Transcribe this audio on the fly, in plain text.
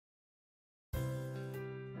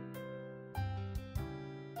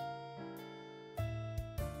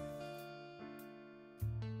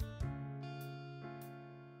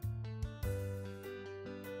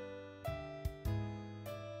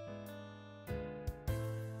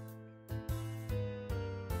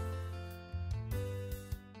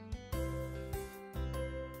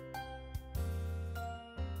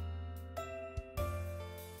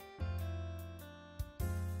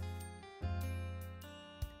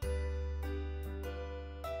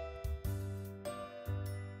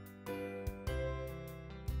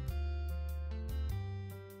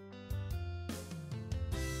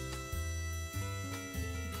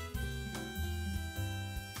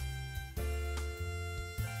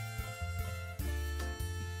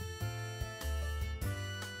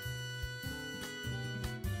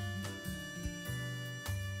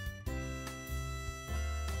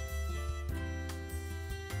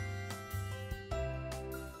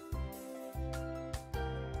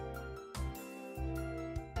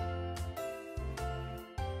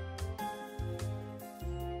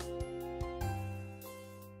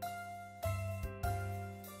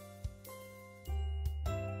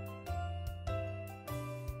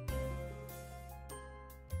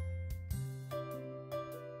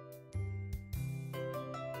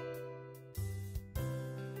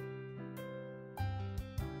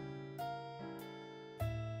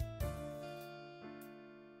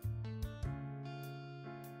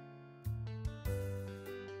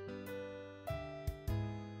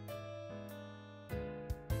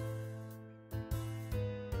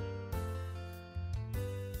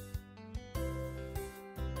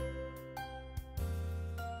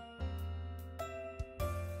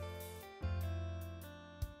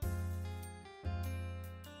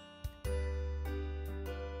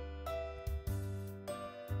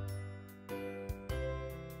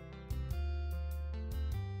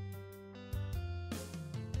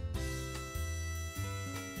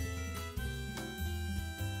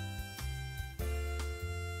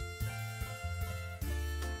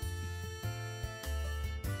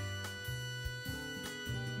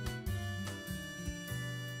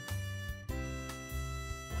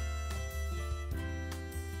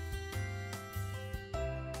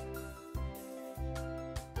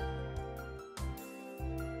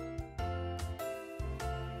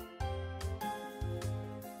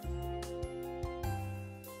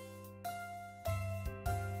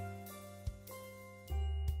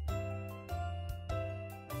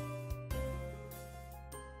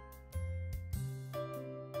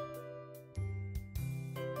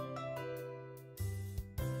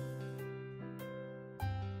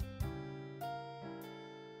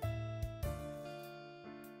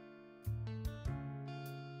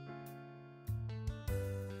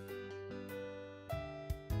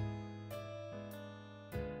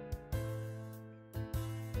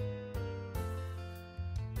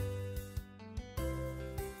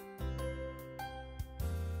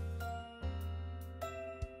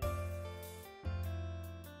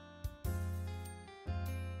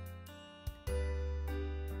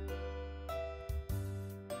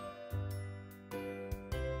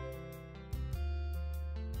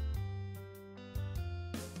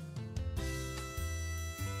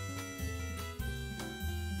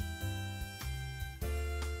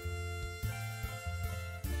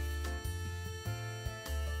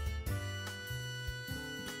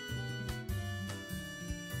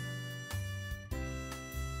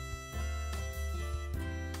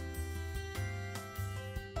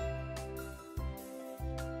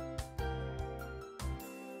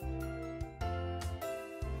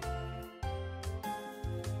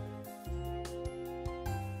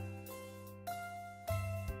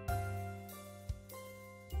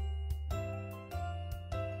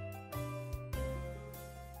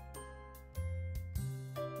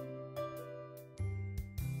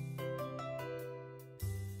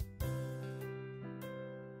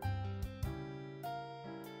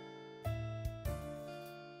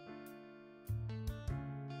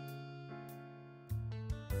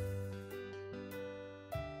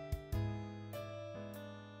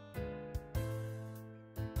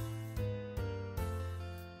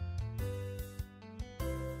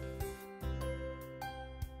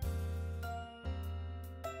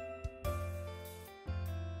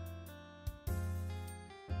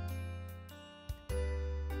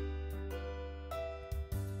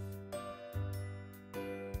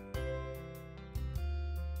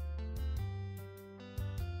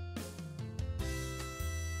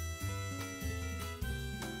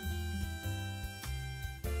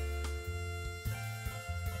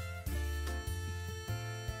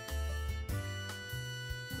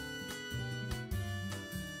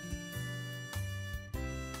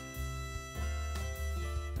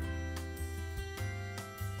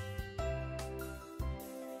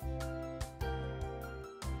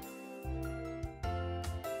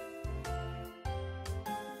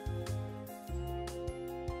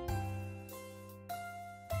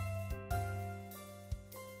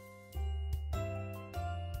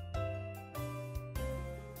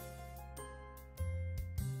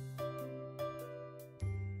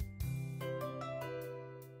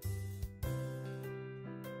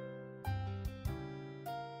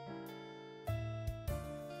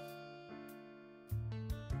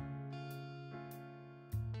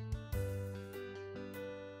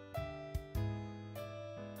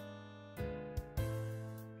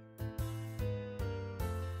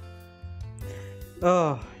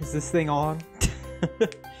Oh, is this thing on?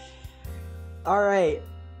 Alright.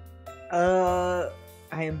 I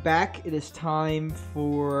am back. It is time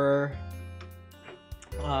for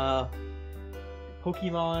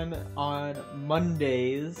Pokemon on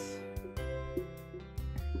Mondays.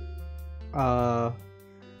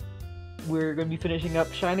 We're gonna be finishing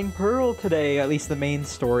up Shining Pearl today, at least the main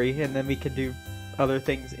story, and then we could do other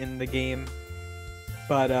things in the game.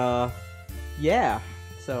 But yeah.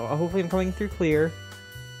 So hopefully I'm coming through clear.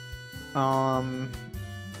 I'm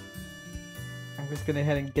just gonna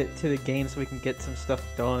head and get to the game so we can get some stuff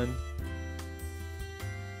done.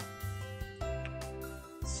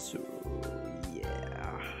 So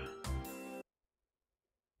yeah.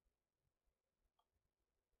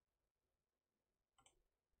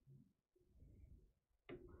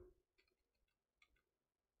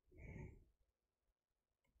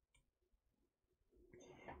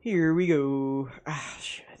 Here we go. Ah,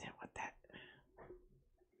 shit, I didn't want that.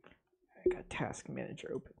 I got Task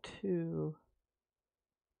Manager open too.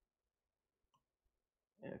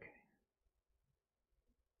 Okay.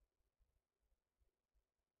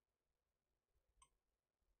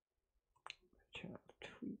 Turn off the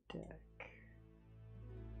tweet deck.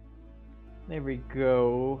 There we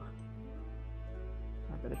go.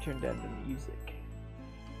 I better turn down the music.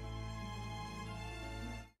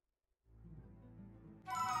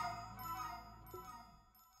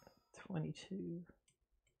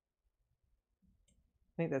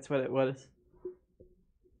 I think that's what it was.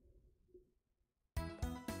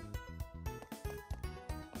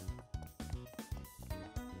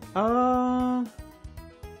 Oh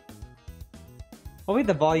wait,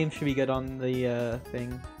 the volume should be good on the thing.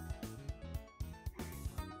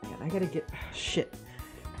 Man, I gotta get shit.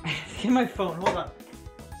 Get my phone. Hold on.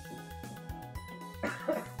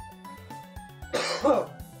 Oh,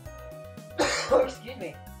 excuse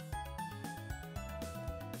me.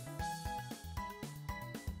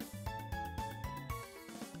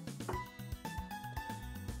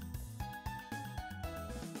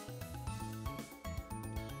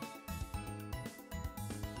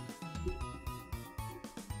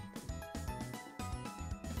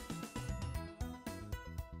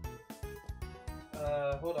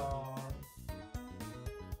 Hold on.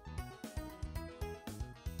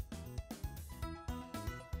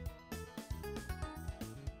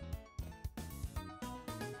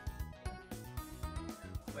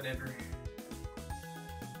 Whatever.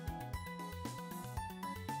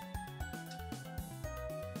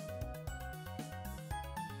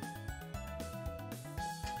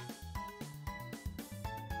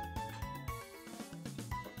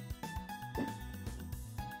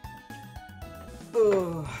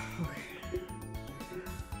 Oh, okay.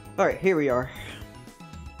 Alright, here we are.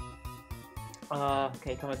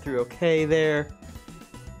 Okay, coming through okay there.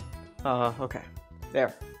 Okay.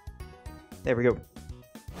 There. There we go.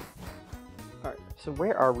 Alright, so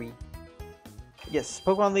where are we? Yes,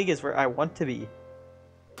 Pokemon League is where I want to be.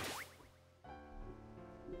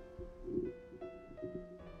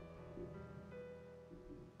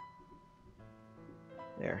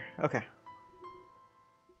 There, okay.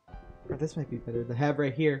 Or this might be better. The have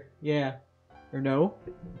right here. Yeah. Or no?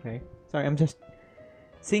 Okay. Sorry, I'm just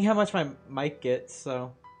seeing how much my mic gets,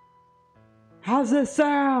 so. How's this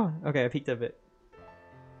sound? Okay, I peeked a bit.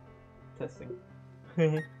 Testing.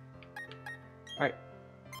 Alright.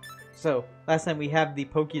 So, last time we have the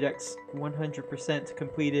Pokédex 100%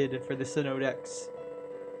 completed for the Sinnoh Dex.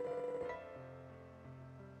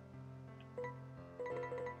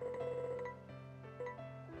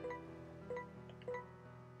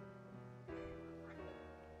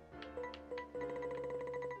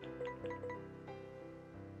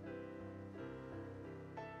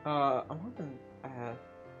 I'm hoping,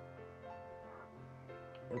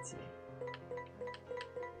 let's see.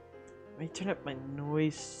 Let me turn up my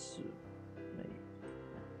noise,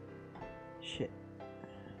 shit.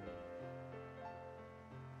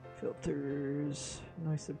 Filters,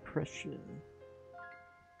 noise suppression.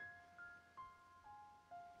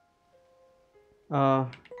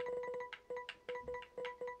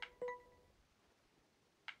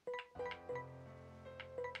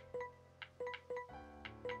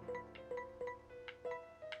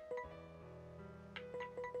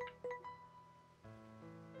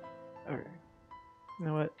 Okay. You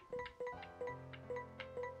know what?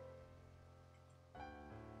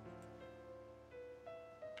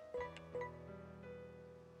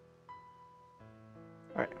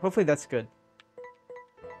 Alright, hopefully that's good.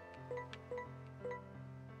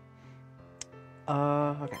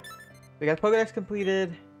 Okay. We got Pokédex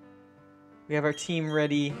completed. We have our team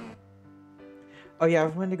ready. Oh yeah, I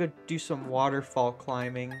wanted to go do some waterfall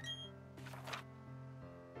climbing.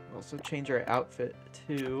 Also change our outfit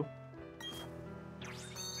too.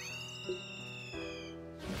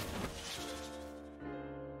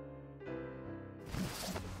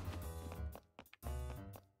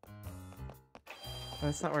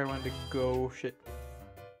 That's not where I wanted to go. Shit.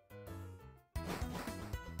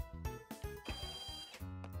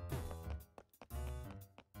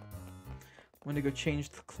 I'm gonna go change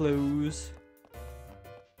the clothes.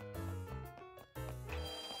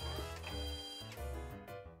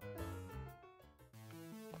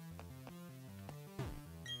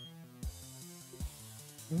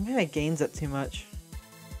 Maybe I gains that too much.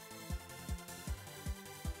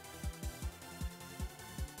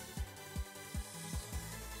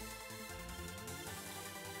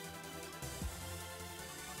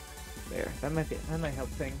 There, that might help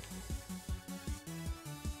things.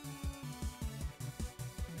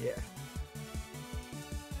 Yeah.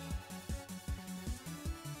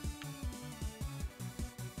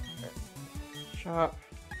 Right. Shop.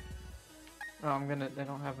 Oh, I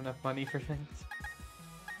don't have enough money for things.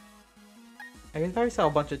 I could probably sell a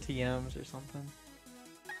bunch of TMs or something.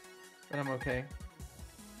 But I'm okay.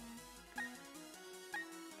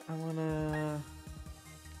 I wanna...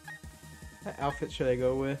 What outfit should I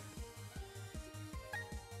go with?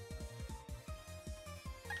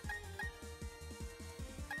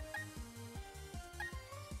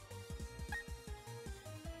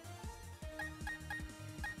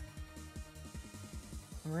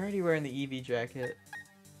 I'm already wearing the EV jacket.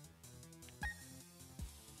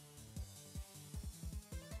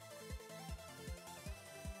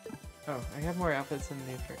 Oh, I have more outfits than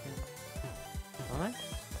the new jacket. Don't I?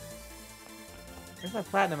 Where's my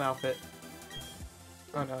platinum outfit?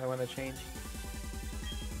 Oh no, I want to change.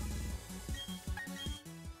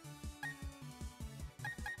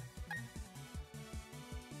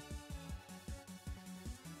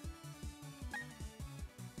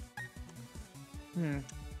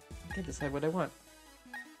 I can't decide what I want.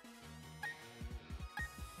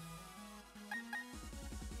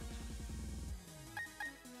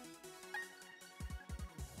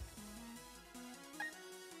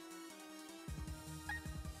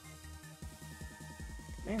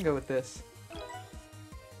 I can go with this.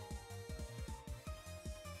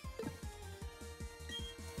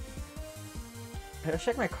 I'll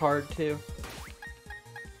check my card too.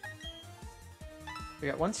 We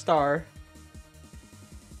got 1 star.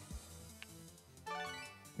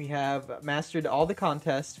 We have mastered all the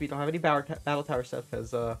contests. We don't have any battle tower stuff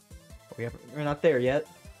because we're not there yet.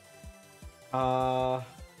 All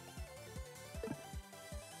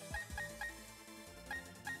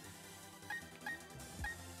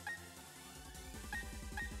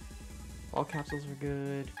capsules were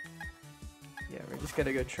good. Yeah, we're just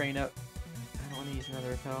gonna go train up. I don't want to use another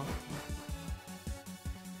repel.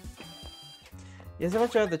 Yeah, there's a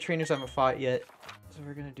bunch of other trainers I haven't fought yet, so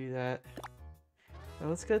we're gonna do that. So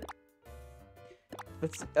let's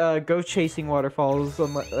go chasing waterfalls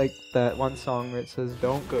on like that one song where it says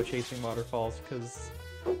don't go chasing waterfalls because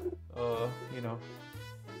you know,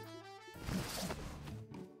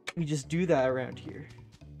 we just do that around here.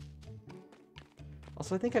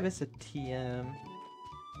 Also, I think I missed a TM.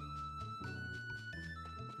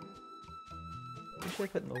 What should I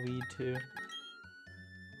put in the lead too?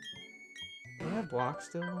 Do I have block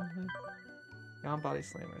still on him? Beyond Body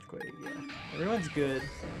Slam Earthquake, yeah. Everyone's good.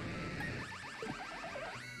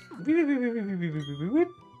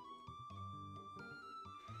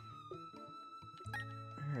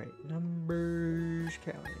 Alright, numbers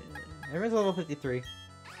counting. Everyone's level 53.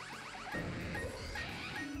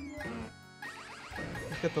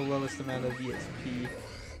 He's got the lowest amount of EXP.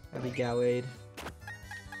 That'd be Gallade.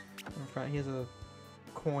 In front, he has a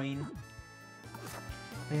coin.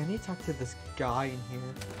 Hey, I need to talk to this guy in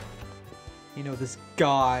here. You know, this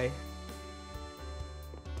guy.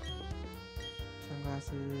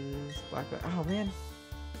 Sunglasses, black. Oh man.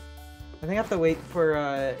 I think I have to wait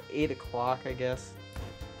for 8 o'clock, I guess.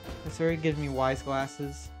 This already gives me wise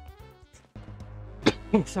glasses.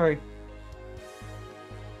 Sorry.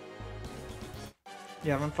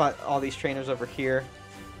 Yeah, I'm gonna fight all these trainers over here.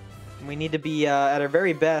 And we need to be at our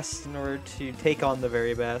very best in order to take on the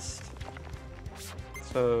very best.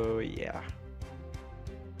 So, yeah.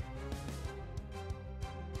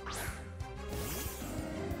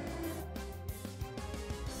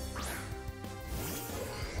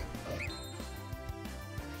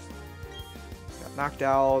 Got knocked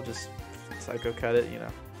out, just psycho cut it, you know.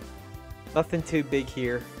 Nothing too big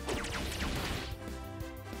here.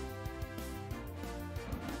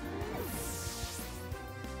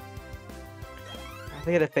 I think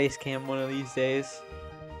I had a face cam one of these days.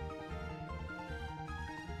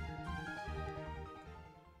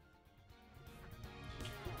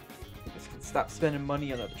 stop spending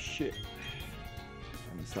money on other shit.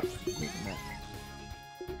 I need to stop moving that.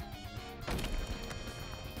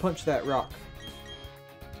 Punch that rock.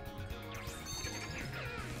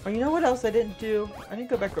 Oh, you know what else I didn't do? I didn't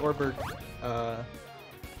go back to Orberg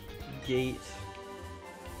Gate.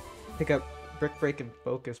 Pick up Brick Break and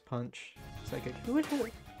Focus Punch. Psychic. Who would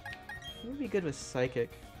be good with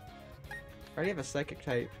Psychic? I already have a Psychic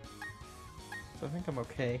type, so I think I'm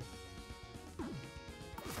okay.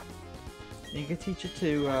 You could teach it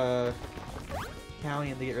to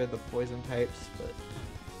Callian to get rid of the poison types, but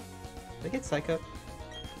did I get Psych up?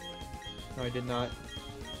 No, I did not.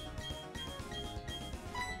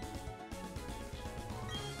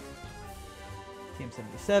 Team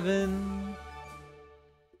 77.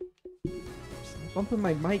 Bumping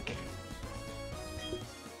my mic.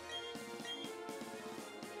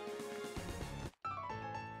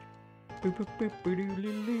 Boop, boop, boop, boop, doo, doo,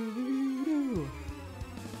 doo, doo, doo.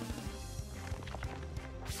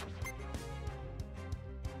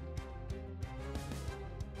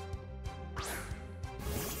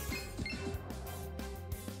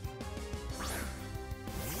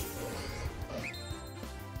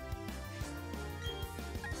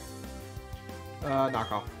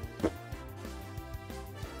 Knock off.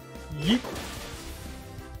 Yeet.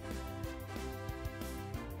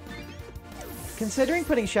 Considering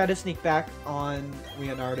putting Shadow Sneak back on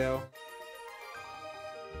Leonardo,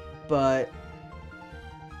 but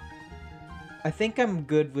I think I'm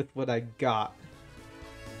good with what I got.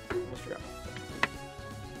 Almost forgot.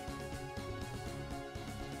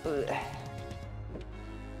 Ugh.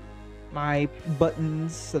 My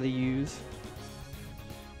buttons that I use.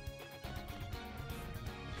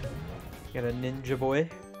 Got a ninja boy.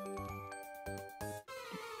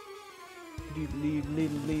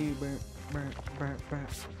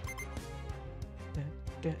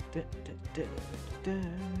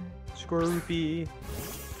 Scorpy.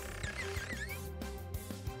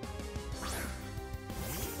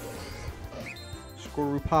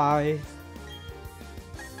 Scorpie.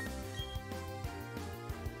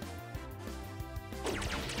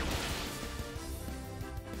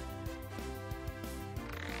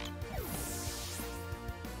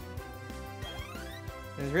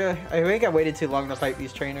 I think I waited too long to fight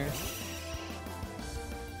these trainers.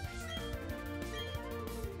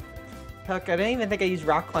 Heck, I didn't even think I used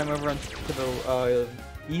Rock Climb over to the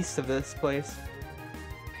east of this place.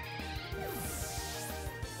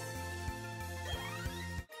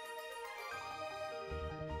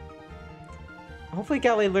 Hopefully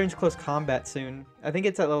Galley learns close combat soon. I think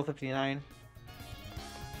it's at level 59.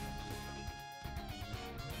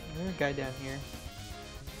 There's a guy down here.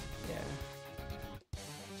 Yeah.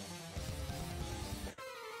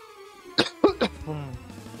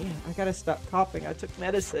 Yeah, I gotta stop coughing. I took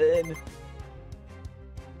medicine.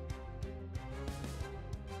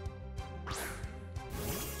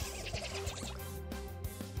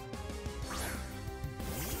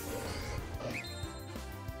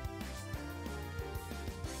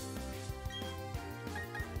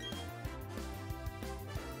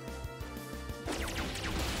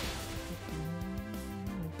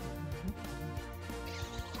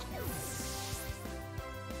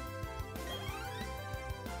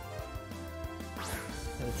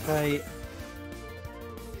 Tight.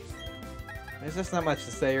 There's just not much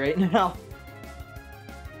to say right now.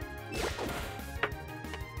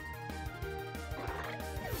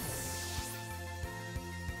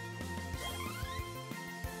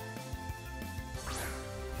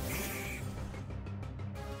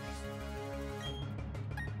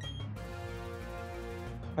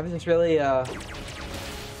 I was just really, I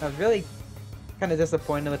was really kind of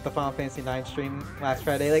disappointed with the Final Fantasy IX stream last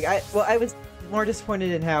Friday. Like, I was more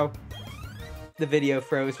disappointed in how the video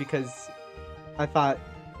froze because I thought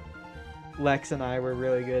Lex and I were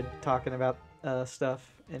really good talking about stuff,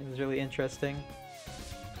 and it was really interesting.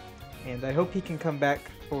 And I hope he can come back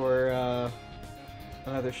for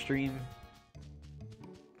another stream,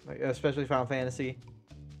 like, especially Final Fantasy.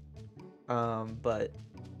 But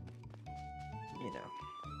you know.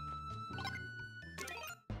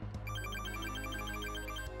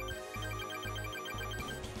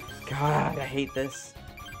 God, I hate this.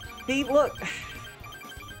 See, look!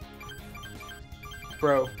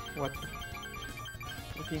 Bro, what?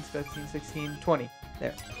 14, 15, 16, 20.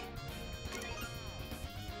 There.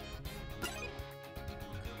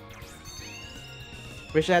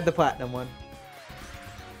 Wish I had the platinum one.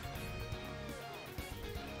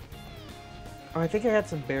 Oh, I think I got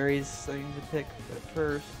some berries I need to pick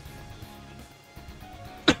first.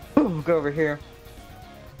 We'll go over here.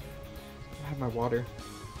 I have my water.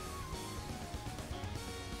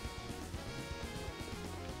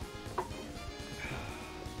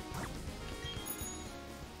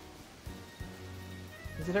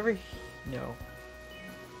 it ever... No.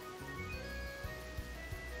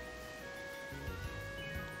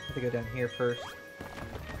 I have to go down here first.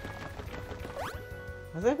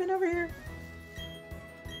 Has I been over here?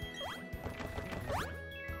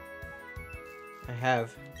 I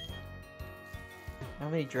have. How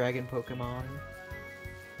many dragon Pokemon?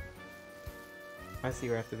 I see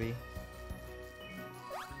where I have to be.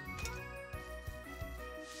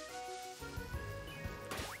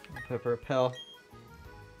 I'll put a repel.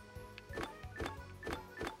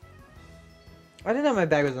 I didn't know my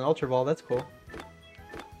bag was an Ultra Ball, that's cool.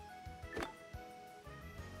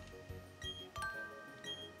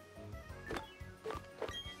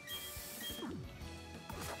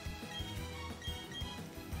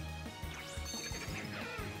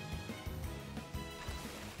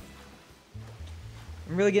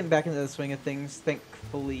 I'm really getting back into the swing of things,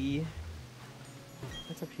 thankfully.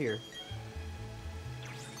 What's up here?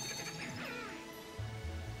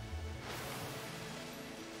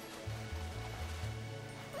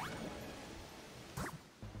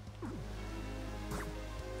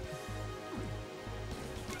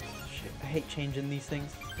 Shit, I hate changing these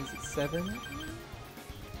things. Is it 7?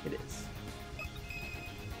 It is.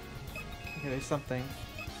 Okay, there's something.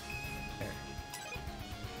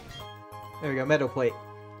 There we go, Metal Plate.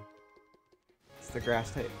 It's the grass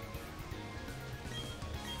type.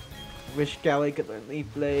 Wish Galley could learn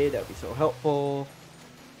Leaf Blade, that would be so helpful.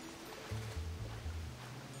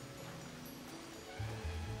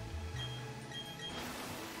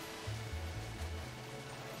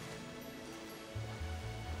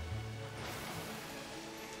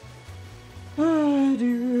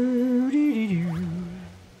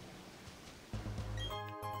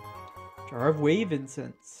 Jar of Wave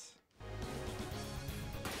Incense.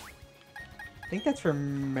 I think that's for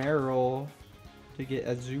Meryl to get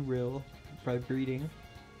Azurill by breeding.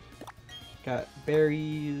 Got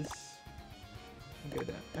berries. Go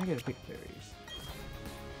down. I gotta pick berries.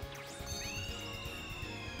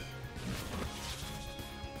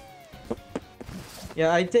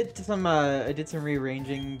 Yeah, I did some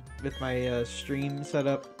rearranging with my stream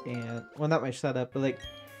setup, and well, not my setup, but like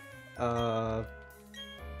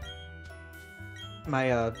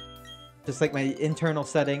my just like my internal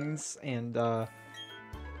settings, and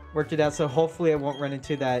worked it out, so hopefully I won't run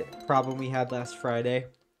into that problem we had last Friday.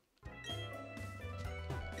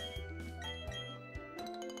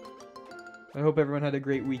 I hope everyone had a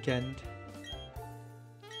great weekend.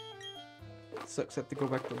 Sucks I have to go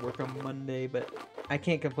back to work on Monday, but I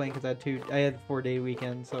can't complain because I had a 4-day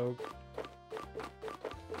weekend, so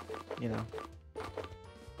you know.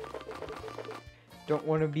 Don't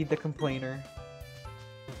want to be the complainer.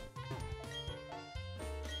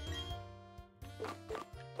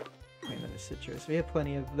 Citrus. We have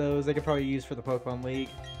plenty of those. I could probably use for the Pokemon League.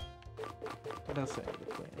 What else do I need to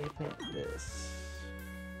plant? I need to plant this.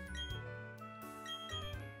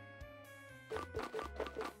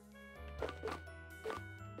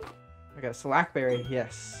 I got a Slackberry.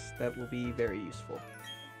 Yes, that will be very useful.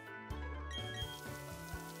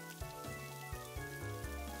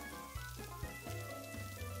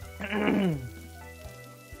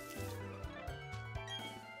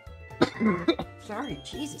 Sorry,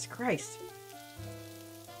 Jesus Christ.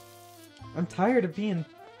 I'm tired of being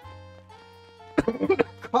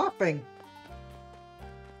coughing.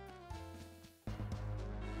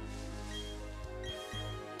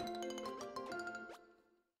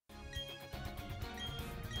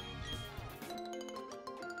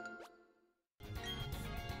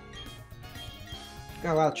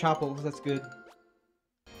 Got a lot of chopples, that's good.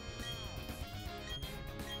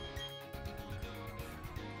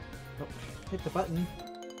 Oh, hit the button.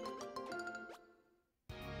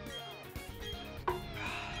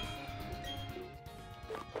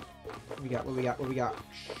 What we got? What we got? What we got?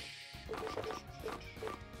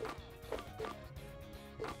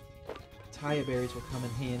 Pataya berries will come in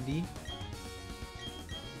handy.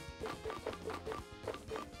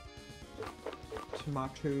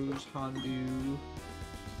 Tomatoes, Hondu.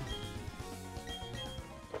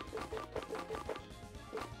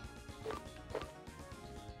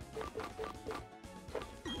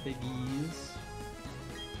 Biggies.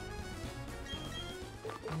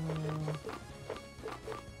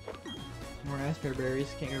 More Asper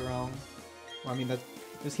berries, can't go wrong. Well, I mean, that's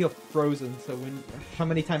just heal frozen, so how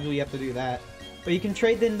many times will you have to do that? But you can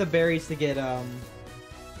trade in the berries to get,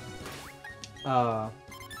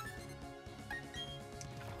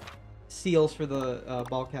 seals for the,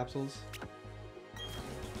 ball capsules.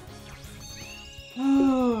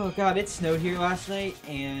 Oh, God, it snowed here last night,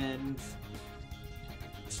 and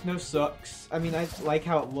snow sucks. I mean, I like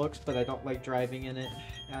how it looks, but I don't like driving in it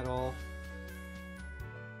at all.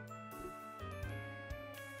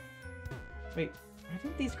 Wait, why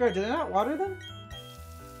didn't these grow? Did I not water them?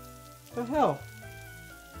 What the hell?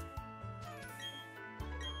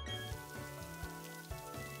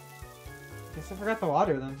 Guess I forgot to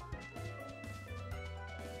water them.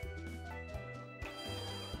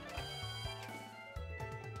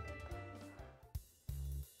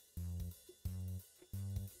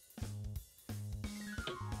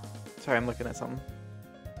 Sorry, I'm looking at something.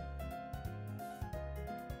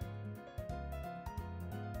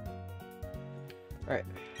 Alright.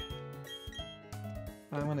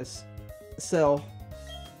 I want to sell.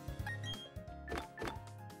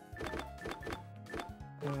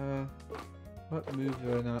 What move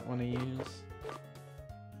do I not want to use?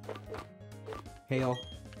 Hail.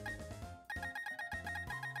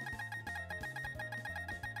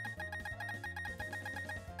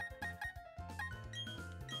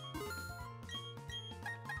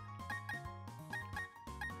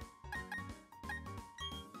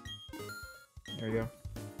 There we go.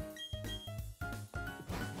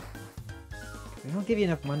 They don't give you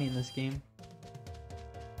enough money in this game.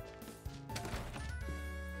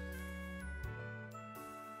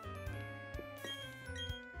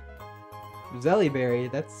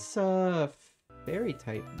 Zellyberry, that's a fairy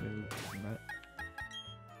type move,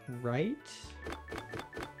 right?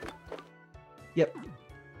 Yep.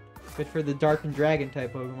 Good for the dark and dragon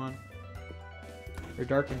type Pokemon. Or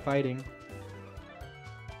dark and fighting.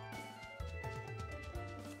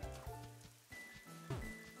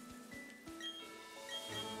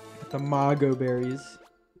 The Mago berries.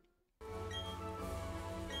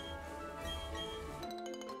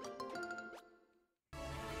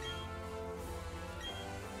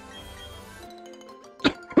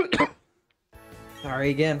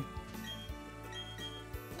 Sorry again.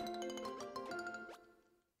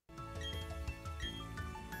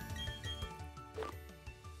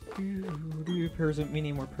 We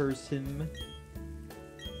need more person.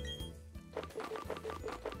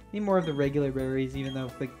 Need more of the regular berries, even though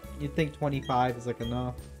like you'd think 25 is like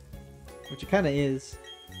enough, which it kind of is,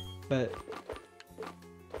 but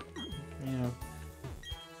you know.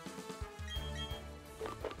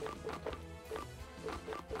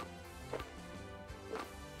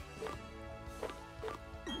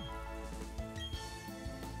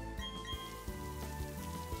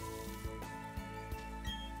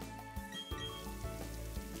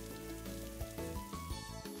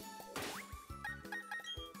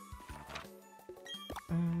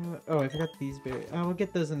 Oh, I forgot these berries. Oh, we'll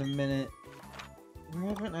get those in a minute. Where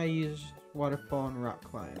haven't I used Waterfall and Rock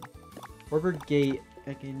Climb? Orber Gate,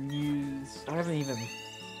 I can use... I haven't even...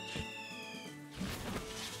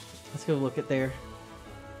 Let's go look at there.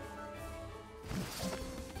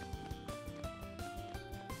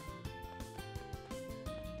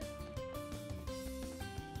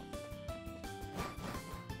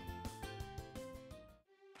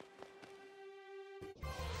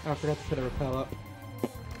 Oh, I forgot to put a repel up.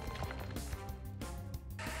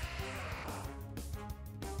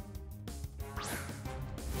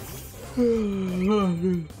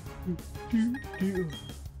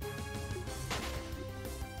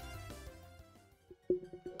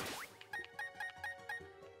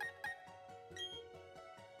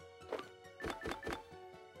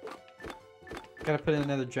 Gotta put in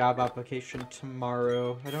another job application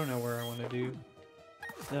tomorrow. I don't know where I want to do.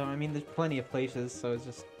 No, I mean, there's plenty of places, so it's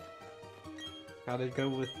just gotta go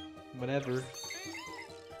with whatever.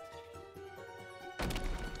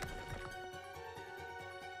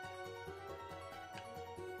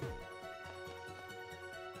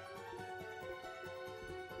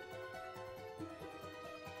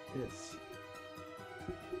 This.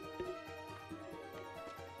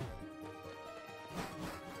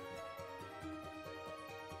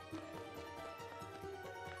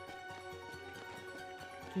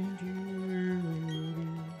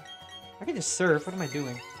 I can just surf. What am I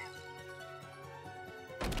doing?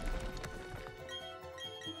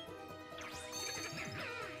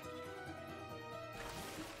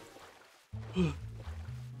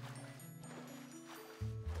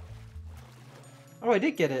 Oh, I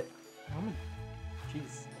did get it. Oh,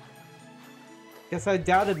 jeez. Guess I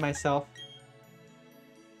doubted myself.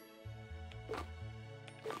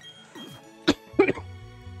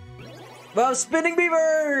 Well, spinning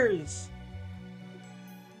beavers!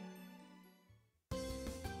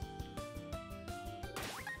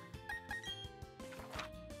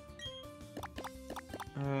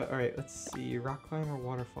 Alright, let's see. Rock climb or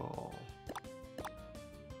waterfall?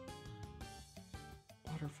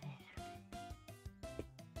 Waterfall.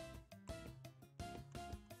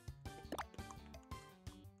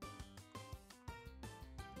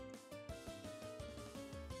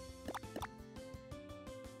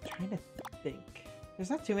 Trying to There's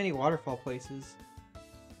not too many waterfall places.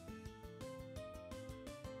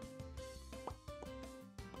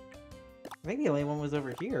 I think the only one was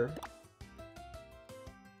over here.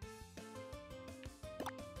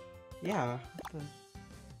 Yeah. Is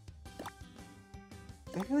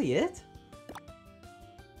that really it?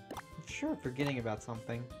 I'm sure I'm forgetting about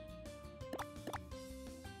something.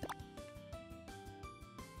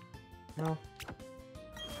 No.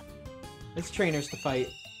 It's trainers to fight.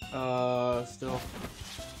 Still.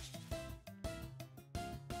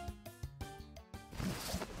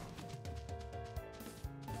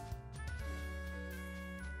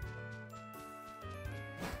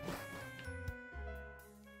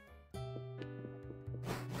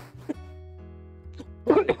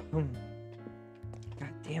 God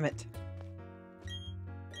damn it.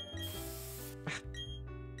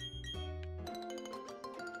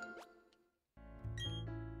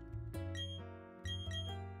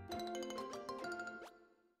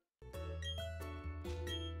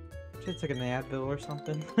 Should've taken an Advil or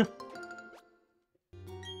something.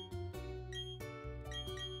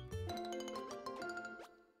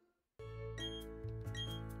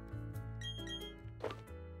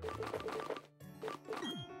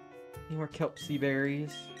 Need more kelp sea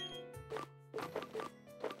berries.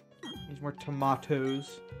 Need more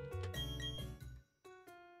tomatoes.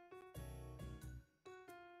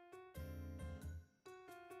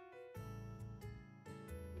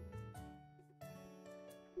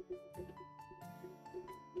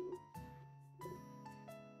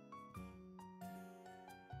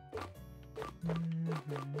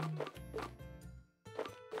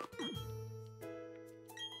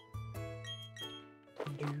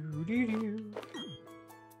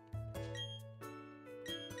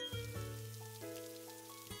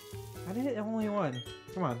 I did it only one.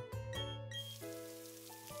 Come on.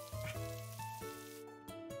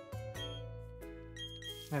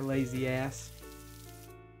 My lazy ass.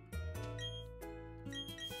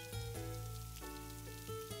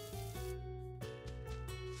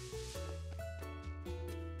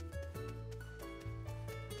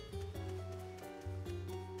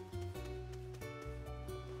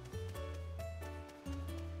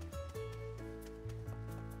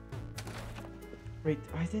 Wait,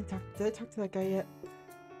 I didn't talk. Did I talk to that guy yet?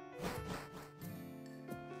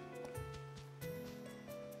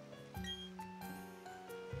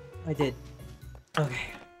 I did. Okay.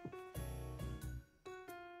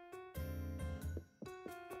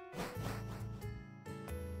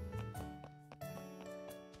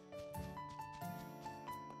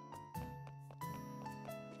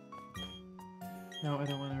 No, I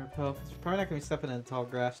don't want to repel. It's probably not going to be stepping in the tall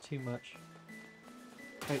grass too much.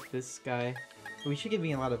 Fight this guy. We should give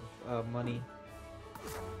me a lot of money.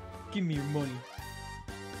 Give me your money.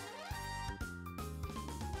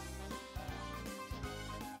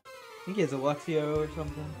 I think he has Alexio or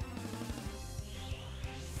something.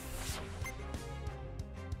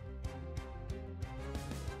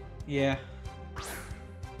 Yeah.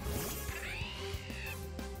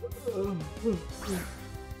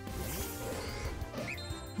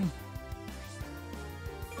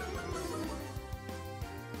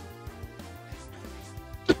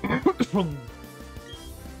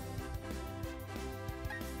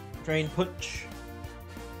 Drain punch.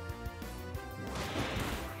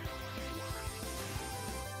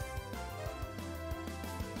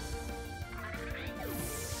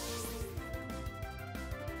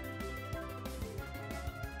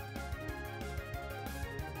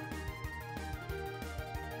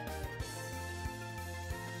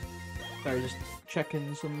 Sorry, just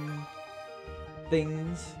checking some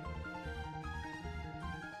things.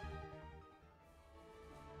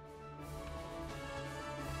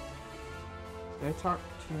 Did I talk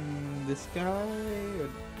to this guy? Or,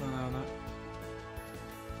 oh, no, not.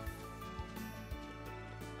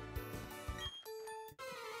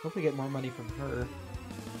 Hopefully get more money from her.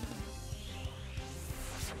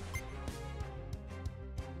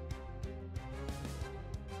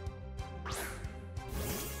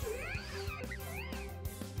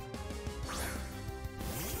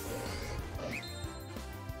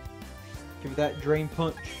 Give that drain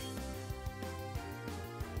punch.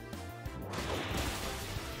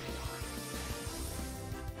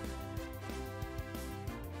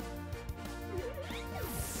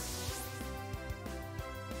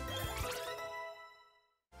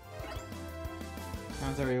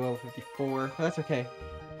 Sounds already level 54. That's okay.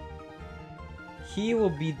 He will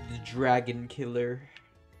be the dragon killer.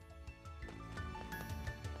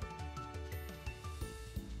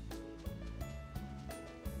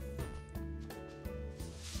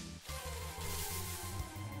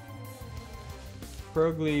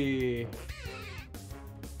 Frogly.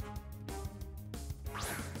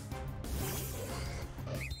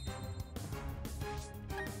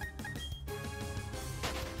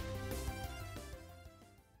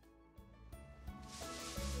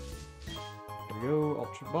 we go,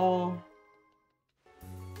 Ultra Ball.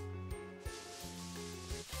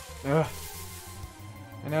 Ugh.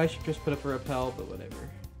 I know I should just put up a repel, but whatever.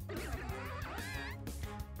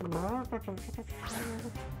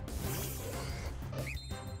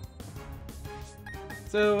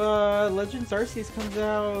 So, Legends Arceus comes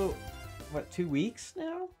out, what, 2 weeks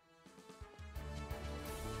now?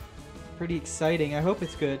 Pretty exciting. I hope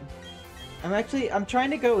it's good. I'm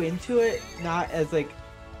trying to go into it not as like,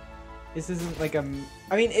 this isn't like I mean,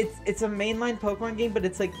 it's a mainline Pokemon game, but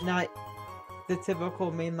it's like not the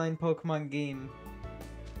typical mainline Pokemon game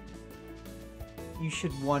you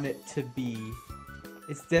should want it to be.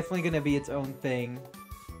 It's definitely gonna be its own thing,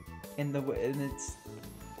 and it's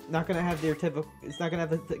not gonna have their typical. It's not gonna have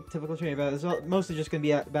the typical training about it. It's mostly just gonna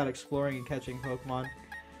be about exploring and catching Pokemon,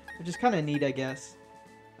 which is kind of neat, I guess.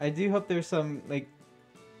 I do hope there's some like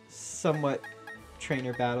somewhat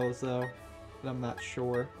trainer battles though, but I'm not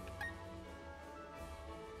sure.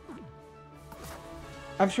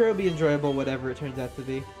 I'm sure it'll be enjoyable, whatever it turns out to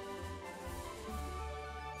be.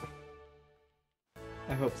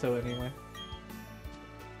 I hope so anyway.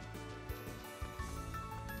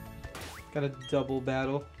 Got a double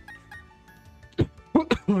battle.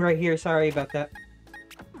 Right here, sorry about that.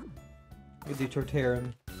 We'll do Torterra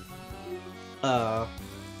and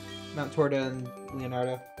Mount Torta and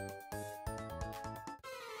Leonardo.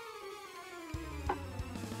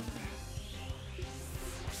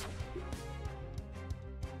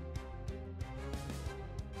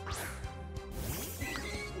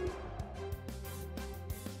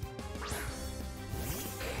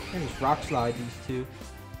 I can just rock slide these two.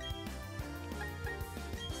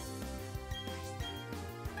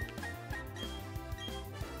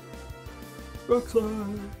 Rock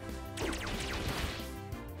slide.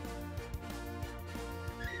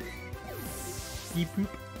 Beep boop.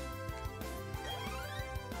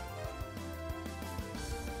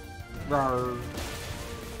 Rawr.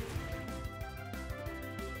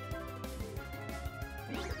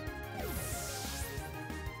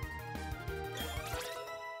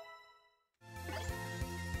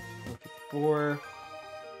 Four.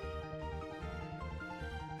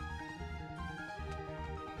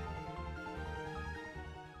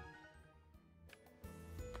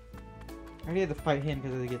 I already had to fight him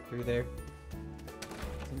because I had to get through there.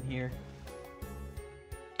 It's in here.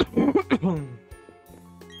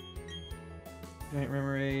 Giant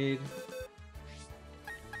Remoraid.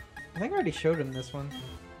 I think I already showed him this one.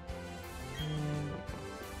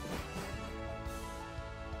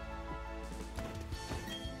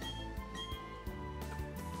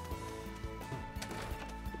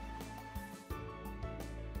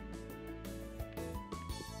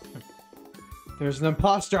 There's an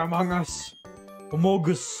imposter among us!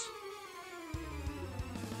 Amogus!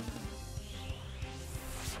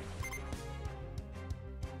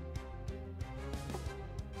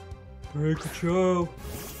 Pikachu!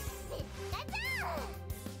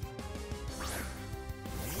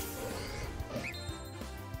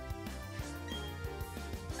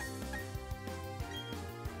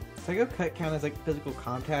 Does Psycho Cut count as like physical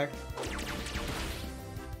contact?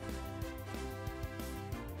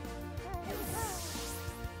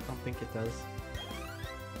 I think it does.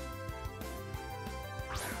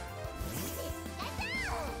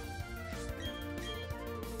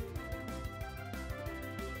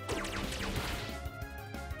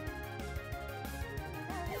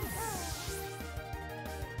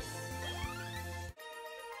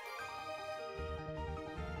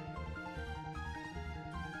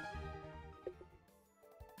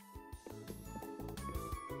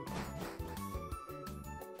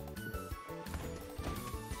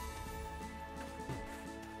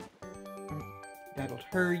 Battled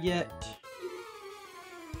her yet.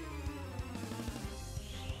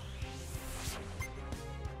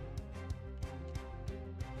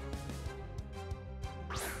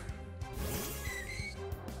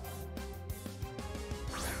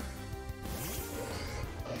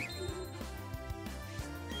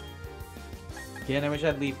 Again, I wish I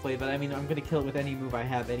had Leaf Blade, but I mean, I'm gonna kill it with any move I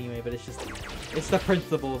have anyway, but it's just, it's the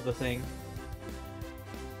principle of the thing.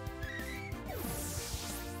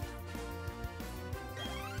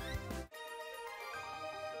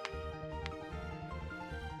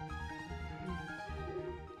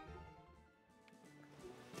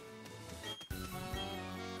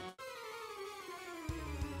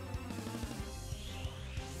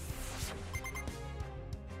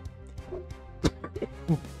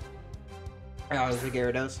 Oh, it was a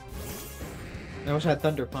Gyarados. I wish I had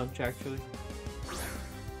Thunder Punch, actually.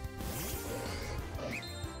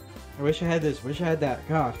 I wish I had this. Wish I had that.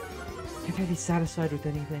 God. Can't I be satisfied with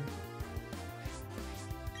anything?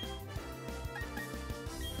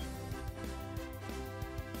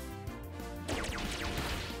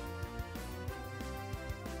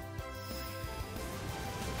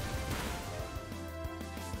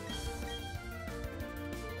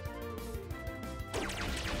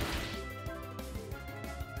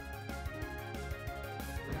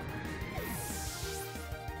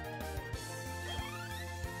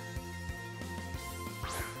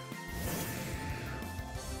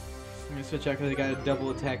 me switch out because I got a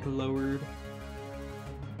double attack lowered.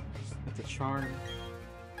 That's a charm.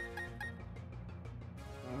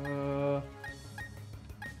 I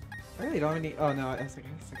really don't have any. Oh no, I was like,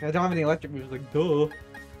 I don't have any electric moves. Like, duh.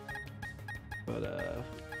 But the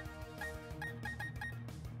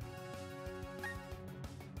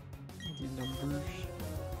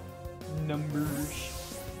numbers.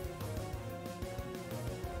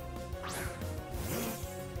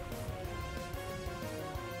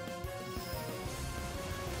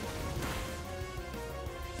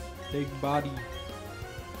 Big body.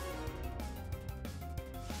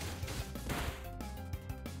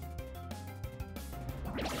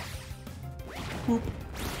 Boop.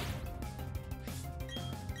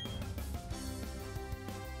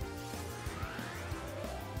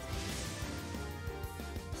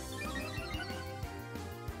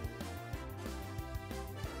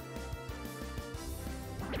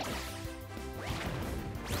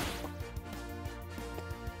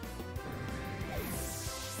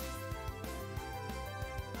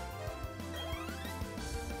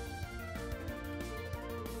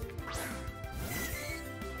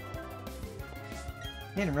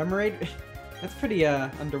 Man, Remoraid, that's pretty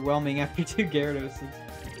underwhelming after 2 Gyarados.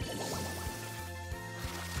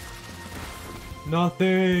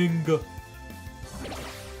 Nothing!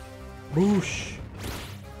 Boosh!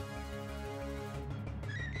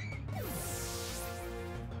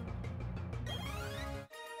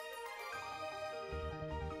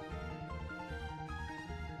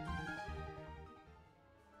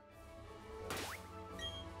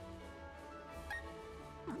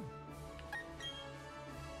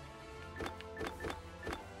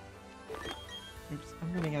 Oops,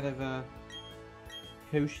 I'm running out of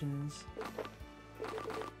potions.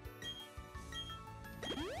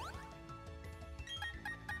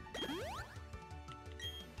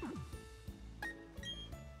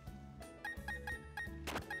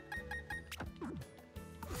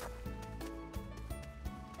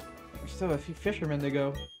 There's still a few fishermen to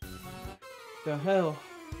go. The hell?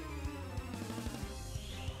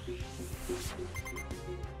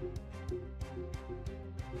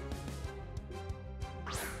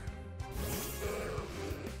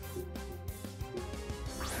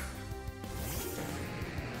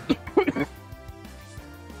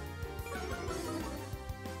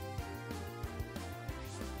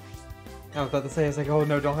 I was about to say, I was like, oh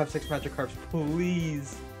no, don't have 6 Magikarps,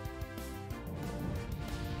 please.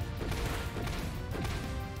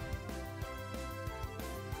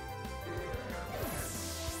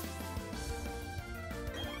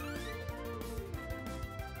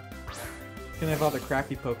 It's gonna have all the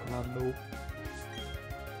crappy Pokemon though.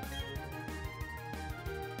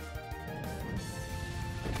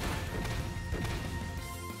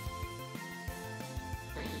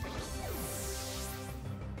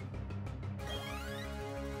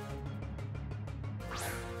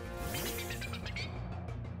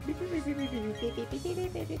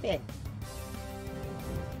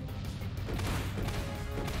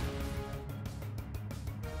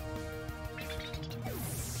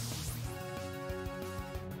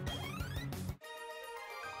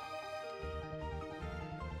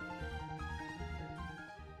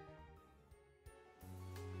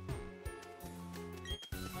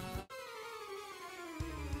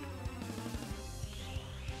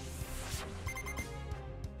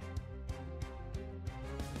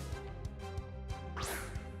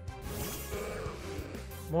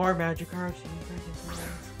 More Magikarps.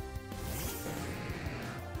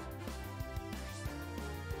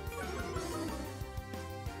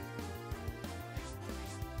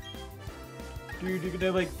 Dude, you could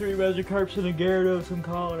have like 3 Magikarps and a Gyarados. I'm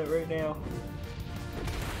calling it right now.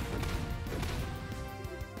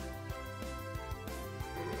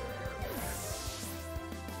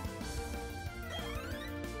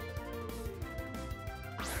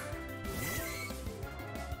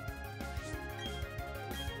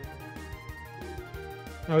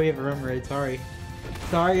 Oh, we have a Remoraid, sorry.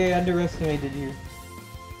 Sorry I underestimated you.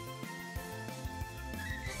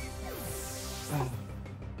 Oh.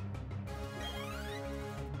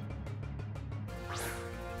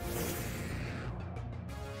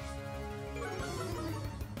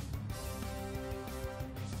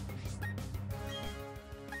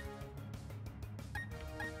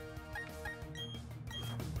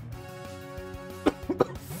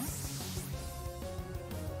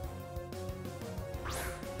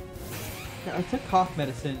 I took cough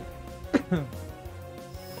medicine. But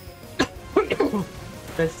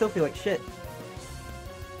I still feel like shit.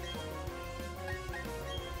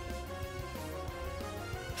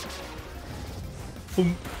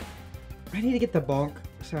 Boom. I need to get the bonk.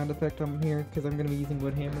 sound effect on here because I'm gonna be using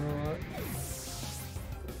wood hammer a lot.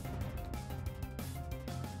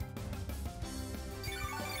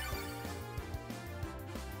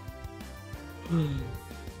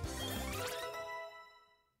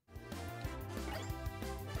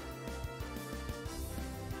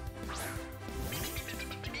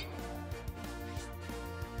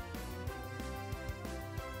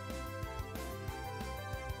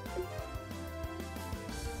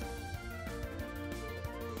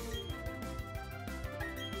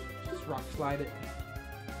 Just rock slide it.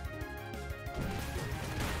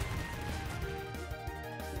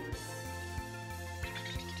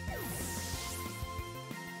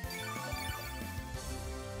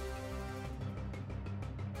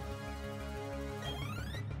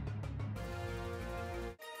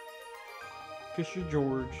 Fisher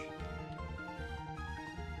George.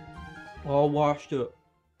 All washed up.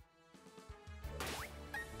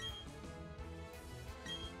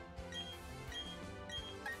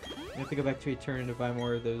 I have to go back to Eterna to buy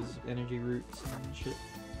more of those energy roots and shit.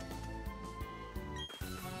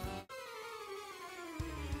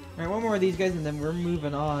 Alright, one more of these guys and then we're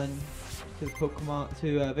moving on to the Pokemon,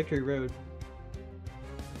 to Victory Road.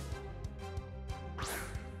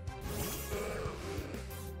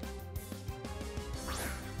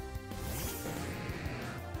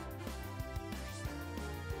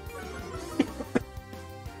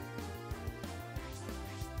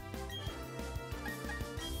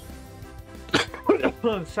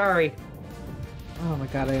 I'm sorry. Oh my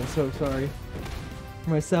god, I am so sorry. For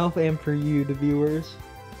myself and for you, the viewers.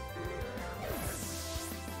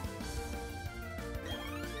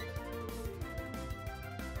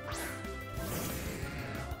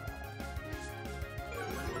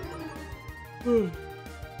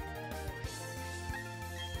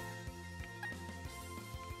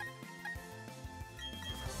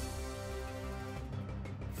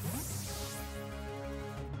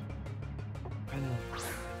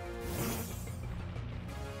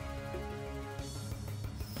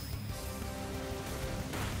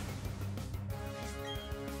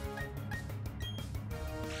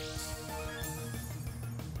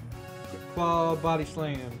 Claw body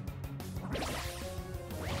slam.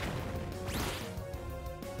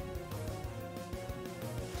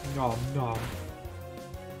 Nom nom.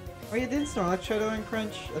 Oh yeah, didn't Snorlax Shadow and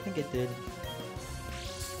Crunch? I think it did.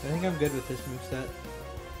 I think I'm good with this moveset.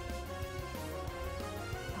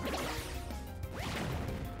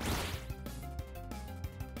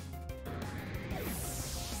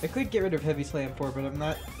 I could get rid of Heavy Slam for, but I'm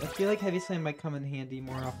not. I feel like Heavy Slam might come in handy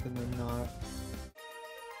more often than not.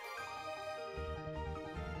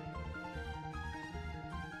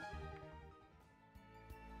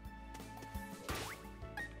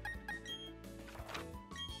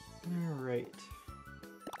 Alright.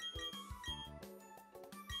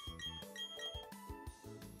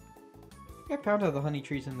 I found all the honey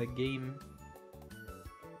trees in the game.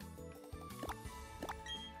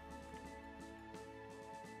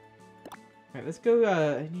 Alright, let's go,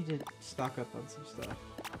 I need to stock up on some stuff.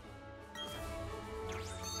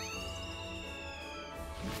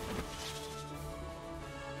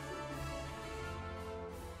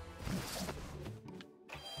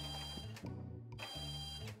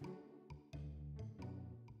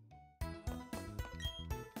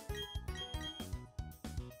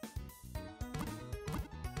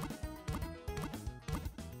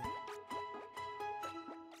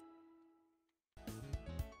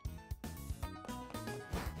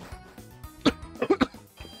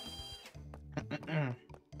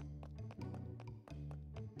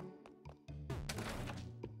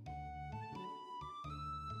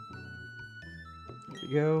 There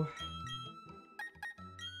we go.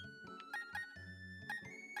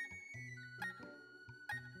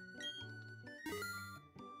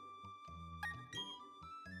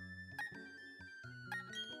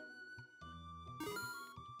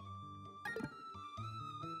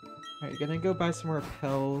 Alright, gonna go buy some more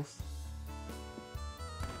pills.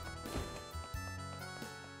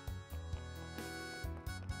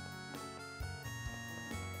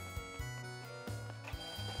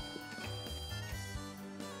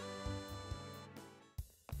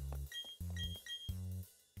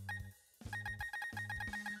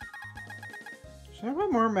 Should I buy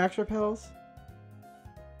more Max Repels?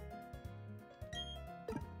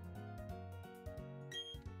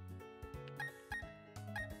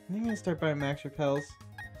 I think I'm gonna start buying Max Repels.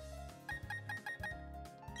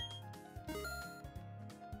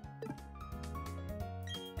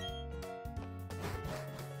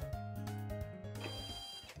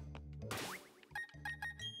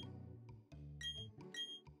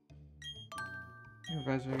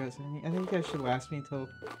 Advisor, guys. I think you guys should last me until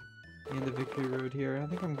the end of Victory Road here. I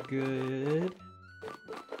think I'm good.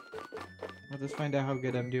 I'll just find out how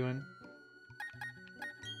good I'm doing.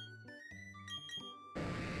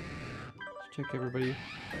 Let's check everybody.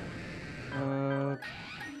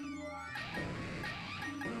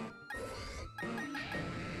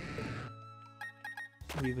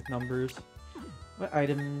 Leave with numbers. What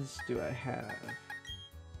items do I have?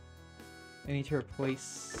 I need to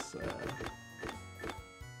replace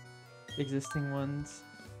existing ones.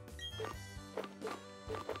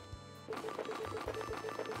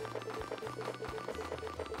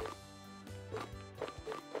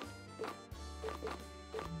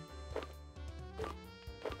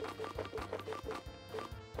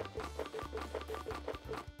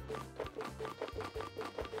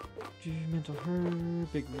 Mental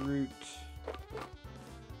Herb, Big Root,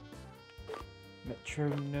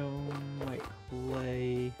 Metronome, like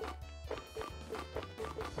clay.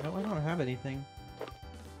 No, I don't have anything.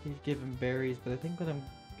 He's given berries, but I think that I'm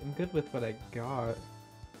good with what I got.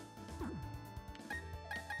 All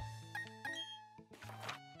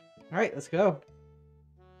right, let's go.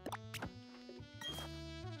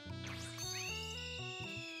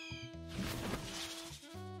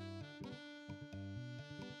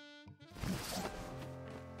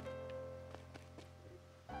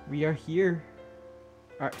 We are here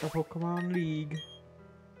at the Pokemon League.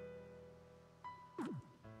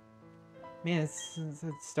 Man, since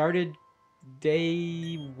it started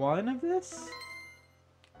day 1 of this?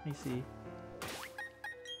 Let me see.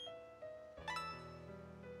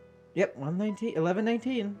 Yep,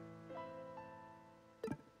 11/19.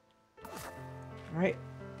 Alright,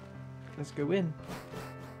 let's go in.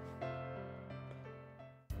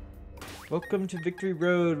 Welcome to Victory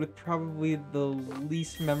Road with probably the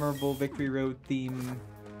least memorable Victory Road theme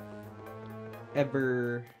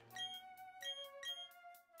ever.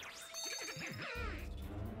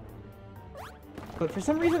 But for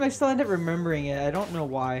some reason I still end up remembering it. I don't know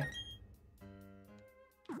why.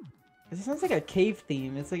 It sounds like a cave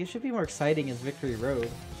theme. It's like it should be more exciting as Victory Road.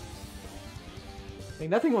 Like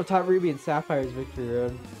nothing will top Ruby and Sapphire's Victory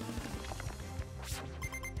Road.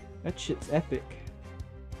 That shit's epic.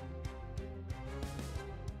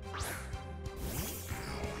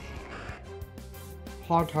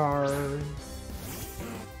 Haunter.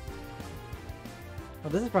 Well,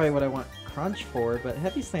 this is probably what I want Crunch for, but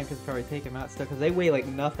Heavy Slam could probably take him out still because they weigh like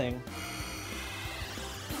nothing.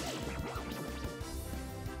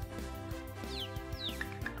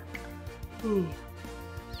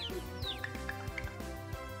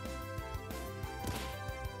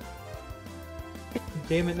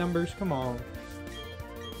 Damn it, numbers, come on.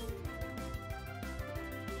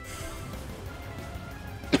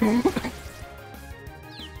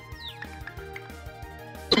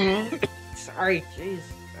 Sorry, jeez.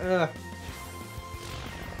 Ugh.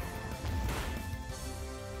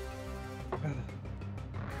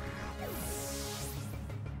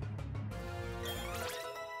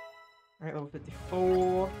 Alright, level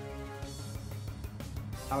 54.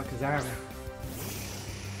 Alakazam.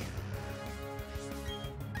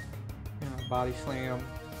 Body Slam.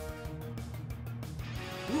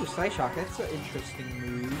 Ooh, Psyshock. That's an interesting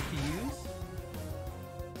move to use.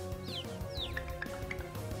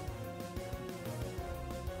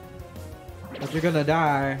 But you're gonna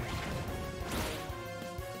die.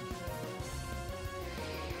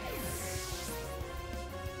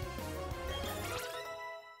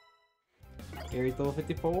 Gary's level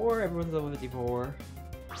 54, everyone's level 54.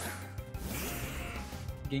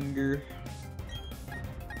 Ginger.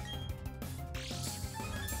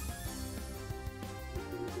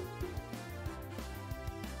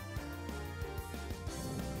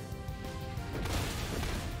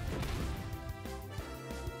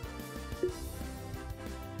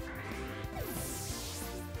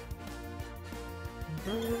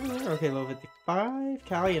 Okay, level 55.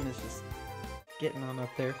 Callian is just getting on up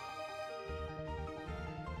there.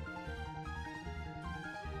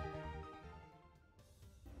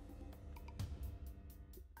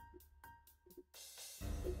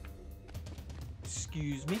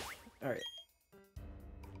 Excuse me. Alright.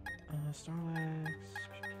 Starlax.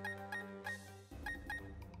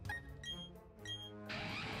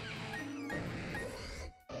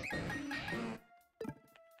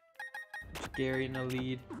 Gary in the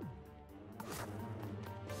lead.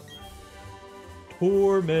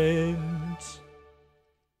 Torment.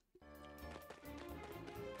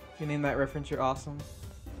 If you name that reference, you're awesome.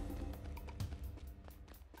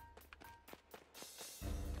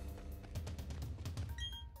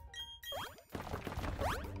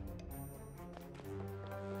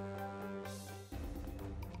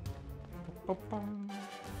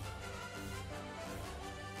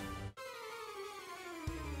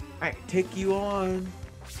 I take you on.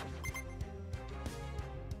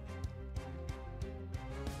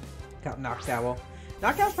 Got knocked owl.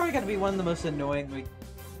 Knockout's probably gonna be one of the most annoying,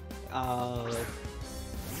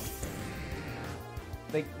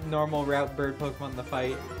 like normal route bird Pokemon to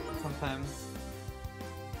fight sometimes.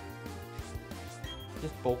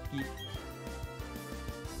 Just bulky.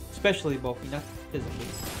 Especially bulky, not physically.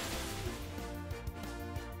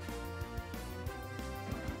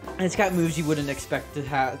 And it's got moves you wouldn't expect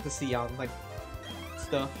to see on like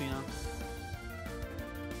stuff, you know.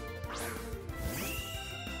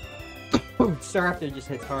 Staraptor just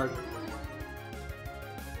hits hard.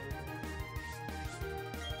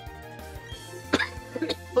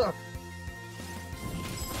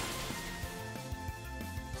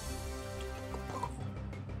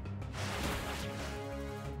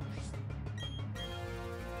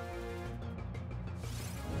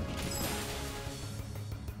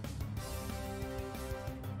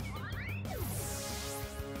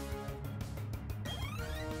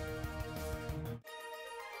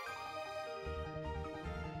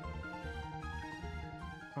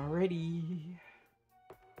 Alrighty.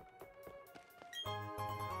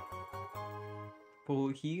 Full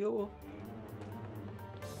heal.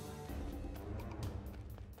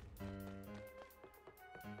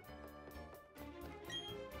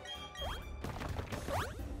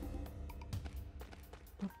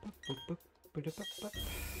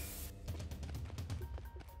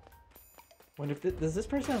 Wonder if does this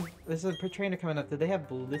person, this is a trainer coming up, do they have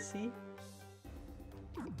Blissey?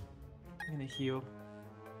 I'm gonna heal.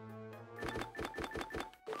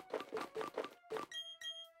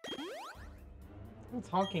 It's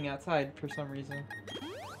honking outside for some reason.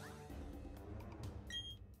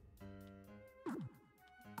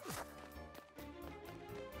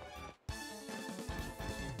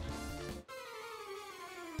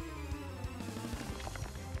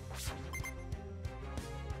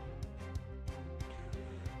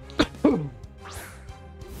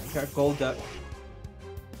 Got gold duck.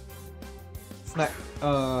 It's not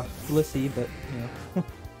Blissey, but you know.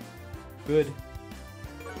 Good.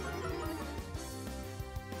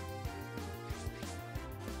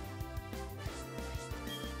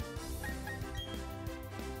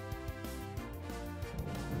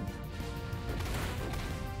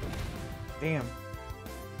 Damn.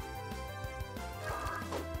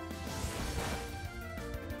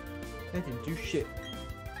 That didn't do shit.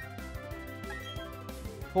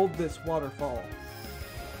 Hold this waterfall.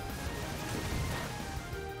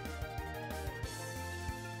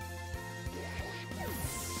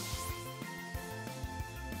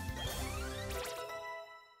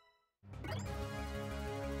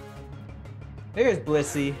 There's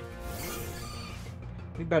Blissey.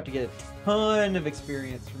 We're about to get a ton of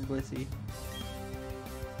experience from Blissey.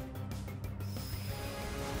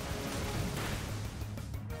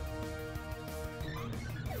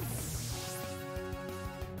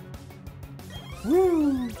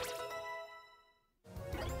 Woo!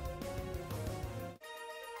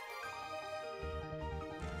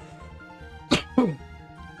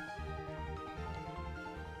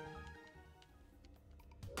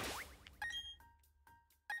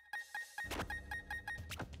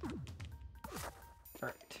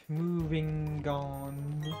 Alright, moving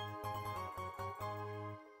on.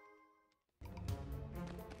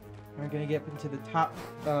 We're gonna get into the top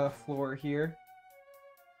floor here.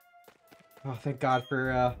 Oh, thank God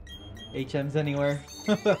for HMs anywhere.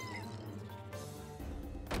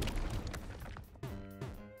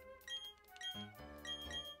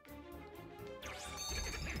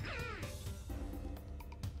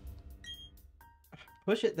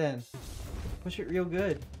 Push it then. Push it real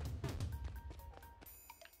good.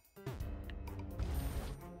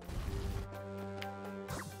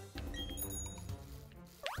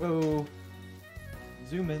 Whoa.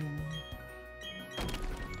 Zoom in.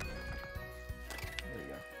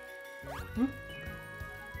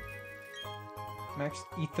 Max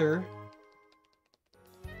Ether.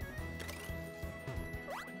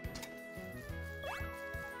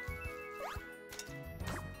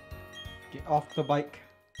 Get off the bike.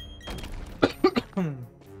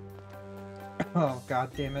 Oh,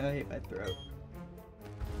 God damn it, I hate my throat.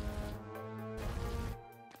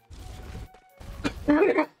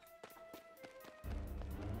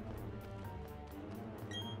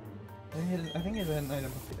 I think there's an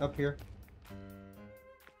item up here.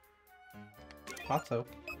 Thought so.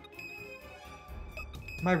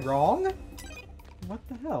 Am I wrong? What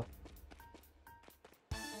the hell?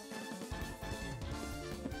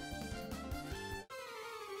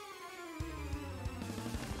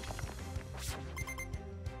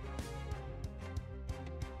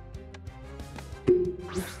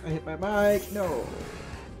 Oops, I hit my mic. No.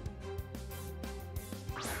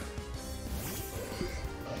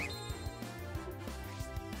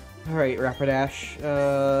 Alright, Rapidash.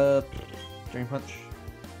 Drain Punch.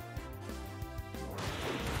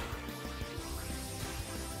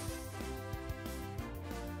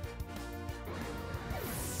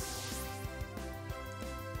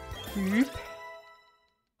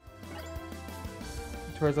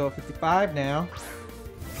 Towards level 55 now.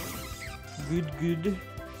 Good, good.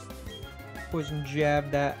 Poison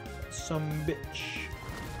jab that some bitch.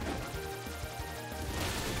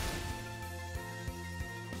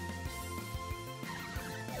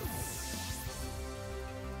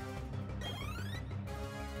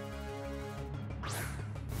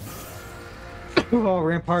 Oh,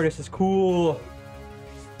 Rampartus is cool.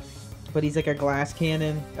 But he's like a glass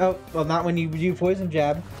cannon. Oh, well, not when you do poison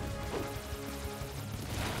jab.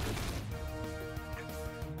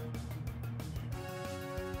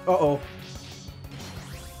 Uh-oh.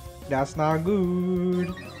 That's not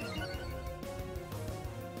good.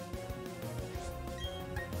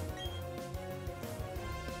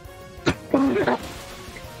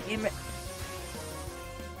 Damn it.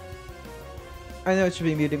 I know it should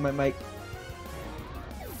be muting my mic.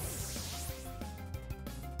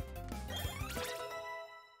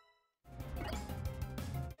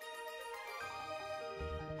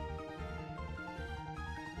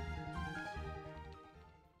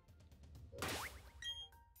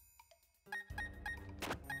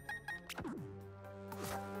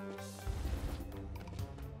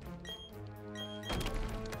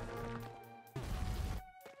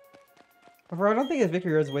 I don't think his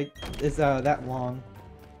victory rose wait is that long.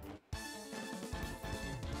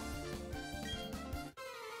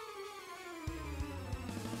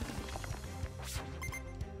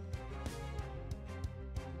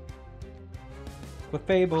 With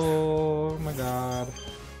Fable, oh my god.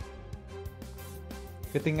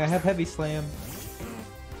 Good thing I have Heavy Slam.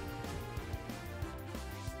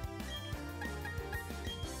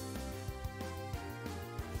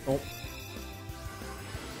 Oh.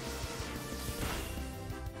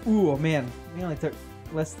 Ooh, oh man. We only took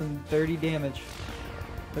less than 30 damage.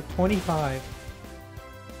 Took 25.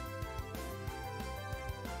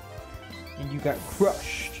 And you got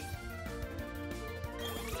crushed.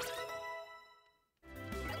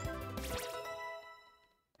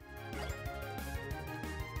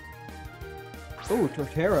 Oh,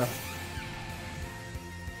 Torterra.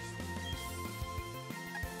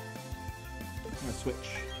 I'm gonna switch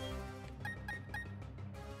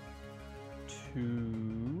to...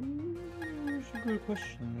 That's a good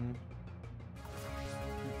question.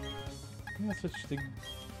 I'm gonna switch to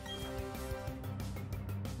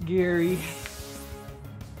Gary.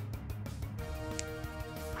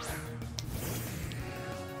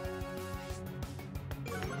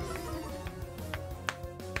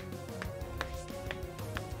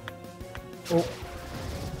 Oh,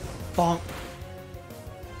 bonk.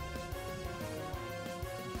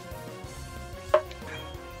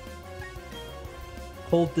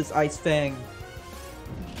 Hold this Ice Fang.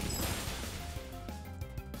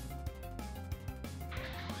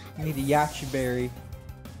 I need a Yachi Berry.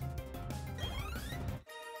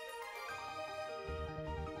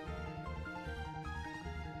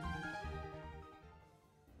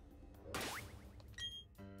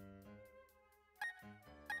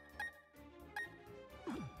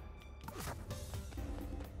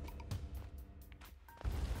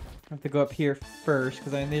 I have to go up here first,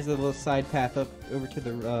 because there's a little side path up over to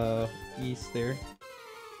the east there.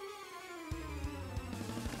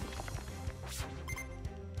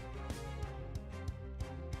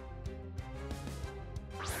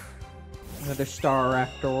 Another Star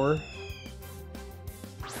Raptor.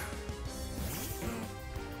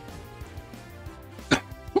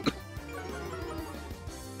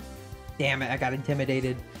 Damn it, I got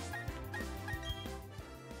intimidated.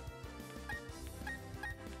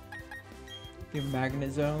 Give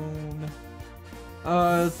Magnet Zone.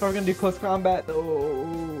 It's probably gonna do close combat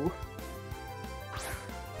though.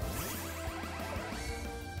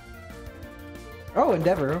 Oh,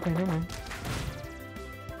 Endeavor. Okay, never mind.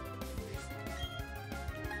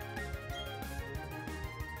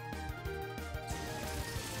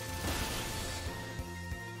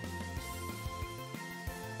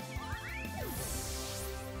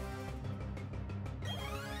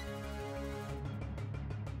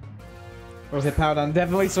 Oh, Hippowdon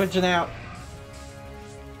definitely switching out.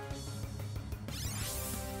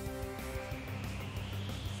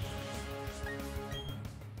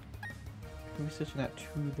 Who are we switching out to,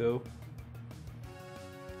 though?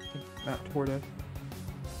 I think not Torta.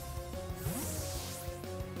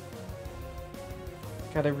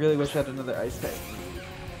 God, I really wish I had another ice type.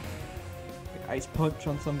 Like ice punch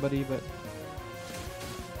on somebody, but...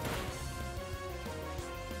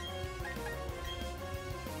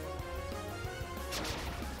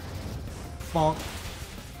 Bonk.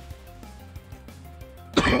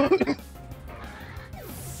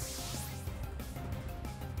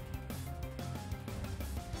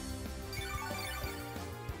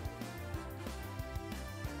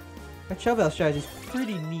 That shell strategy is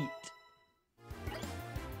pretty neat.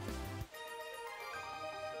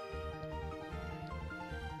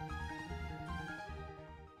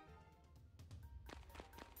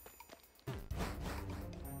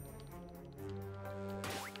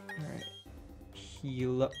 Alright.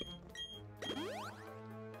 Heal up.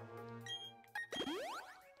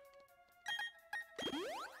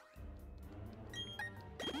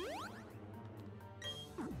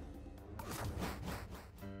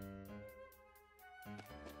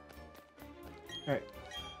 Alright.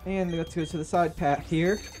 And let's go to the side path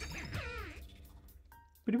here.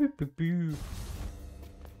 Boo-doo-boo-boo-boo.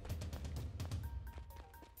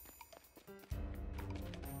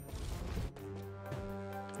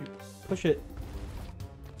 Push it.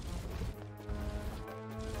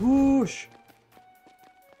 Whoosh!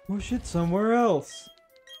 Push it somewhere else.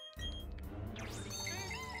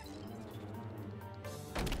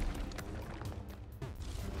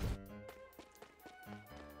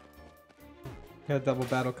 Got a double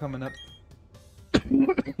battle coming up.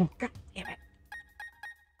 God damn it.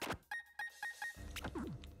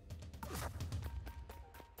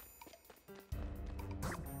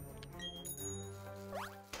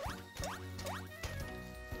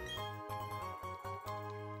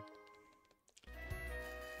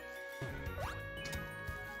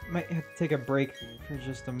 Might have to take a break for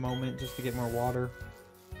just a moment just to get more water.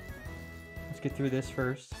 Let's get through this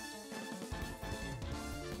first.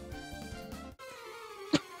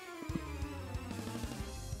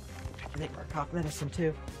 I think more cough medicine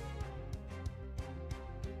too.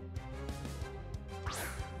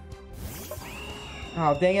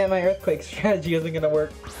 Oh, dang it, my earthquake strategy isn't gonna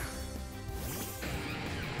work.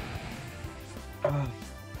 Oh,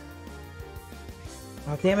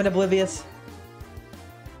 damn it, Oblivious.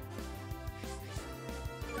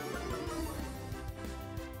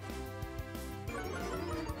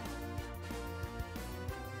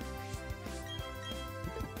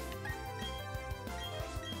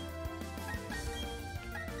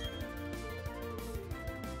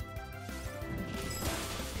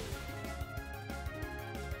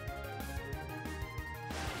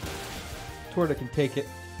 Torta can take it.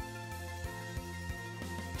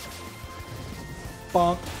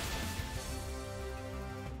 Bonk.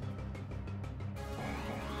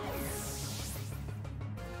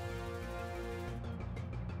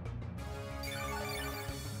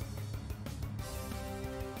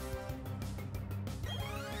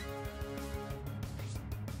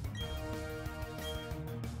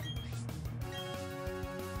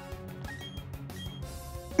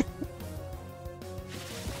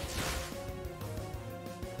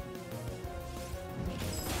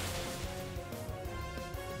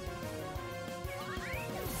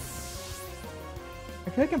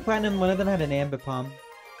 I feel like in Platinum, one of them had an Ambipom.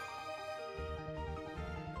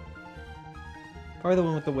 Probably the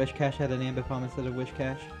one with the Wish Cache had an Ambipom instead of Wish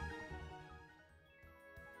Cache.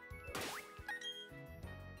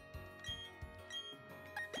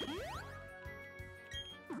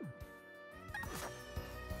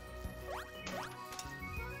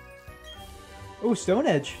 Oh, Stone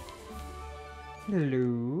Edge.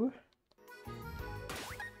 Hello.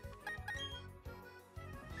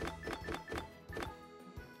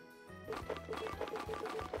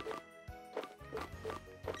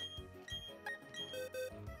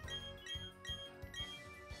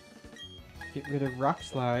 Get rid of Rock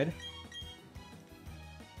Slide.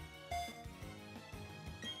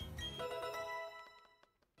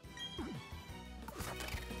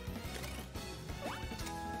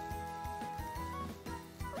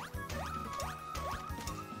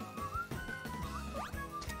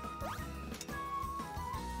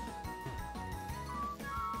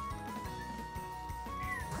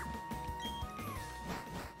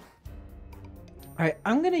 Alright,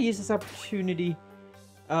 I'm gonna use this opportunity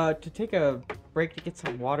to take a break to get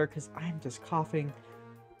some water because I'm just coughing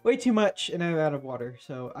way too much and I'm out of water.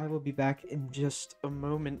 So I will be back in just a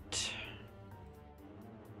moment.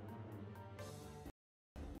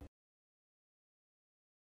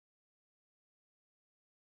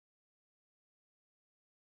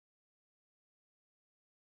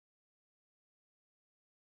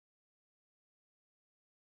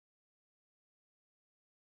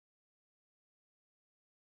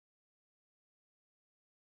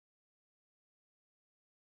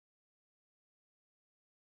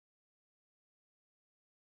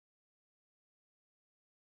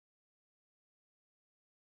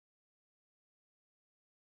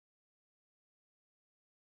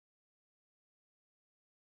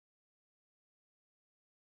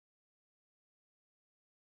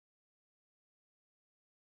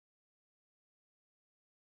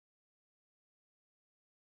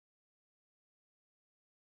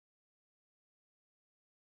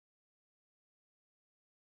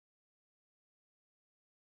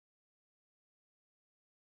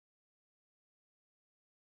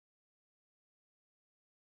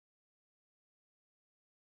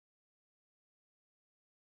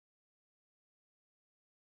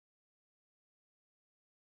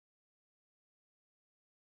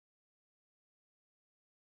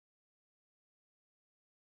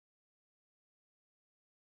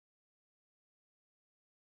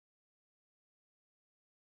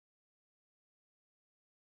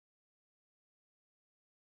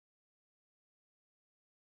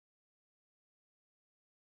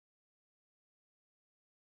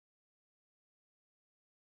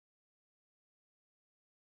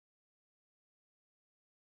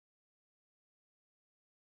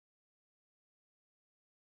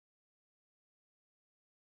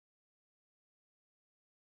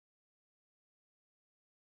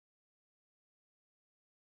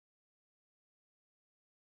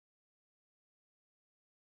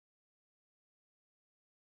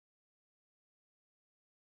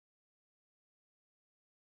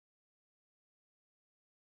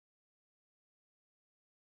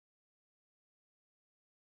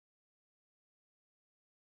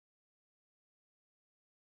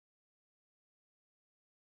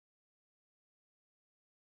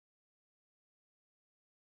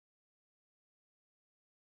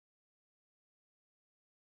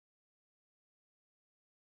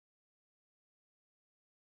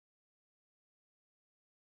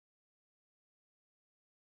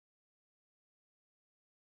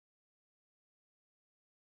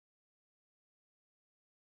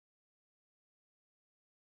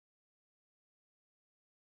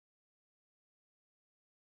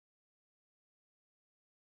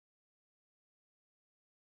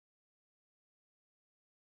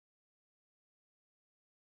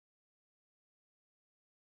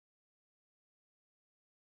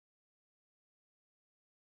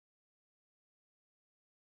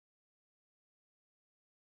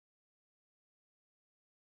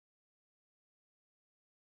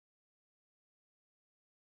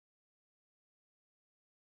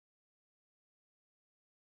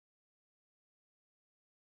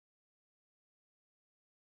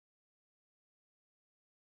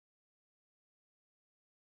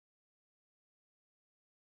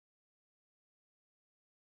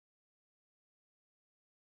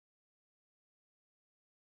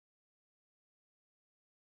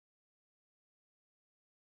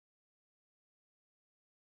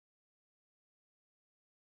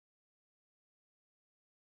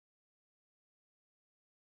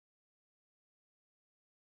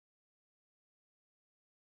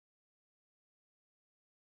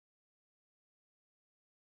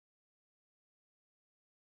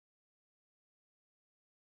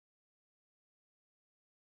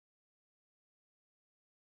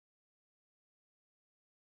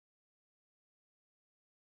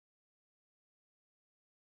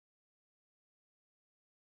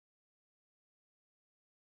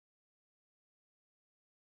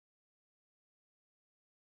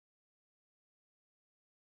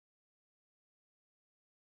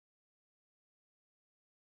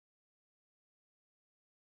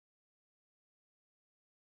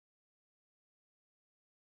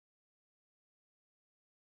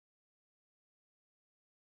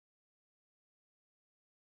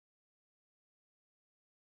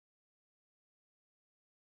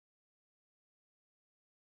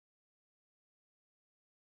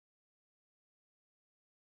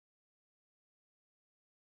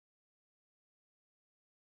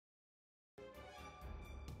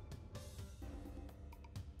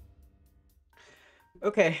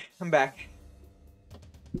 Okay, I'm back.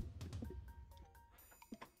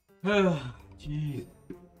 Jeez.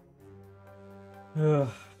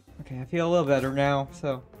 Okay, I feel a little better now,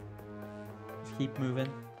 so let's keep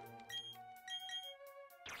moving.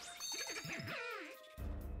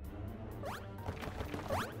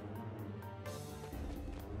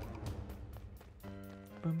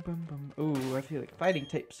 Boom, boom, boom. Ooh, I feel like fighting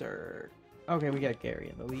tapes are... Okay, we got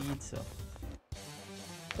Gary in the lead, so...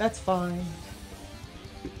 That's fine.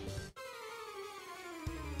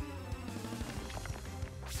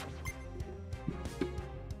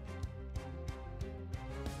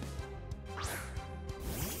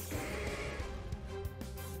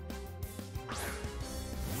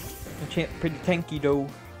 The champ pretty tanky, though.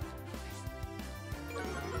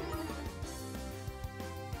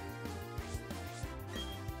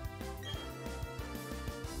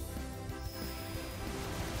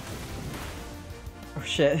 Oh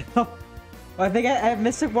shit. Well, I think I have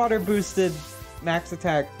Mystic Water boosted max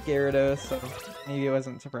attack Gyarados, so maybe it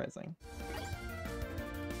wasn't surprising.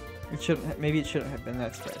 It shouldn't. Maybe it shouldn't have been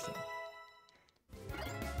that surprising.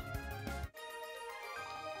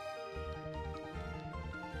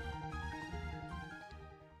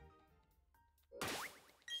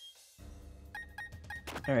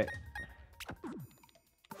 All right.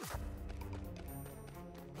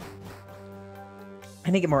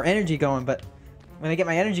 I need to get more energy going, but when I get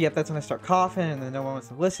my energy up, that's when I start coughing, and then no one wants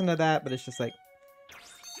to listen to that, but it's just like,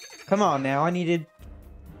 come on now, I need to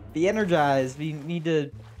be energized, we need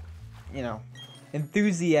to, you know,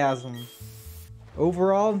 enthusiasm.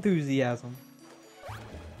 Overall enthusiasm.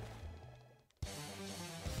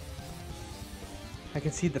 I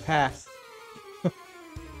can see the past.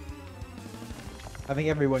 I think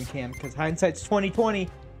everyone can, because hindsight's 20/20.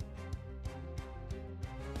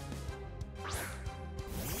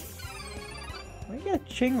 I got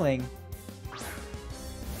Chingling.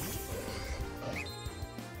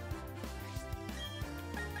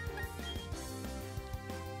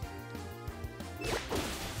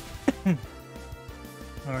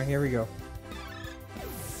 Alright, here we go.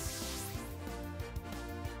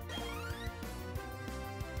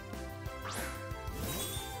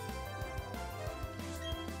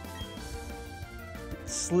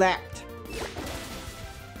 Slapped.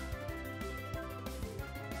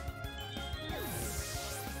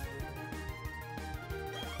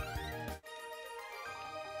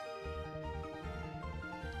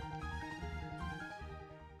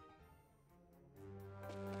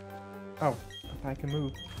 Oh, if I can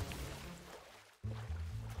move.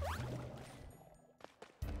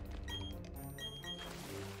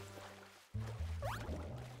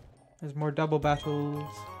 There's more double battles.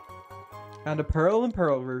 Found a Pearl and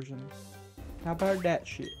Pearl version. How about that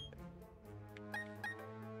shit?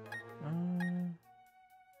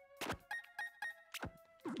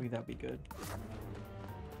 That'd be good.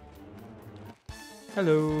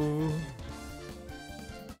 Hello.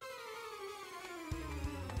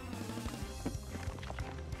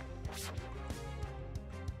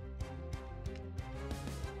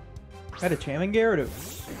 Got a Chammon Gyarados.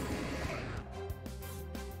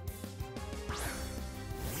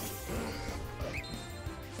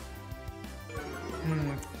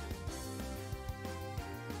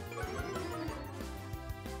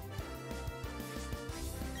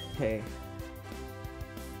 Okay.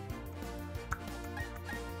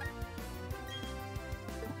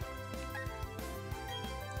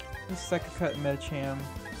 This second cut Medicham.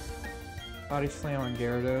 Body slam on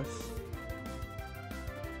Gyarados.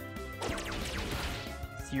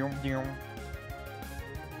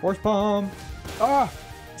 Force bomb! Ah!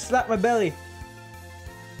 Slap my belly!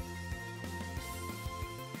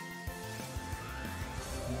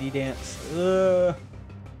 D-dance. Ugh.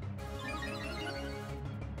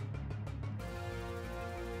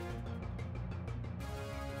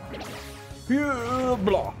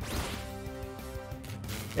 Blah.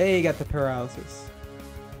 Hey, you got the paralysis.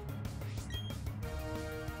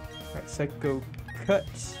 Alright, Psycho Cut.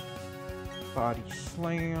 Body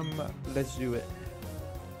Slam. Let's do it.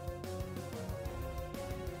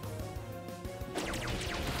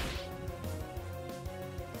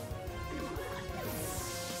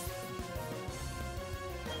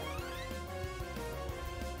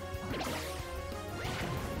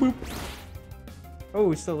 Boop. Oh,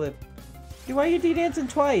 we still live. Dude, why are you D-dancing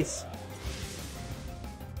twice?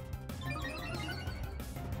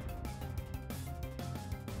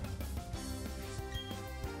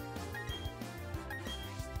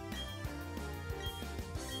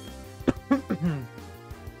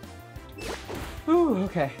 Ooh,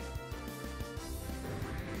 okay.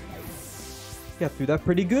 Got through that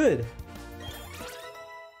pretty good.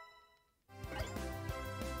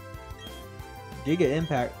 Giga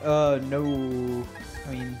Impact. No.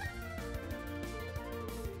 I mean,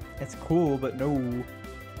 it's cool, but no.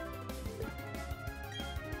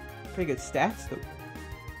 Pretty good stats, though.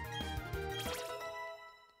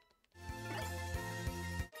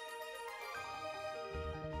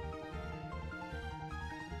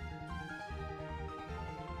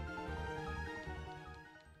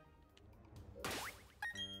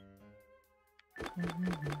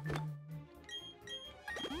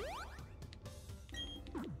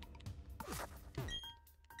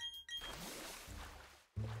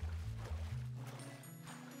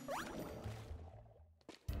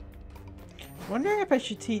 Wondering if I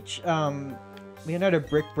should teach Leonardo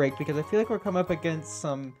Brick Break, because I feel like we're coming up against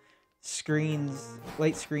some screens,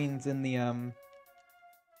 light screens in the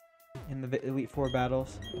Elite Four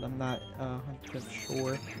battles, but I'm not 100%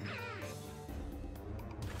 sure.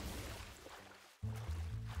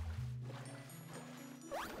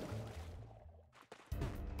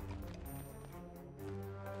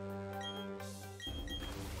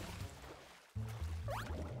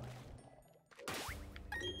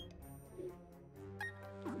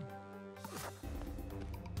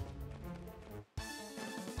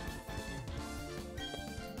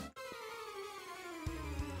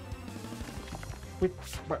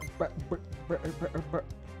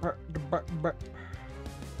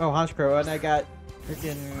 Oh, Honchkrow, and I got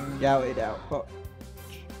freaking Yowed out. But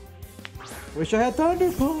wish I had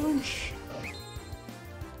Thunder Punch.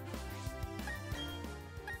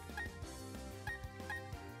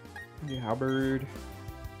 Yeah, Halberd.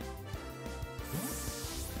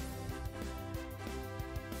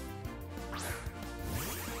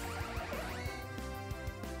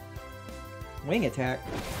 Wing attack.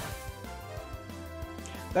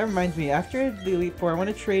 That reminds me, after the Elite Four, I want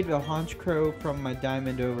to trade a Honchkrow from my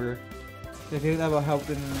Diamond over. I think that will help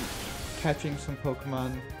in catching some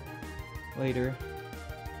Pokemon later.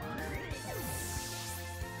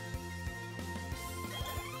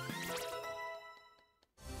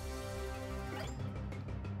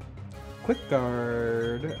 Quick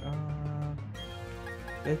Guard.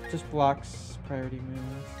 It just blocks priority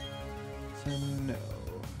moves. So no.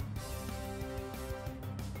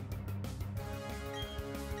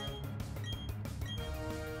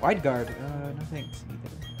 Wide Guard. No thanks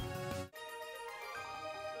either.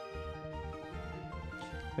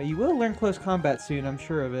 But you will learn close combat soon, I'm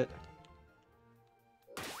sure of it.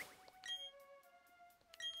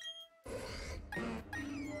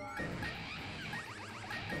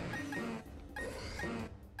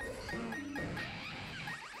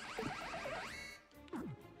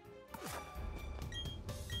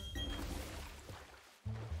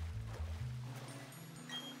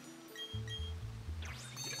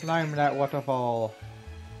 Climb that waterfall.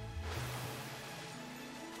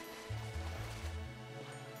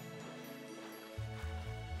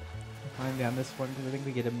 Climb down this one because I think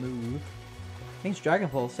we get a move. Thanks, Dragon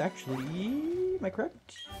Pulse. Actually, am I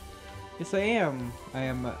correct? Yes, I am. I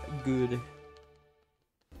am good.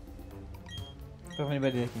 I don't know if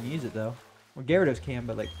anybody that can use it though. Well, Gyarados can,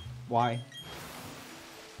 but like, why?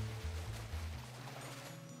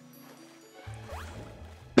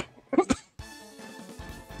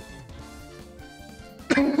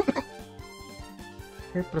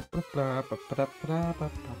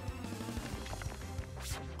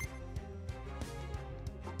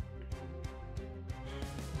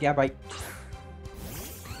 Yeah, bite.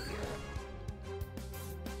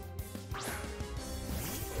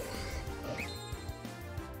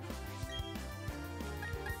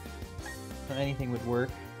 Anything would work.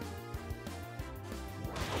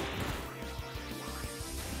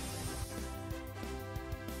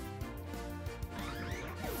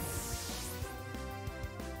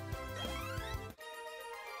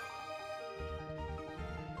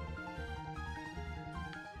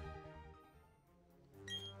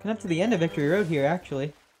 Coming up to the end of Victory Road here,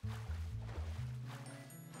 actually.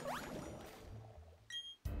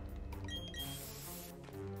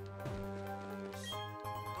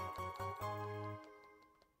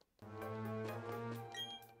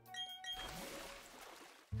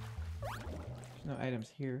 There's no items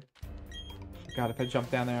here. God, if I jumped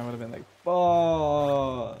down there, I would have been like,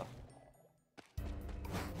 oh.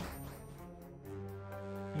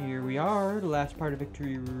 Here we are, the last part of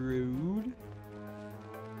Victory Road.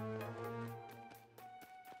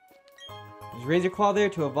 There's Razor Claw there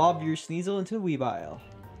to evolve your Sneasel into a Weavile.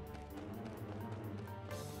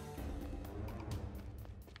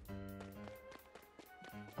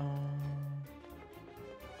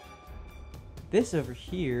 This over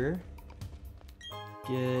here.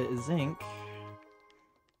 Get Zinc.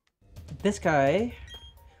 This guy.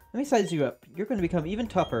 Let me size you up. You're going to become even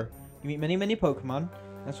tougher. You meet many Pokemon.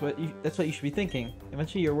 That's what you should be thinking.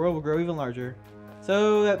 Eventually, your world will grow even larger.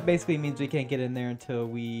 So that basically means we can't get in there until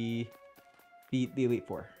we beat the Elite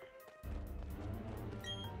Four. I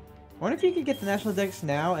wonder if you could get the National Dex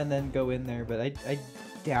now and then go in there, but I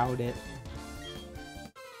doubt it.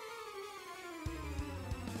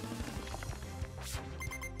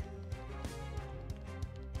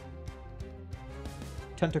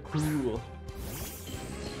 Tentacruel.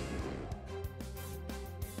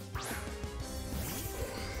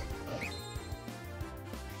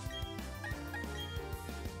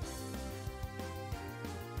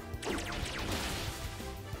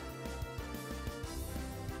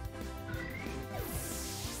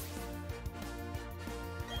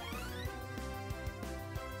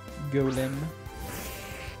 Golem.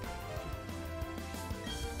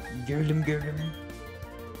 Golem.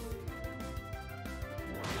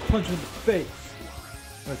 Punch him in the face.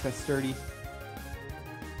 Oh, it's that sturdy.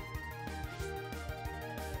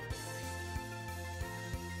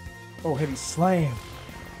 Oh, heavy slam.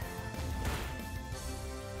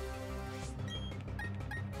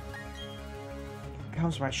 Here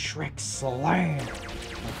comes my Shrek slam.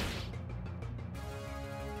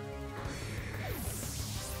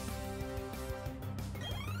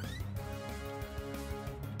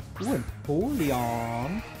 Ooh,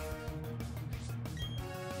 Empoleon.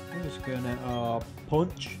 I'm just gonna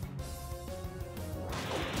punch.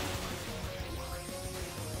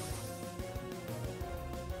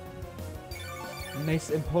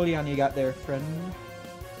 Nice Empoleon you got there, friend.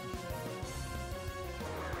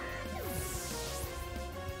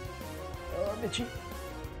 Oh, Mitchie.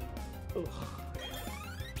 Ugh.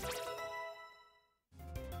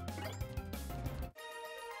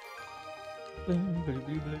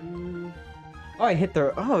 Oh, I hit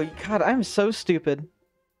the... Oh, God, I'm so stupid.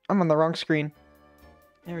 I'm on the wrong screen.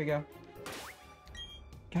 There we go.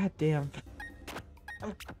 God damn.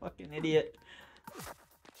 I'm a fucking idiot.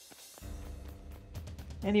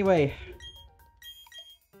 Anyway.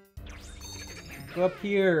 Go up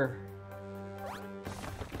here.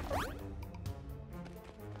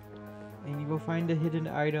 And you will find a hidden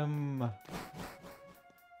item.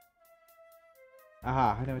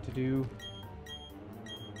 Aha, I know what to do.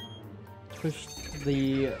 Push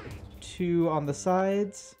the 2 on the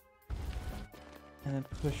sides. And then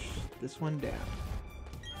push this one down.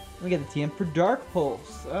 We get the TM for Dark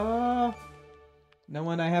Pulse. No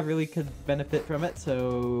one I have really could benefit from it,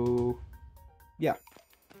 so... yeah.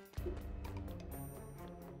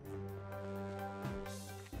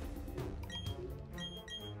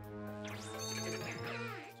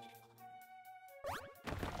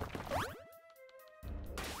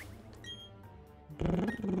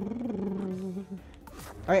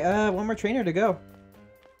 Alright, one more trainer to go.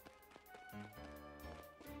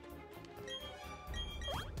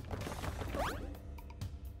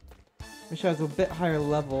 Wish I was a bit higher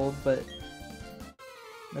level, but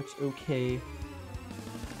that's okay.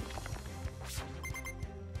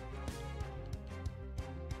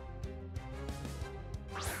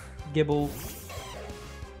 Gibble.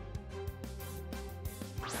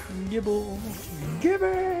 Gibble.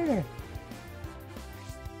 Gibble!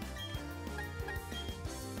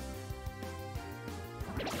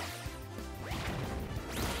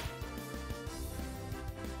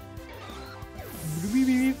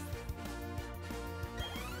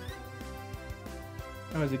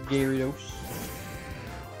 That was a Gyarados.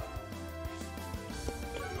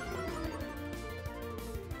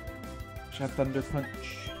 Shot Thunder Punch.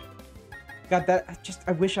 God, that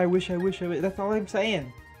I wish. That's all I'm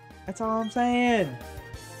saying. That's all I'm saying.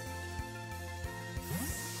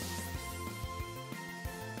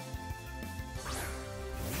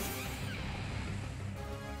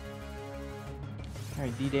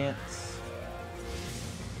 Alright, D-Dance.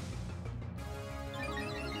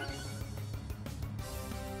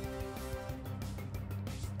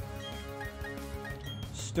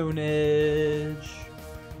 Stone Edge.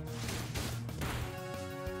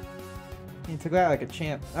 He took that like a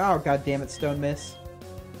champ. Oh, god damn it, Stone Miss.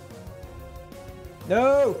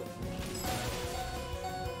 No!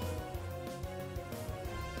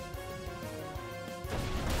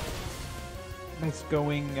 Nice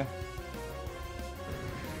going.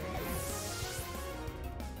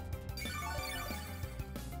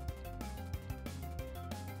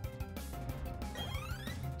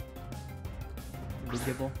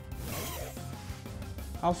 Gibble.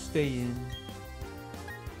 I'll stay in.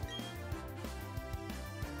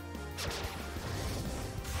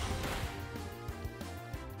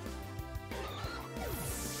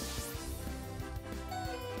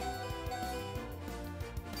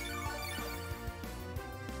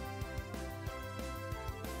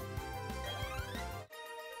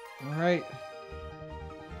 Alright.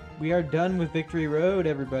 We are done with Victory Road,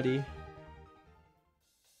 everybody.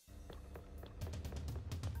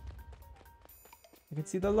 I can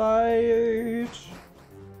see the light.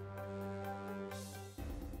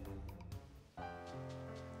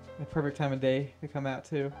 The perfect time of day to come out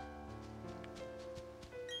too.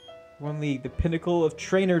 One League, the pinnacle of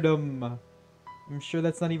trainerdom. I'm sure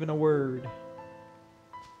that's not even a word.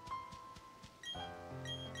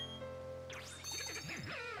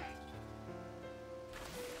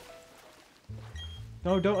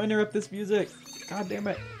 No, don't interrupt this music. God damn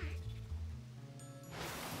it.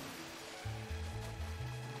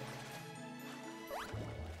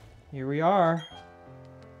 Here we are.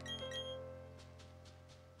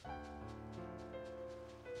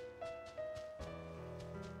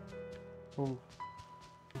 Oh.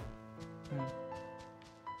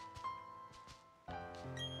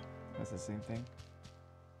 That's the same thing.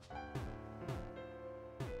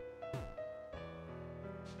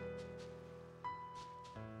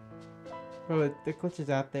 Oh, the glitch is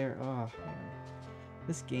out there. Oh, man.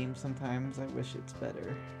 This game sometimes I wish it's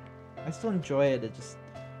better. I still enjoy it, it just...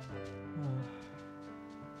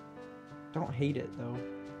 don't hate it, though.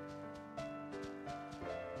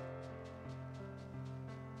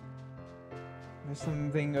 There's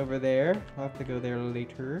something over there. I'll have to go there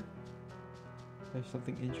later. There's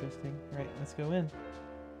something interesting. Right, let's go in.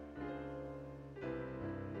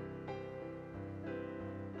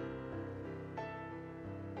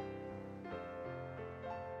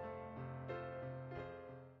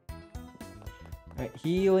 Alright,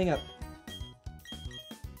 healing up.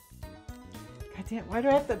 God damn, why do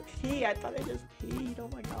I have to pee? I thought I just peed. Oh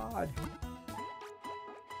my god.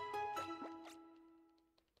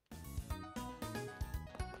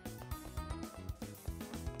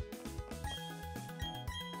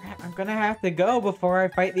 Crap, I'm gonna have to go before I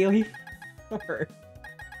fight the Elite Four.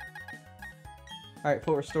 Alright,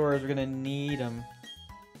 full restorers, we're gonna need them.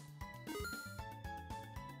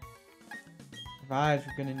 Revives,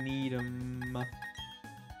 we're gonna need them.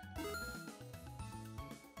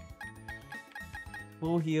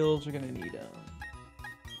 Full heals, we're gonna need them.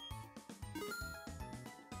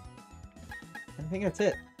 I think that's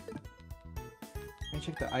it. Let me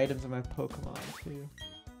check the items of my Pokemon too.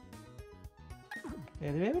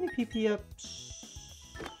 Yeah, do we have any PP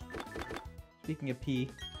ups? Speaking of P.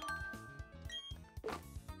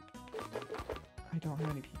 I don't have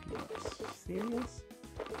any PP ups. Serious?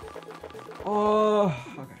 Oh,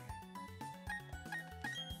 okay.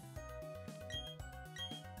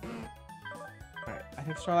 Alright, I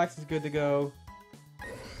think Snorlax is good to go.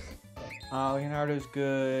 Leonardo's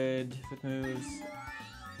good with moves.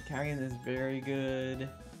 Carrion is very good.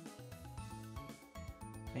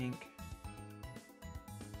 I think.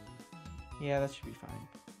 Yeah, that should be fine.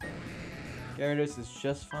 Gyarados is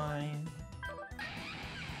just fine.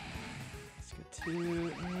 Let's go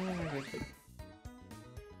to...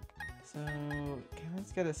 So,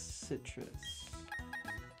 Karen's got a Citrus.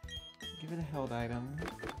 Give it a held item.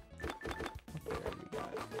 What berry we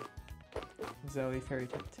got? Zoe, Fairy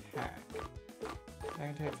type attack.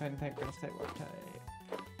 Dragon type, Fighting type, Grass type, Water type.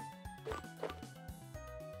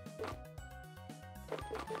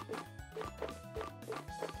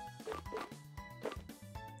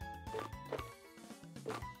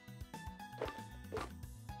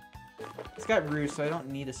 It's got Roost, so I don't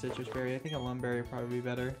need a Citrus Berry. I think a Lumberry would probably be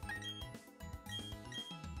better.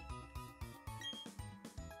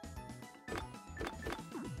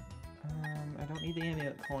 I don't need the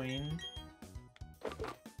Amulet Coin.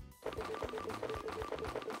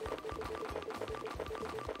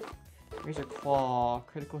 Razor Claw,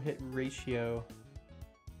 critical hit ratio.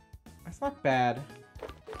 That's not bad.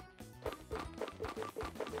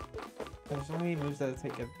 There's only moves that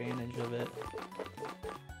take advantage of it.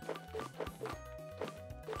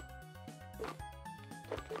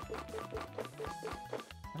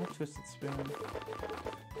 I'm a Twisted Spoon.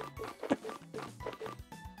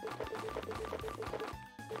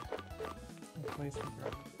 Replacement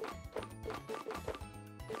drop.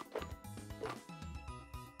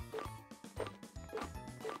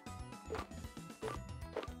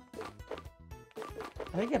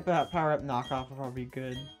 I think a power up knockoff would probably be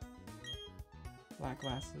good. Black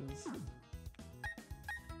glasses.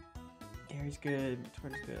 Gary's good.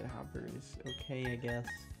 Tortoise good. Halberd is okay, I guess.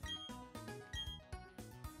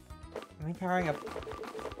 I think powering up.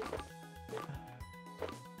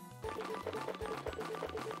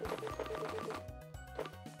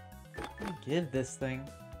 What do I give this thing?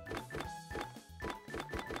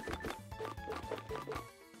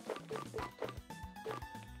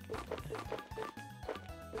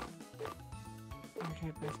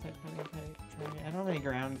 type, ice type, fire type, try. I don't have any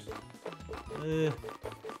ground. Ugh.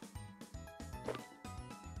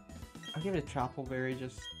 I'll give it a Choppleberry Berry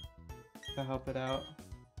just to help it out.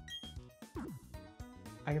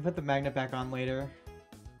 I can put the magnet back on later.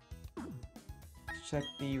 Let's check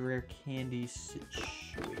the rare candy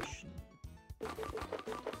situation.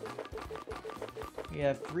 We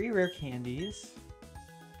have 3 rare candies.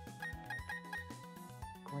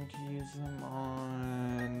 Going to use them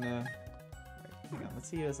on... Right, hang on, let's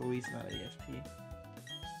see who has the least amount of EXP.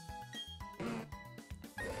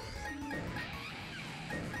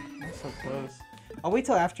 That's so close. I'll wait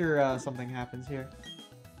till after something happens here.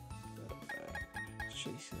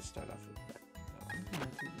 She's gonna start off with that. No, I'm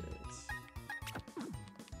gonna do this.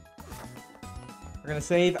 We're gonna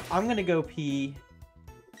save. I'm gonna go pee.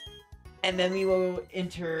 And then we will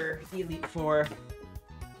enter Elite Four.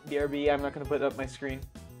 BRB, I'm not gonna put up my screen.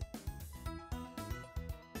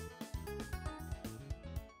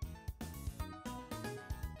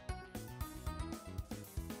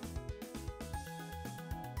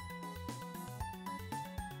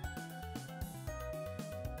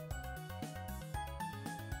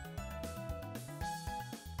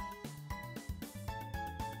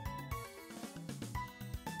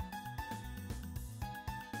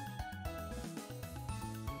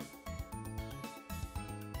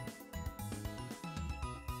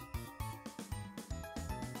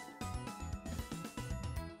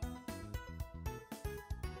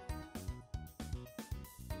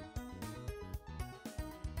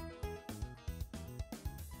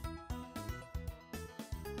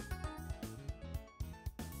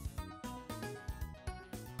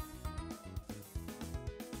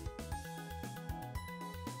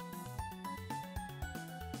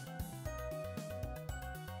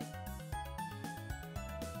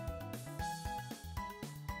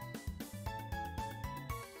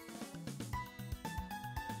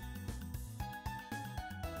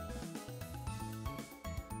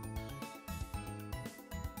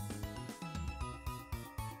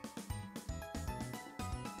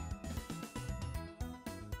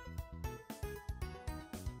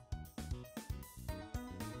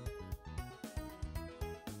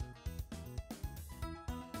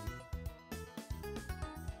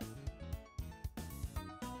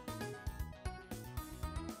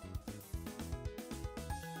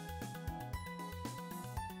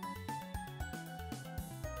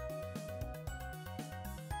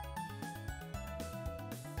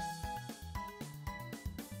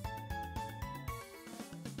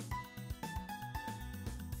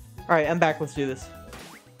 Alright, I'm back. Let's do this.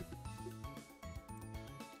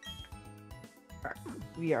 Alright,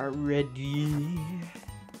 we are ready.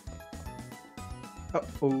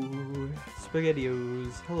 Uh-oh.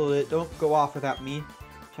 SpaghettiOs. Hello, don't go off without me.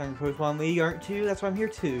 Shining Pokemon League aren't too? That's why I'm here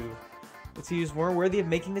too. Let's use more worthy of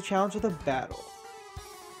making the challenge of the battle.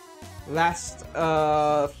 Last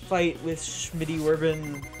fight with Schmitty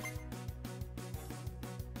Werbin.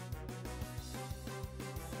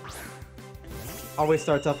 Always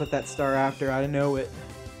starts off with that star after, I know it.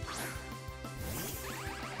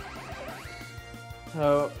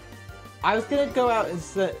 So, I was gonna go out and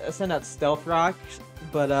send out Stealth Rocks,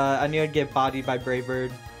 but I knew I'd get bodied by Brave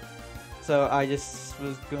Bird. So I just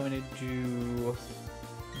was going to do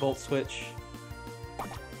Volt Switch.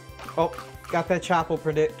 Oh, got that Chapel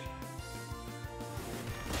Predict.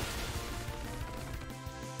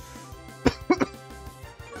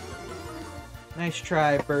 Nice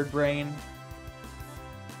try, Bird Brain.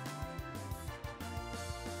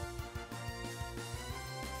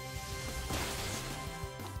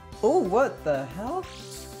 Oh, what the hell?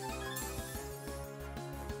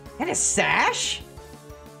 And a sash?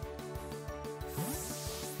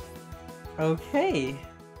 Okay.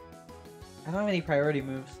 I don't have any priority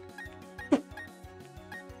moves.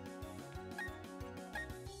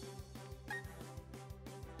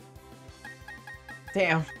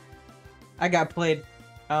 Damn. I got played.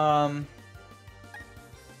 Who's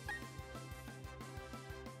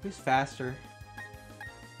faster?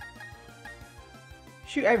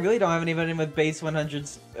 Shoot, I really don't have anybody with base 100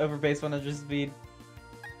 over base 100 speed.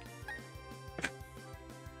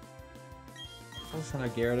 I'll send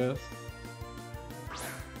out Gyarados.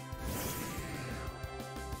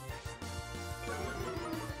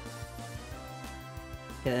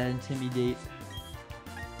 Get that Intimidate.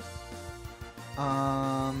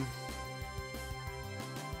 I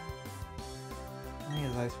think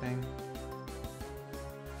it's Ice Fang.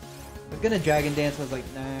 I was gonna Dragon Dance, I was like,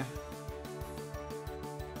 nah.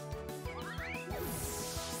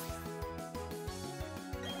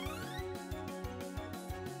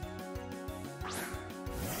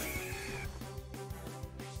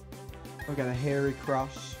 We got a hairy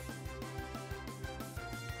cross.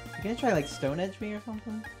 You gonna try like Stone Edge me or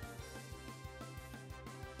something?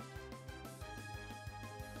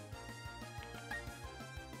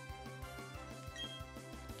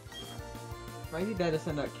 Might be better to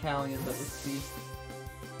send out Callions at the speed.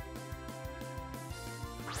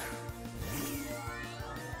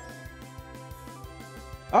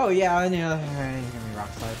 Oh yeah, I knew. He's gonna be Rock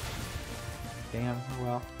Slide. Damn. Oh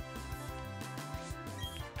well.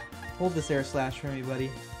 Hold this Air Slash for me, buddy.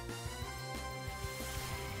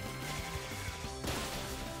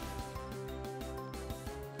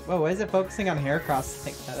 Whoa, why is it focusing on Heracross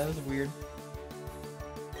like that? That was weird.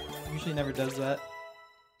 Usually never does that.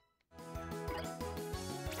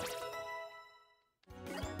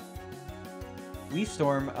 Leaf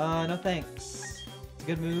Storm, no thanks. It's a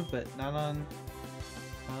good move, but not on,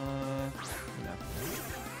 no.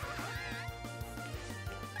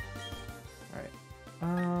 Alright.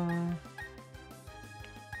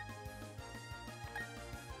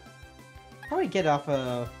 Probably get off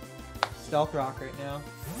a Stealth Rock right now.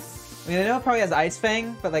 I mean, I know it probably has Ice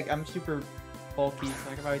Fang, but like, I'm super bulky, so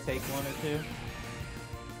I could probably take one or two.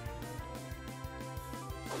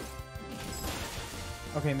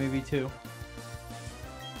 Okay, maybe two.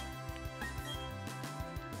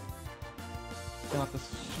 Not the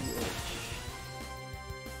switch.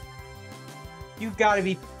 You've got to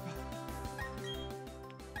be.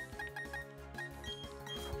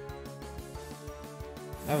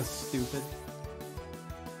 That was stupid.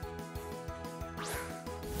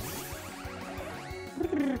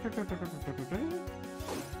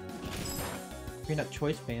 You're not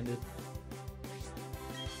choice banded.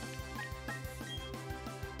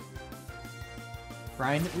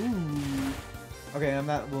 Grind. Ooh. Okay, I'm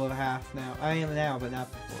not below half now. I am now, but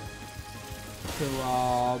not before. So,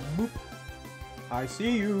 boop. I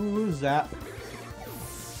see you, Zap.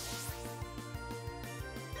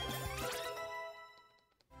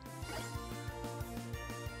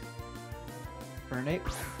 Burnape,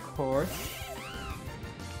 of course.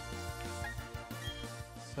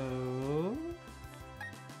 So,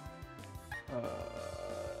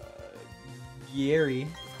 Gary.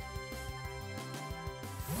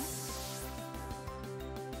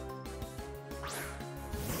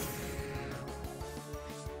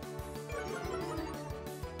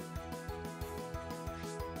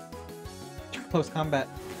 Close combat.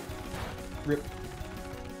 Rip.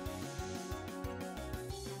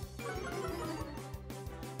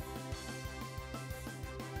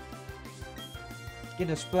 Get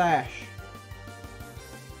a splash.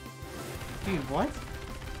 Dude, what?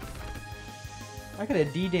 I could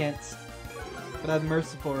have D-danced, but I'm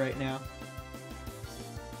merciful right now.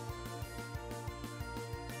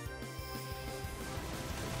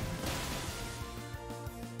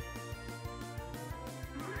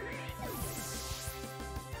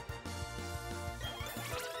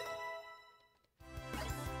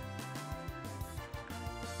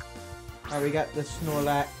 Alright, we got the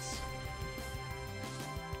Snorlax.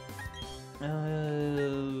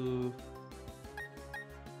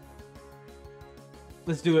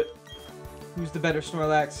 Let's do it. Who's the better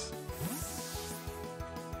Snorlax?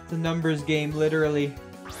 It's a numbers game, literally.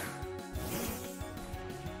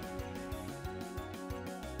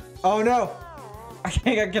 Oh no!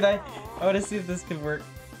 Can I want to see if this can work.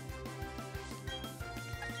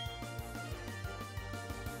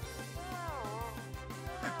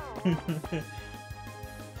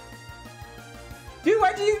 Dude,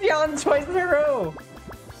 why'd you use the Allen twice in a row?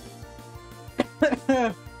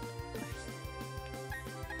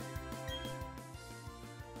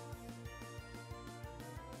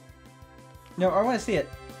 No, I want to see it.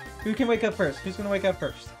 Who can wake up first? Who's gonna wake up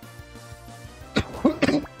first?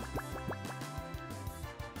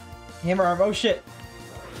 Hammer arm. Oh shit.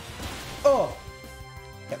 Oh!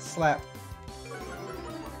 Got slapped.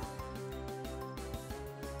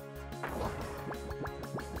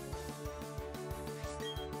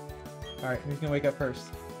 Alright, who's gonna wake up first?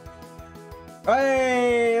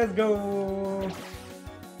 Hey, let's go!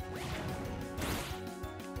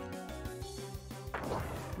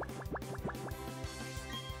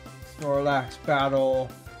 Snorlax battle.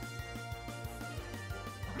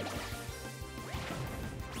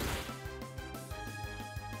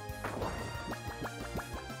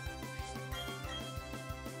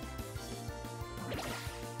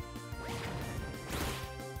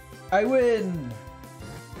 I win!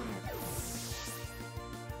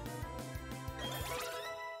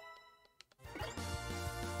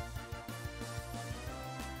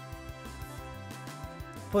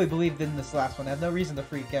 Fully believed in this last one. I have no reason to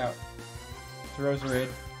freak out. It's Roserade.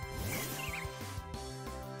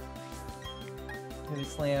 Really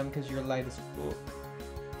slam because you're light as fuck.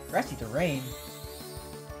 Grassy terrain.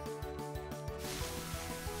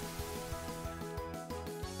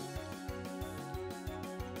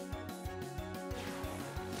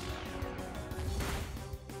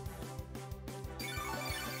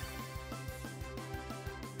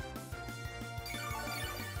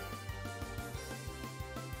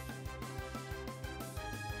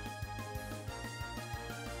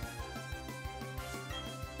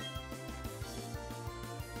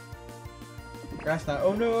 Grass knot.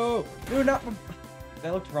 Oh no! No, not.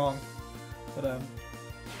 That looked wrong. But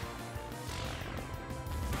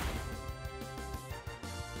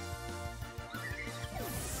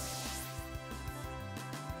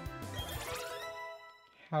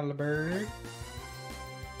Halberd.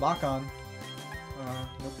 Lock on.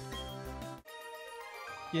 Nope.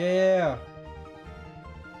 Yeah.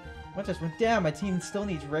 What just went down? My team still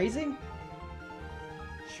needs raising?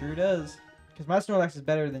 Sure does. Because my Snorlax is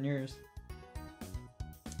better than yours.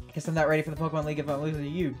 Guess I'm not ready for the Pokemon League if I'm losing to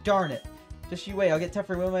you. Darn it! Just you wait. I'll get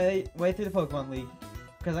tougher my way through the Pokemon League.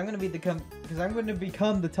 Because I'm going to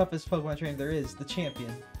become the toughest Pokemon trainer there is, the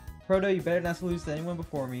champion. Proto, you better not lose to anyone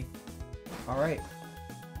before me. All right.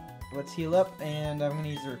 Let's heal up, and I'm going to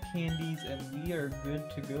use our candies, and we are good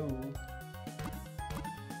to go.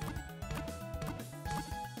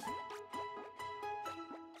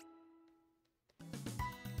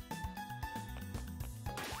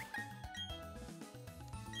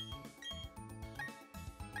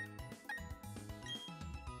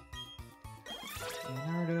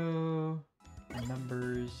 Leonardo,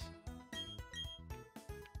 numbers.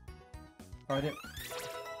 Oh, I didn't.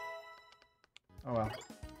 Oh well.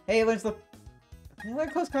 Hey, let's look. Can you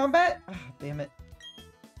like close combat? Ah, damn it.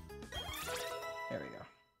 There we go.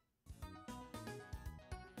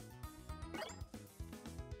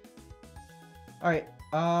 Alright,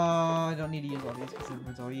 I don't need to use all these because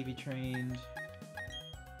everyone's all EV trained.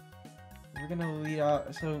 We're gonna lead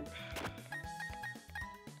out, so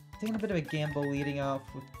taking a bit of a gamble leading off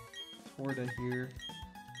with Torta here.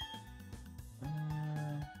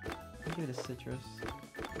 I'll give it a citrus.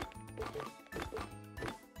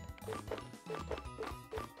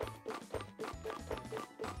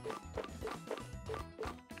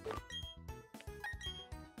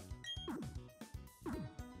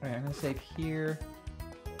 Alright, I'm gonna save here.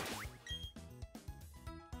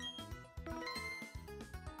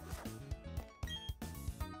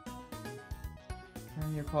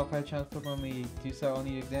 Earn your qualified chance Pokemon League. Do so, I'll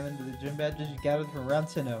need to examine the gym badges you gathered from around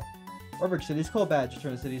Sinnoh. Orberg City's Cold Badge,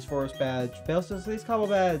 Return City's Forest Badge, Veilstone City's Cobble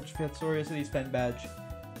Badge, Fansoria City's Fen Badge,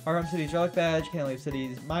 Harlem City's Relic Badge, Canalave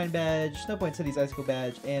City's Mine Badge, Snowpoint City's Icicle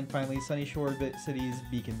Badge, and finally Sunny Shore City's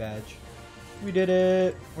Beacon Badge. We did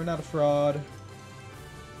it! We're not a fraud.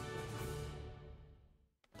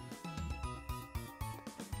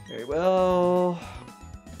 Very well.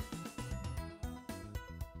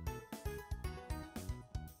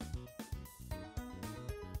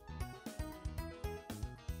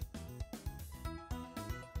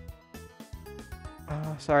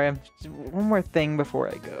 Sorry, one more thing before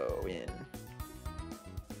I go in.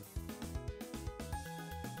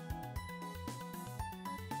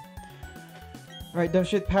 Alright, dumb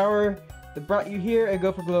shit power that brought you here and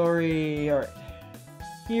go for glory. Alright.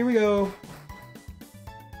 Here we go.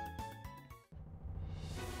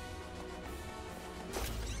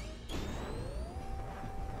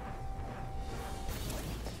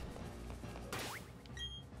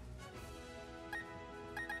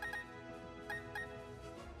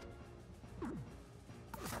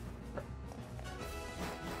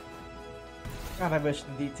 God, I wish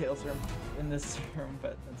the details were in this room,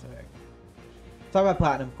 but that's okay. Talk about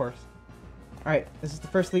Platinum, of course. Alright, this is the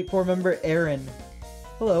first Elite Four member, Aaron.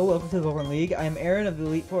 Hello, welcome to the Pokemon League. I'm Aaron of the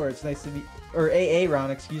Elite Four. It's nice to meet... Or AA Ron,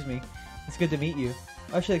 excuse me. It's good to meet you.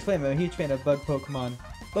 I should explain, I'm a huge fan of bug Pokemon.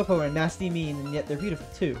 Bug Pokemon are nasty, mean, and yet they're beautiful,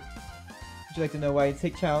 too. Would you like to know why you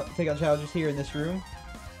take on challenges here in this room?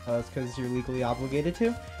 It's because you're legally obligated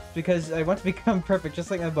to. Because I want to become perfect, just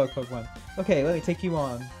like my bug Pokemon. Okay, let me take you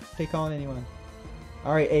on. Take on anyone.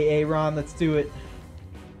 Alright, AA Ron, let's do it.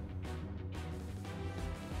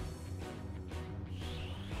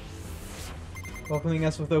 Welcoming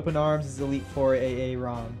us with open arms is Elite Four AA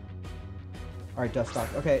Ron. Alright,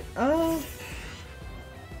 Dustock. Okay, no,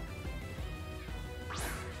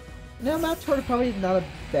 Map Torta probably not a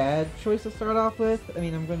bad choice to start off with. I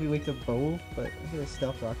mean, I'm going to be weak to both, but I'm going to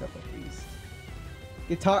Stealth Rock up at least.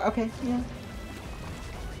 Guitar, okay, yeah.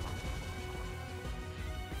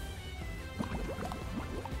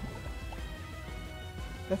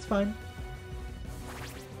 That's fine.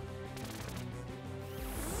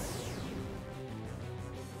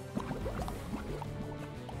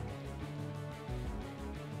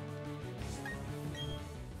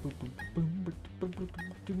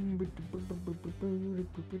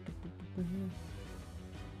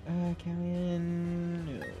 Callian.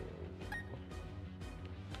 No.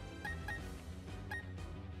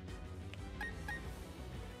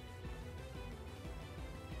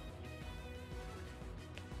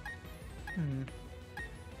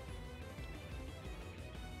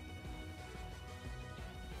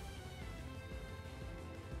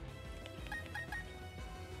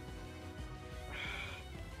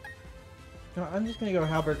 No, I'm just gonna go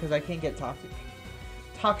Halberd because I can't get toxic.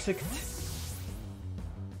 Toxic.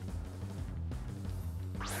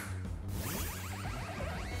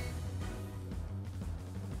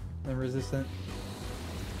 I'm resistant.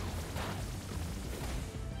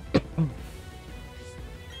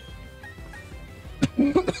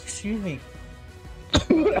 Excuse me.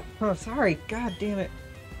 Oh, sorry. God damn it.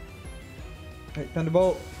 Alright,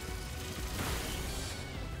 Thunderbolt.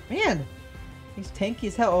 Man! He's tanky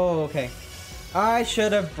as hell. Oh, okay. I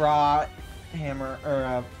should have brought Hammer,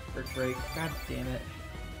 or, Brick Break. God damn it.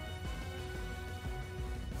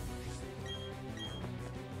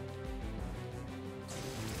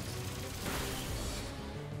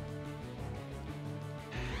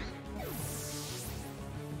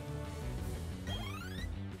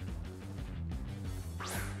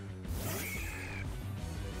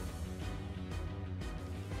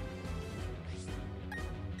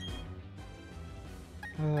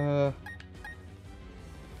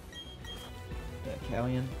 Yeah,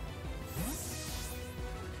 Callian.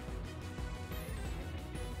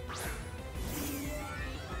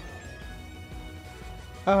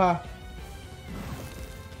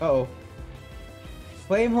 Uh-oh.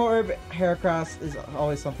 Flame Orb Heracross is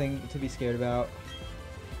always something to be scared about.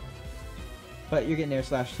 But you're getting air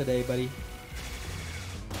slash today, buddy.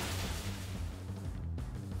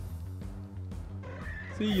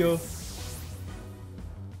 See ya.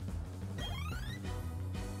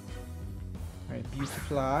 Alright,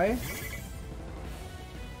 Beautifly.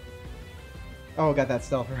 Oh, got that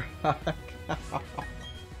Stealther.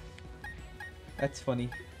 That's funny.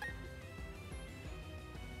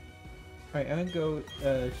 Alright, I'm gonna go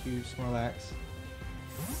shoot Snorlax.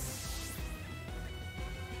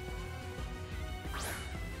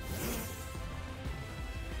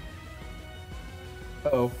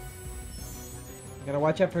 Uh-oh. Gotta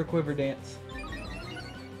watch out for a Quiver Dance.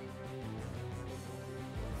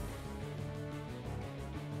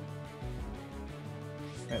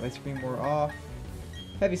 Alright, let's bring more off.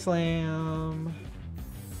 Heavy Slam.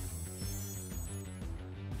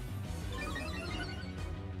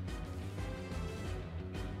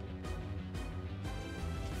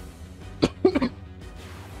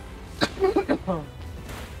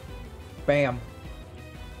 Bam.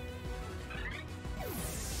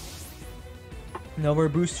 No more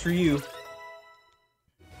boosts for you.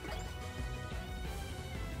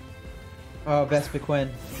 Oh,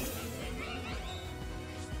 Vespiquen.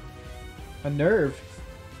 A Nerve.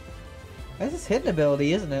 That's his hidden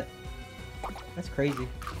ability, isn't it? That's crazy.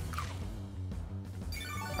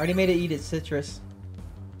 Already made it eat its citrus.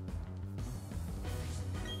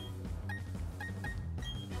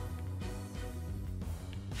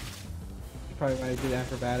 Probably why I did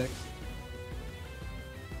acrobatics.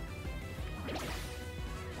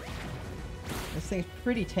 This thing's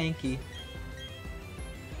pretty tanky.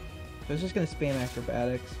 So I was just gonna spam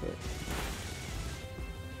acrobatics, but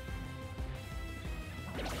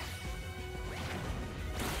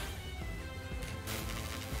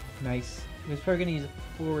nice. He was probably gonna use a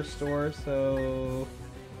full restore, so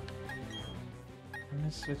I'm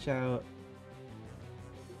gonna switch out.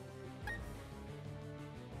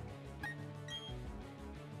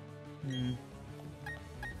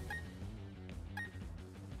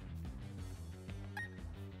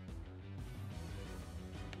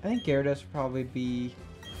 I think Gyarados would probably be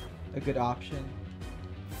a good option.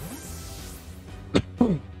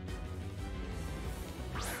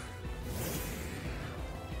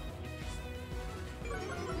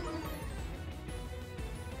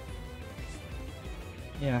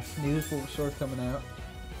 Yeah, new full sword coming out.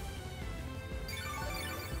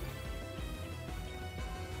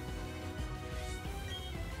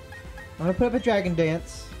 I'm gonna put up a Dragon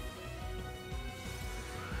Dance.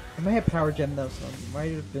 I might have Power Gem though, so it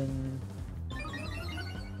might have been...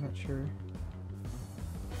 not sure.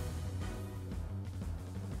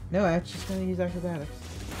 No, I'm just gonna use acrobatics.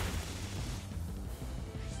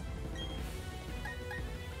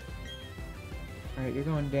 Alright, you're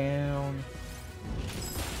going down.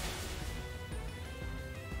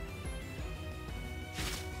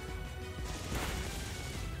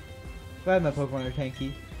 Glad my Pokemon are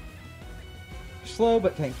tanky. Slow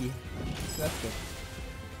but tanky. So that's good.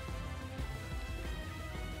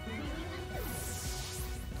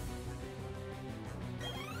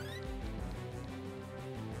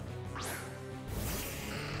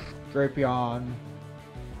 Drapion.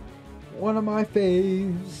 One of my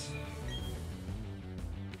faves.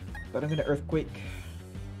 But I'm gonna Earthquake.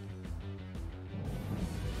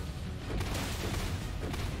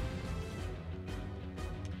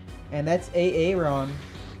 And that's Aaron.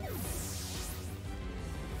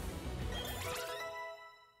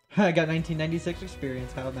 I got 1996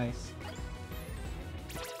 experience. How nice.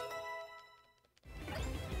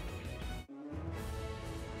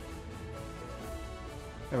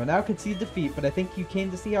 I will now concede defeat, but I think you came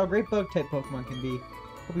to see how great bug-type Pokemon can be.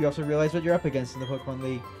 Hope you also realize what you're up against in the Pokemon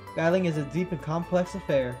League. Battling is a deep and complex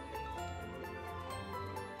affair.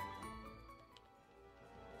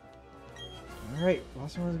 Alright,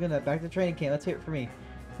 Blossom was gonna back to training camp. Let's hear it for me.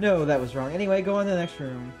 No, that was wrong. Anyway, go on to the next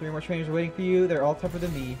room. 3 more trainers are waiting for you. They're all tougher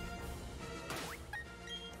than me.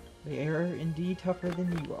 They are indeed tougher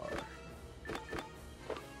than you are.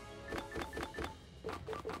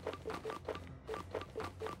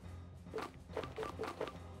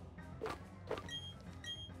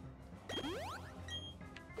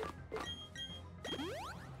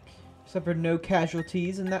 Suffered no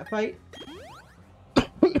casualties in that fight.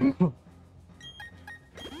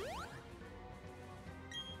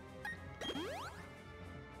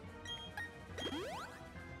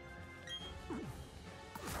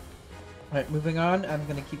 Alright, moving on. I'm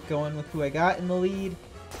gonna keep going with who I got in the lead.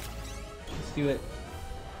 Let's do it.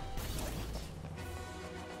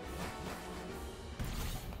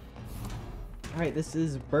 Alright, this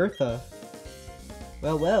is Bertha.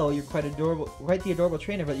 Well, you're quite the adorable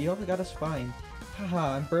trainer, but you also got a spine.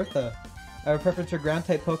 Haha, I'm Bertha. I have a preference for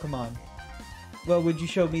ground-type Pokemon. Well, would you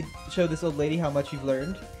show this old lady how much you've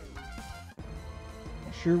learned?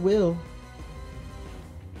 I sure will.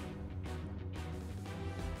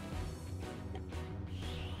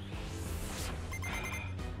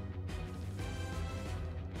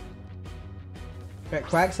 Got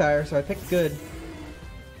Quagsire, so I picked good.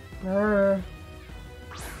 Grr.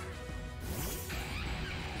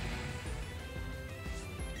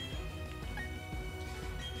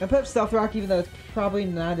 I put up Stealth Rock even though it's probably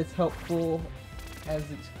not as helpful as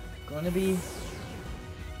it's gonna be.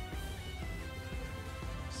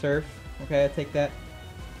 Surf. Okay, I take that.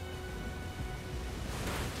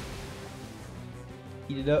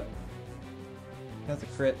 Heat it up. That's a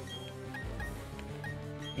crit.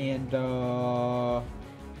 And bonk.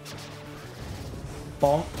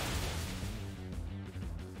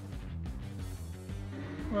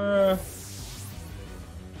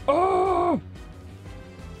 Oh!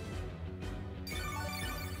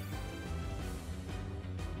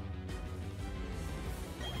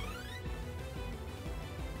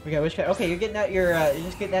 We got Wish Cat. Okay, you're getting out your you're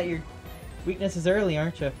just getting out your weaknesses early,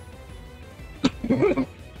 aren't you?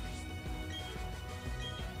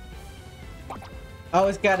 Oh,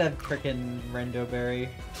 it's got a frickin' Rendo Berry.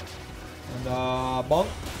 And bonk.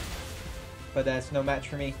 But that's no match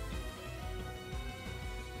for me.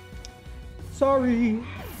 Sorry.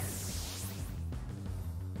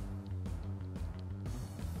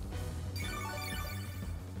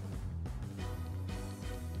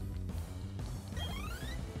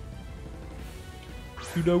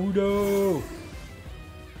 Wudo.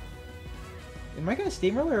 Am I gonna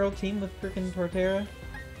steamroll our old team with frickin' Torterra?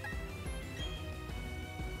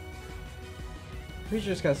 Pretty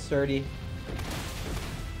sure it's got Sturdy.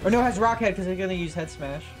 Or no, it has Rockhead because they're gonna use Head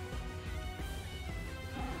Smash.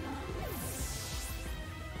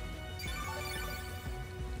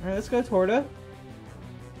 Alright, let's go Torta.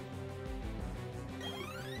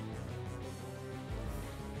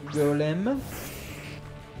 Golem.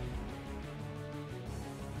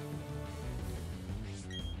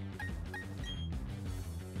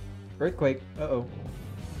 Earthquake. Uh-oh.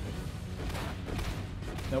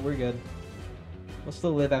 No, we're good. We'll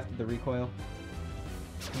still live after the recoil.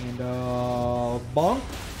 And, bonk.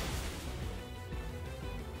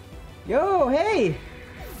 Yo, hey!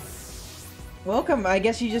 Welcome. I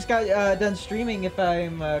guess you just got done streaming, if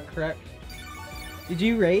I'm correct. Did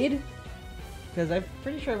you raid? Because I'm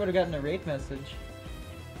pretty sure I would have gotten a raid message.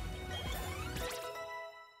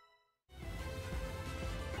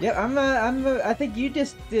 Yeah, I think you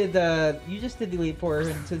just did the Elite Four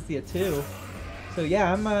and Cynthia too. So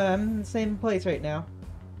yeah, I'm in the same place right now.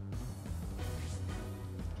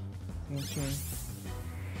 I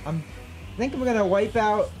think I'm gonna wipe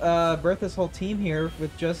out Bertha's whole team here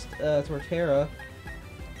with just Torterra.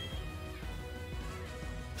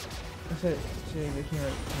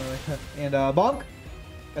 And bonk.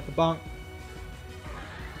 Got the bonk.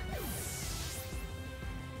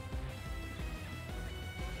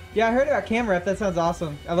 Yeah, I heard about Camera Up. That sounds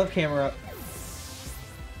awesome. I love Camera Up.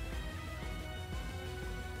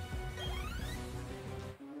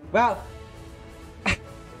 Wow.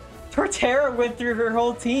 Torterra went through her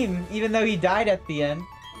whole team, even though he died at the end.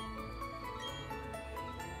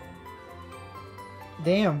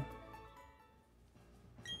 Damn.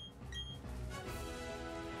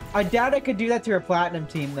 I doubt I could do that to her platinum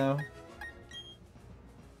team, though.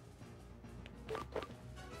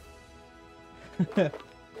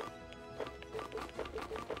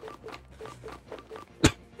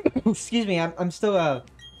 Excuse me, I'm still, I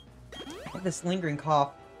have this lingering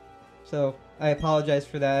cough. So, I apologize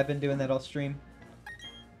for that. I've been doing that all stream.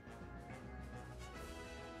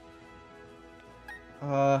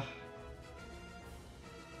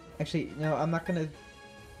 Actually, no, I'm not gonna...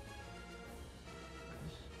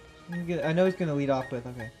 I know he's gonna lead off with,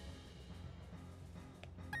 okay.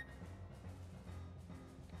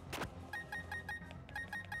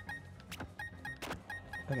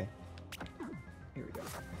 Okay. Here we go.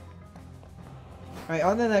 Alright,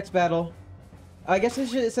 on to the next battle. I guess I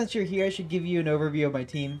should, since you're here, I should give you an overview of my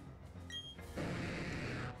team.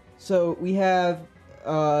 So, we have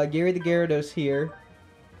Gary the Gyarados here.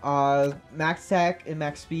 Max Attack and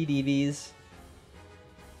Max Speed EVs.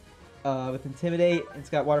 With Intimidate. It's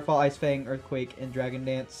got Waterfall, Ice Fang, Earthquake, and Dragon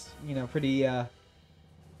Dance. You know, pretty,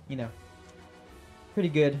 you know, pretty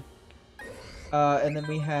good. And then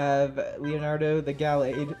we have Leonardo the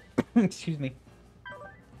Gallade. Excuse me.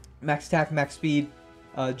 Max Attack, Max Speed.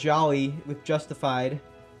 Jolly with Justified.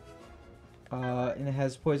 And it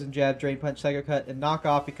has Poison Jab, Drain Punch, Psycho Cut, and Knock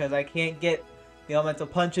Off because I can't get the Elemental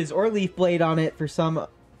Punches or Leaf Blade on it for some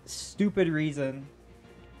stupid reason.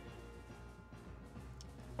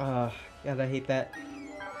 God, I hate that.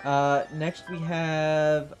 Next we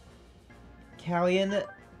have Callian,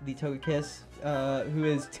 the Togekiss, who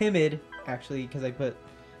is timid, actually, because I put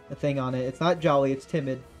a thing on it. It's not Jolly, it's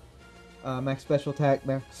timid. Max Special Attack,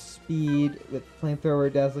 Max Speed with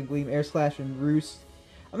Flamethrower, Dazzling Gleam, Air Slash, and Roost.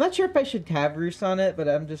 I'm not sure if I should have Roost on it, but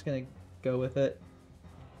I'm just gonna go with it.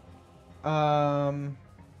 And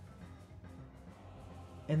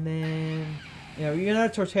then, you know, you're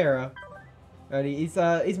not a Torterra. Alrighty,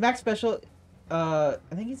 he's max special. I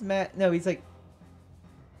think he's he's like,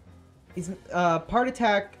 he's part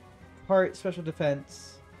attack, part special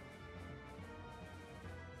defense.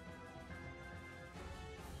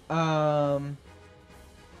 And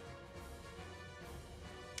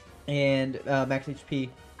max HP.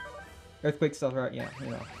 Earthquake, Stealth Route, yeah,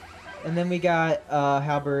 you know. And then we got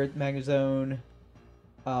Halberd, Magnezone,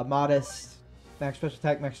 Modest, max special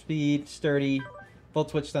attack, max speed, Sturdy, Volt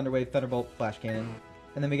Switch, Thunder Wave, Thunderbolt, Flash Cannon.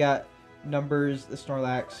 And then we got Numbers, the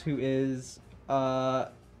Snorlax, who is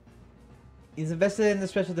he's invested in the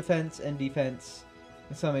special defense and defense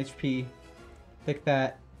with some HP. Pick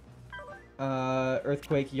that.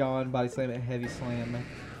 Earthquake, Yawn, Body Slam, and Heavy Slam.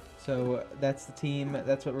 So that's the team.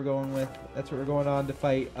 That's what we're going with. That's what we're going on to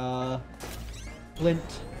fight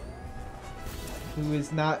Flint, who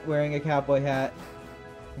is not wearing a cowboy hat,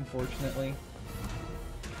 unfortunately.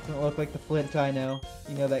 Doesn't look like the Flint I know.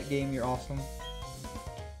 You know that game, you're awesome.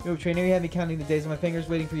 Yo, trainer, you had me counting the days on my fingers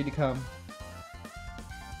waiting for you to come.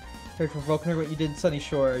 Heard from Volkner what you did in Sunny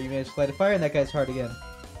Shore. You managed to light a fire in that guy's heart again.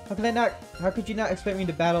 How could you not expect me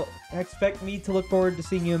to battle? Expect me to look forward to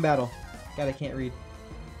seeing you in battle? God, I can't read.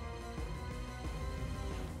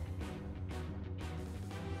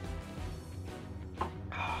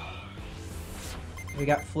 We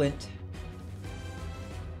got Flint.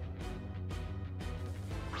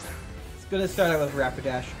 It's gonna start out with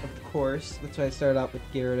Rapidash, of course. That's why I started out with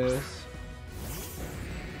Gyarados.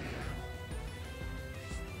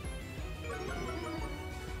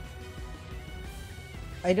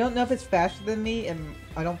 I don't know if it's faster than me, and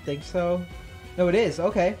I don't think so. No, it is.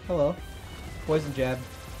 Okay, hello. Poison Jab.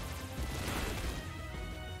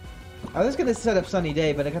 I was gonna set up Sunny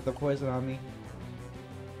Day, but I got the poison on me.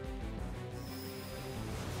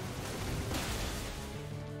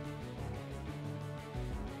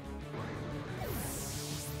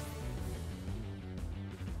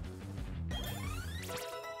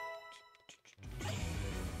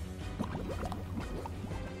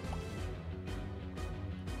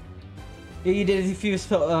 Yeah, you did a few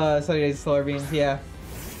Sunny Days Solar Beams, yeah.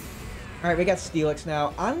 Alright, we got Steelix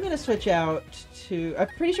now. I'm gonna switch out to... I'm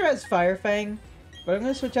pretty sure it has Fire Fang, but I'm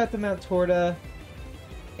gonna switch out to Mount Torta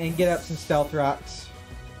and get up some Stealth Rocks.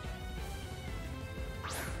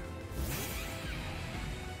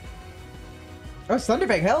 Oh,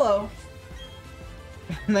 Thunderfang, hello!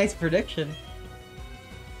 Nice prediction.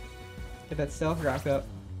 Get that Stealth Rock up.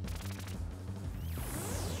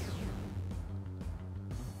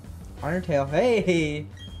 Iron Tail, hey!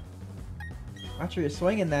 Watch where you're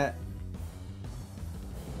swinging that.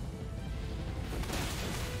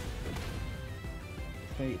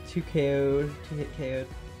 gonna get 2 KO'd, 2 hit KO'd.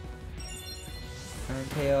 Iron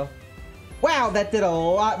KO. Wow, that did a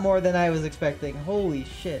lot more than I was expecting. Holy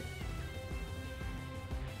shit.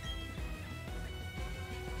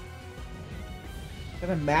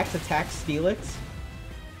 Got a max attack Steelix?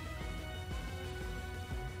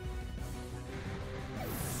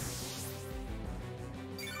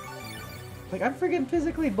 Like, I'm freaking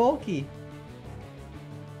physically bulky.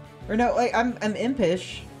 Or no, like, I'm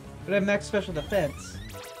impish, but I have max special defense.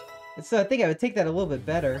 And so I think I would take that a little bit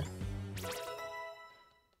better.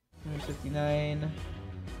 159.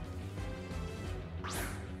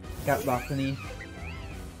 Got Bethany.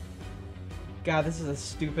 God, this is a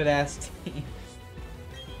stupid ass team.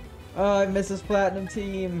 Oh, I miss this platinum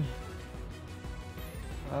team.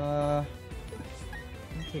 Let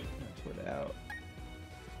me take Twit out.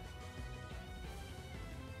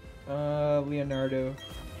 Leonardo.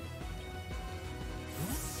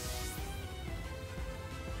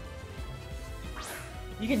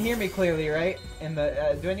 You can hear me clearly, right? And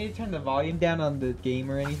the do I need to turn the volume down on the game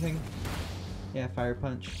or anything? Yeah, Fire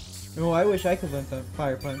Punch. Oh, I wish I could learn the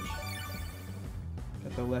Fire Punch.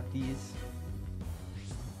 Got the lefties.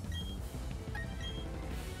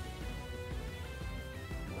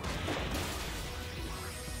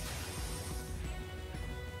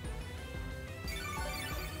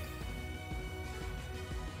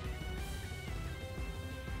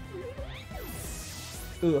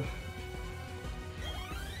 Ugh.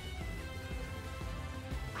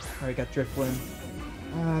 Alright, got Drifloon.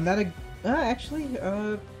 Not a... actually,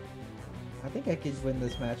 I think I could win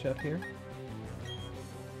this matchup here.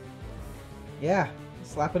 Yeah,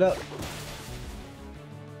 slap it up.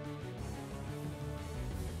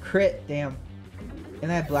 Crit, damn.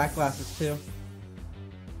 And I have black glasses too.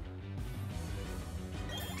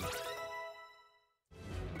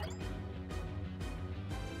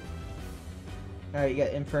 Alright, you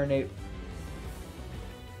got Infernape.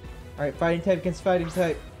 Alright, fighting type against fighting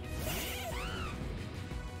type.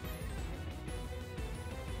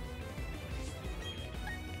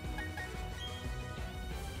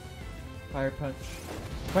 Fire Punch.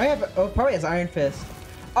 Probably has Iron Fist.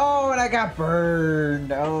 Oh, and I got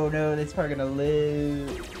burned. Oh no, that's probably gonna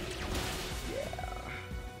lose. Yeah.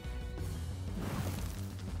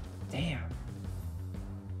 Damn.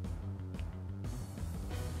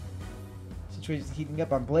 Situation's heating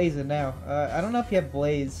up. I'm blazing now. I don't know if you have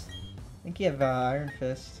Blaze. I think you have Iron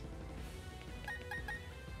Fist.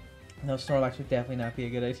 No, Snorlax would definitely not be a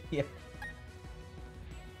good idea.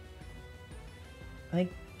 I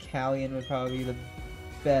think Callion would probably be the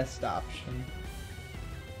best option.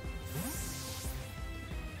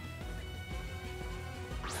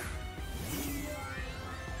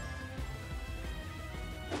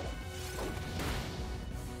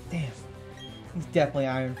 Damn. He's definitely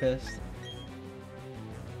Iron Fist.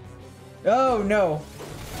 Oh no!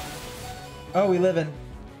 Oh, we living.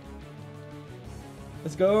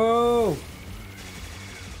 Let's go!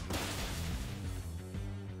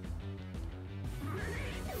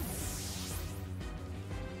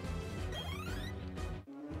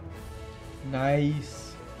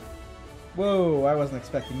 Nice. Whoa, I wasn't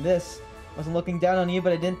expecting this. I wasn't looking down on you,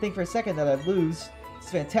 but I didn't think for a second that I'd lose.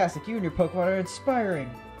 It's fantastic. You and your Pokemon are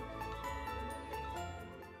inspiring.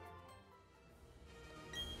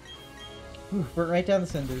 Ooh, burnt right down the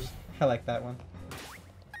cinders. I like that one.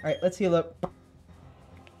 Alright, let's heal up.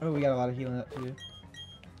 Oh, we got a lot of healing up to do.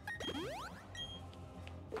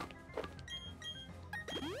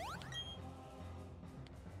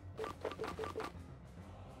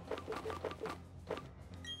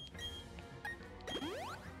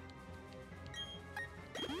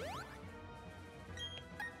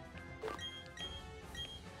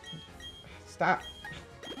 Stop.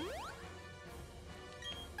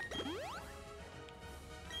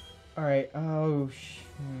 Alright, oh,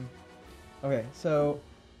 okay, so,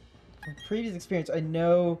 from previous experience, I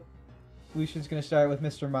know Lucian's gonna start with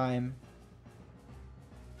Mr. Mime.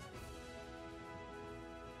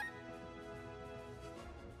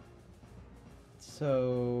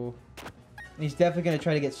 So, he's definitely gonna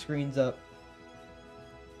try to get screens up.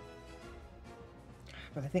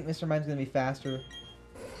 But I think Mr. Mime's gonna be faster.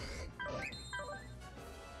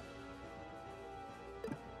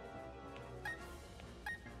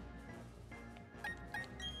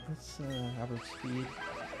 Let's have our speed.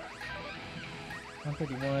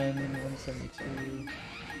 131, 172.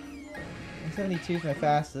 172 is my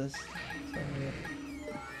fastest. So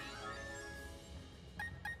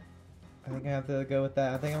I think I have to go with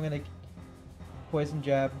that. I think I'm gonna poison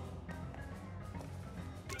jab.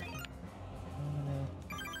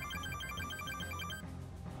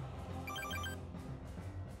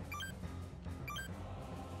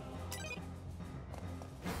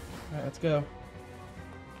 Alright, let's go.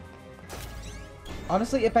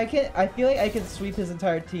 Honestly, if I can, I feel like I can sweep his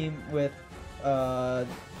entire team with Gallade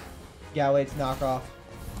knockoff.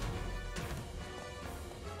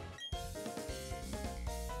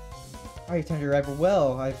 Oh, you timed your arrival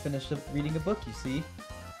well. I finished up reading a book, you see.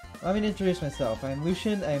 Allow me to introduce myself. I am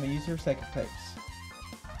Lucian. I am a user of psychic types.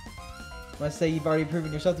 I must say you've already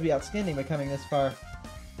proven yourself to be outstanding by coming this far.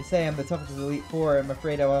 They say I'm the toughest of the Elite Four. I'm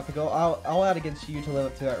afraid I will have to go all out against you to live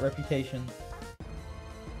up to that reputation.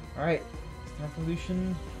 Alright, it's time for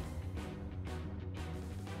Lucian.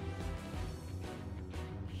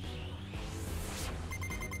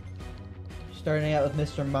 Starting out with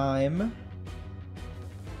Mr. Mime.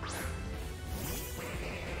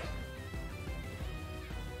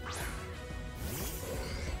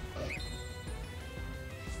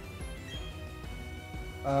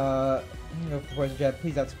 I'm gonna go for Poison Jab.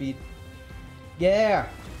 Please outspeed. Yeah!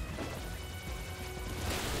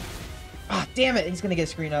 Ah, damn it! He's gonna get a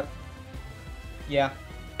screen up. Yeah.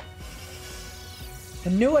 I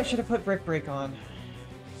knew I should have put Brick Break on.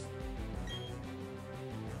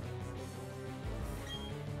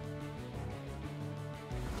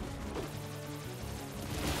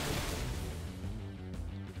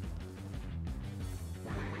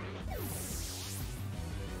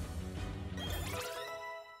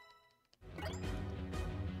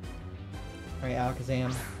 Alright,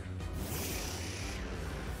 Alakazam.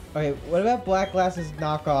 Okay, what about Black Glass's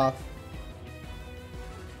knockoff?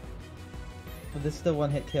 But this is still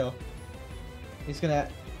one hit kill. He's gonna...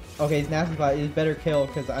 Okay, he's Nasty Plot. He's better kill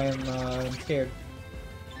because I am I'm scared.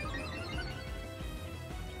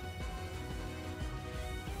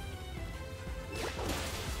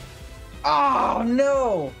 Oh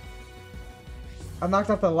no! I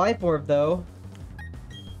knocked off the life orb though.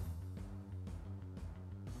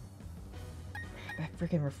 That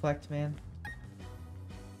freaking reflect, man.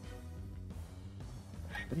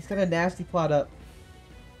 But he's got a Nasty Plot up.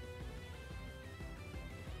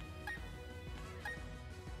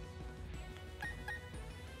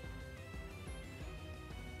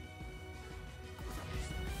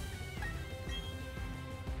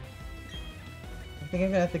 I think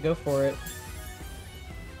I'm gonna have to go for it.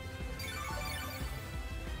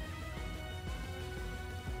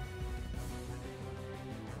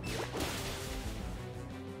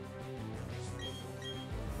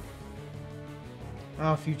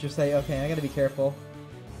 Oh, Future Sight. Okay, I gotta be careful.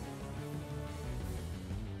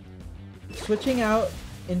 Switching out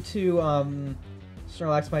into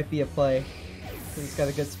Snorlax might be a play. Because he's got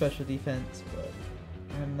a good special defense, but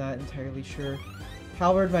I'm not entirely sure.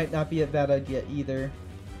 Halberd might not be a bad idea either.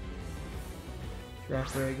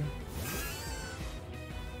 Draft Rig.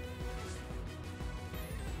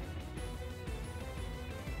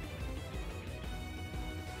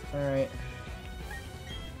 Alright.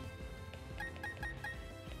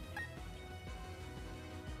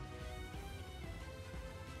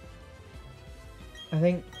 I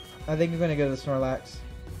think I'm gonna go to the Snorlax.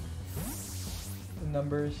 The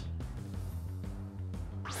numbers.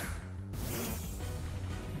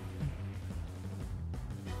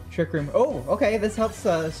 Trick Room. Oh, okay, this helps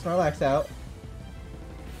Snorlax out.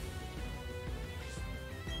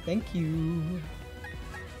 Thank you.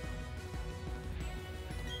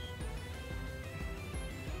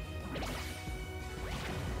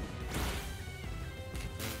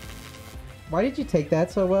 Why did you take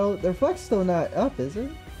that so well? The reflect's still not up, is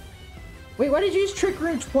it? Wait, why did you use Trick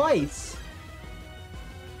Room twice?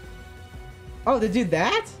 Oh, they did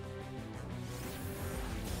that?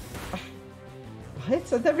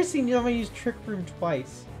 What? I've never seen anyone use Trick Room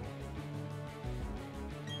twice.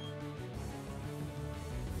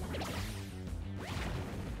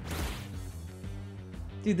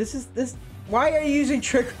 Dude, this... Why are you using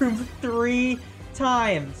Trick Room 3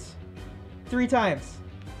 times? 3 times.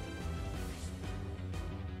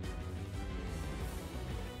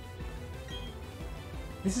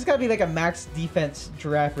 This has got to be like a max defense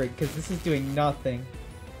Giraffe Rig, because this is doing nothing.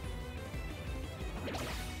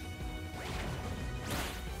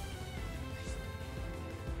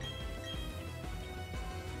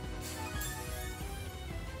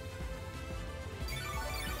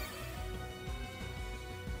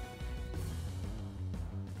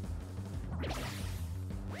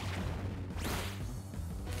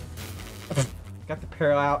 Got the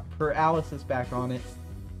paralysis back on it.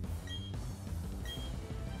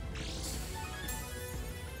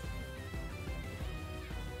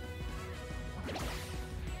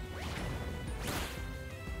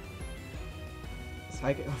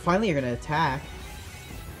 Finally, you're gonna attack.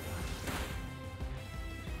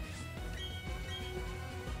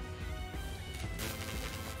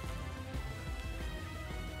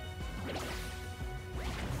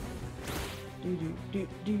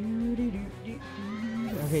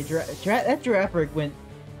 Okay, that giraffe break went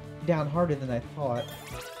down harder than I thought.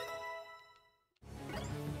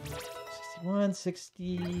 61,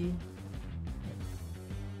 60.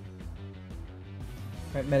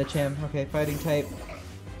 Alright, Metacham. Okay, fighting type.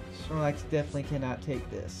 Snorlax definitely cannot take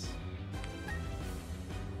this.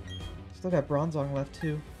 Still got Bronzong left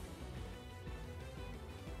too.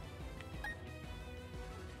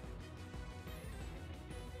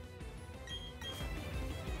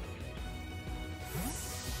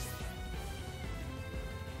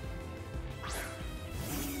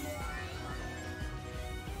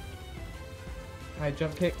 Alright,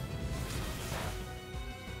 jump kick.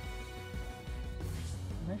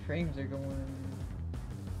 My frames are going.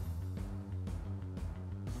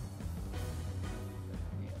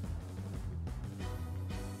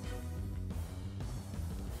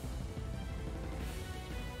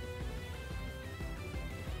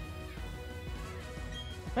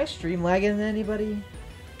 Am I stream lagging anybody?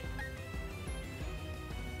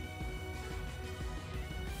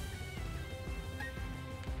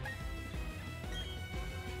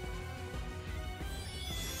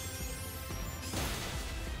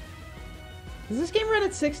 Does this game run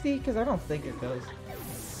at 60? Because I don't think it does.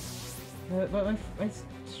 But my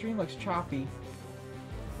stream looks choppy.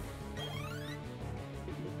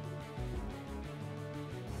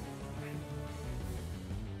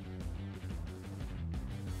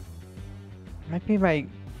 Might be my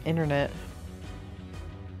internet.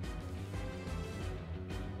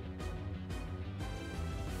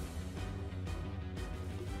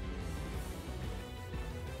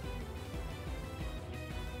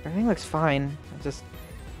 Everything looks fine. I just...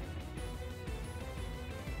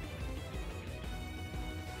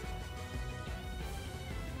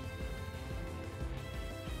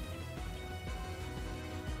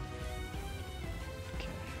 Okay.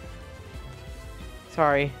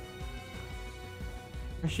 Sorry.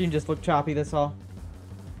 Machine just looked choppy, that's all.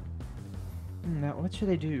 Now, what should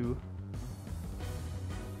I do?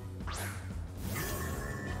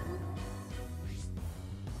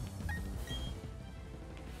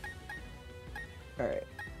 Alright.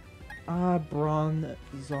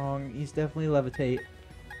 Bronzong. He's definitely levitate.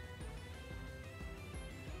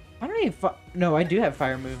 I don't need no, I do have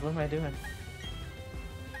fire move. What am I doing?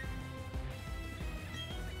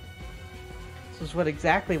 This is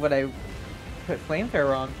exactly what I put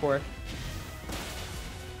flamethrower on for.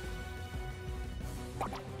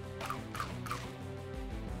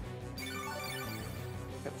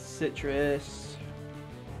 Got citrus.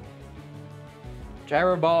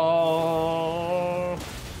 Gyro ball.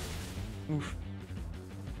 Oof.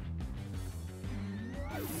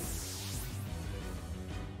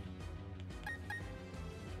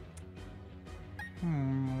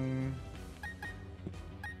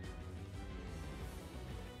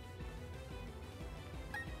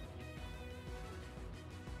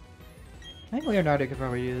 I think Leonardo could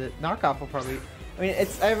probably use it. Knockoff will probably... I mean,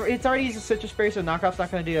 it's already used a citrus spray, so knockoff's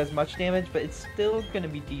not going to do as much damage, but it's still going to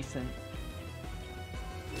be decent.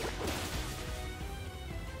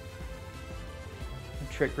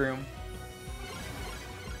 Trick Room.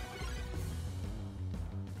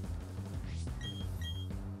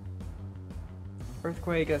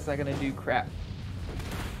 Earthquake, that's not going to do crap.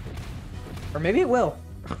 Or maybe it will.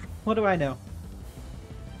 What do I know?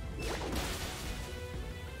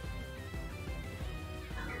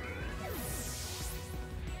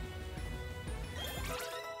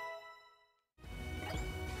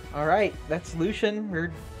 Alright, that's Lucian.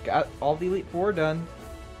 We're got all the Elite Four done.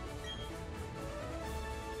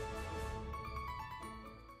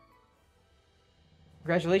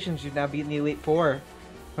 Congratulations, you've now beaten the Elite Four.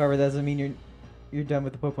 However, that doesn't mean you're done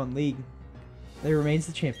with the Pokemon League. There remains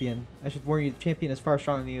the champion. I should warn you, the champion is far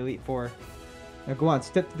stronger than the Elite Four. Now go on,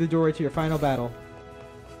 step through the doorway to your final battle.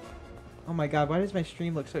 Oh my god, why does my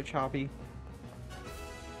stream look so choppy?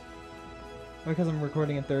 Because I'm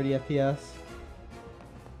recording at 30 FPS.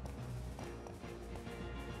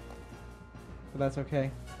 But that's okay.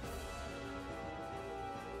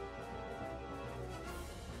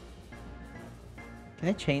 Can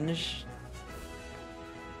I change?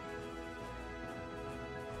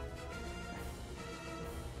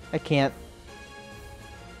 I can't.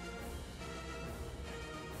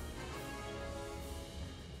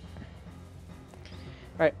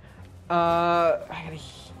 Alright. I gotta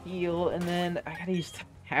heal and then I gotta use the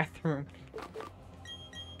bathroom.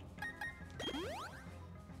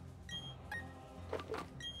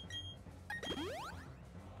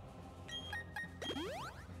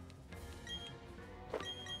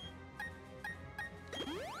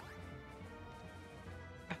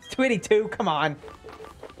 It's 22, come on.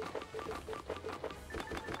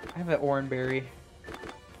 have an orange berry.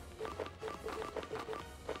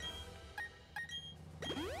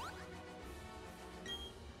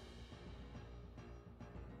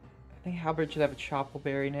 I think Halberd should have a chople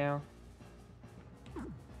berry now.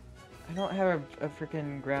 I don't have a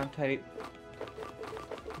freaking ground type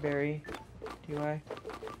berry, do I?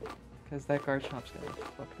 Because that Garchomp's gonna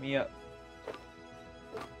fuck me up.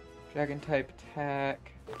 Dragon type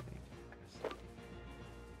attack.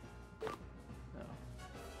 No.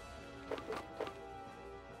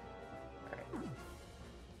 Alright.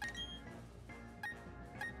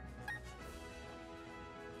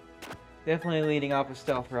 Definitely leading off with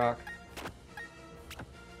Stealth Rock.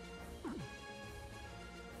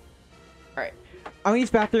 Alright. I'm gonna use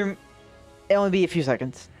bathroom. It'll only be a few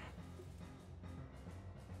seconds.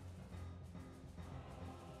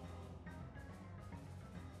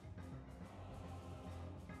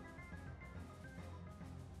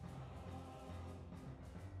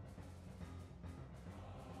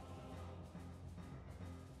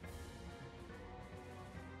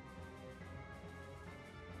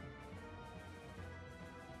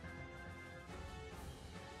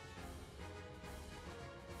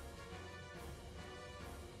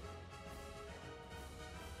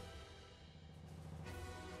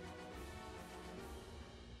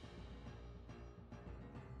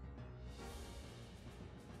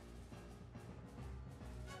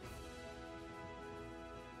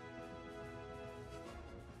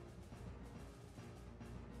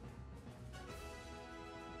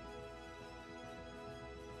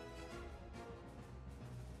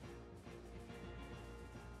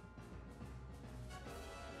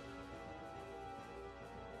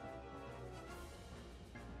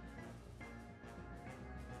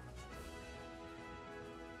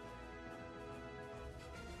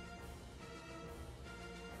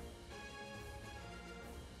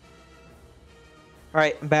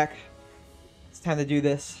 Alright, I'm back. It's time to do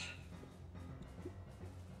this.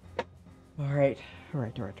 Alright.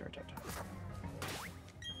 Alright.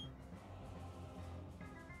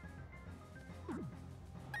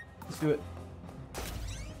 Let's do it.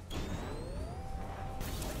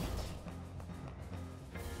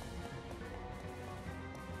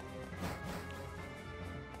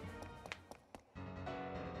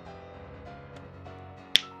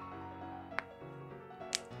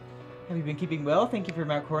 Have you been keeping well? Thank you for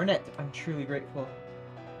Mount Coronet. I'm truly grateful.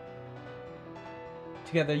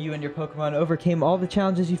 Together, you and your Pokemon overcame all the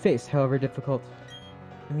challenges you faced, however difficult.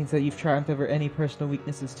 It means that you've triumphed over any personal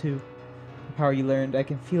weaknesses, too. The power you learned, I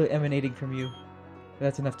can feel it emanating from you. But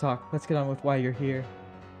that's enough talk. Let's get on with why you're here.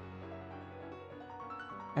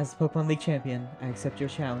 As the Pokemon League champion, I accept your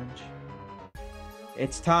challenge.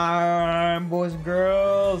 It's time, boys and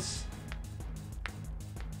girls!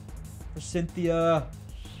 For Cynthia.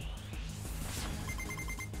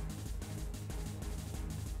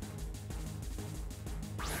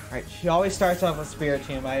 Alright, she always starts off with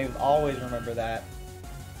Spiritomb. I always remember that.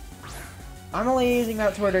 I'm only using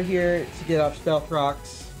Mount Twitter here to get off Stealth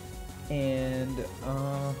Rocks. And,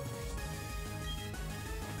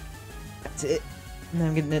 that's it. And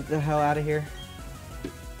I'm getting it the hell out of here.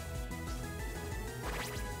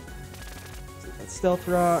 That's Stealth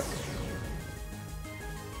Rock.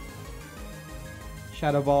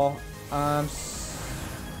 Shadow Ball.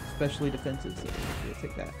 Especially defensive, so I'll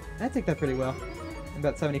take that. I take that pretty well.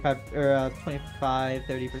 About 75 or 25,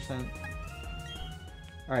 30%.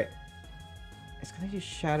 Alright. It's gonna do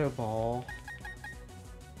Shadow Ball.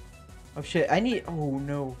 Oh shit, I need. Oh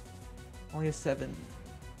no. Only a 7.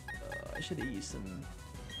 I should have used some.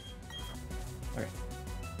 Alright.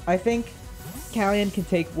 I think Callion can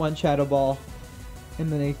take one Shadow Ball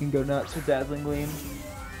and then he can go nuts with Dazzling Gleam.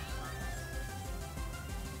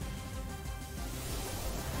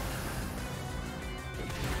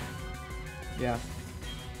 Yeah.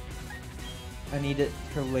 I need it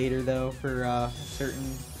for later though, for a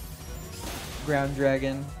certain ground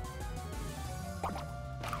dragon.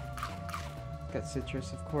 Got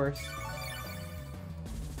Citrus, of course.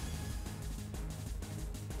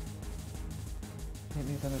 Hit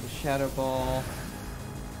me with another Shadow Ball.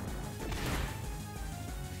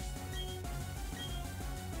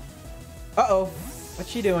 Uh-oh! What's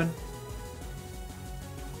she doing?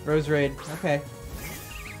 Rose Raid. Okay.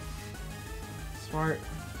 Smart.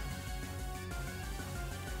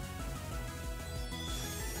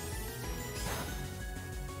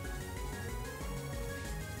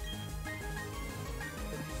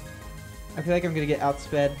 I feel like I'm gonna get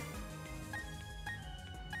outsped.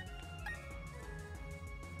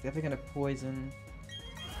 Definitely gonna poison.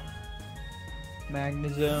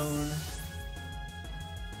 Magnezone.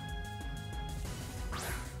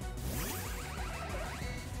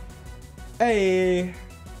 Hey!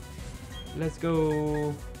 Let's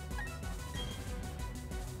go.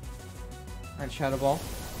 Alright, Shadow Ball.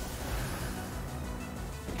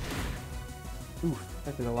 Ooh,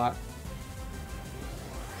 that did a lot.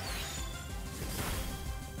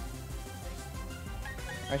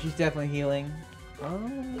 Alright, she's definitely healing.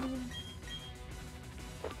 Oh,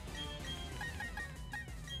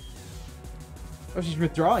 she's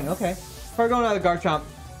withdrawing. Okay. Probably going out of the Garchomp.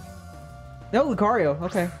 No, Lucario.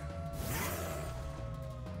 Okay.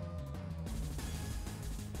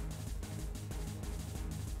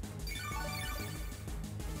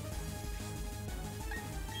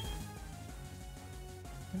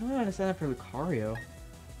 I don't know how to sign up for Lucario.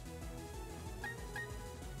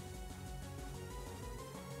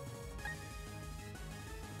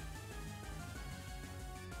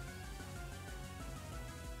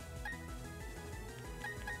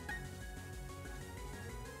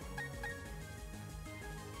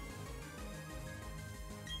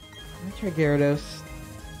 Let me try Gyarados.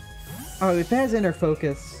 Oh, if it has Inner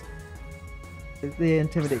Focus, the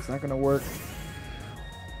Intimidate's not gonna work.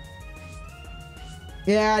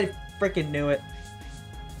 Yeah, I freaking knew it.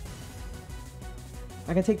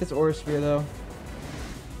 I can take this Aura Sphere though.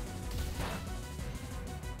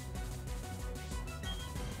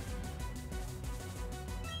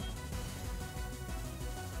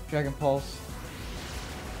 Dragon Pulse.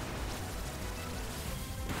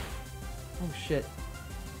 Oh shit.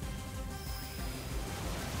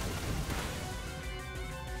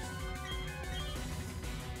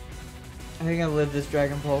 I think I live this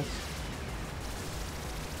Dragon Pulse.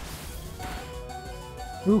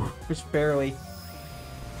 Ooh, just barely.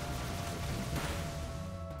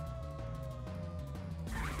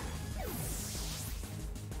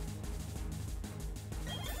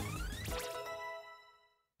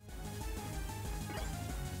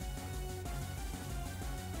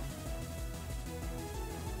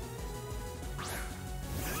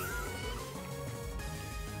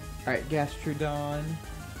 Alright, Gastrodon.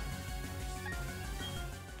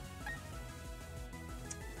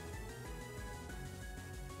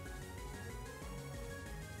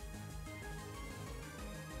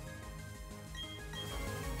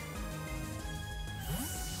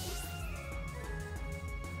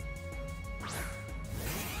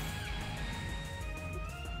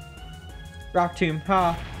 Rock Tomb,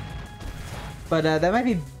 huh? But that might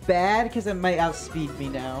be bad because it might outspeed me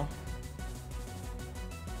now.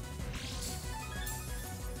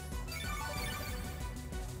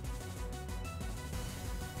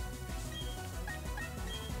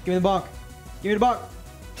 Give me the bonk. Give me the bonk.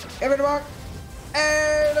 Give me the bonk.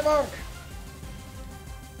 Hey, the bonk.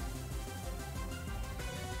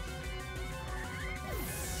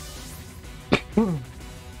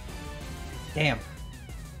 Damn.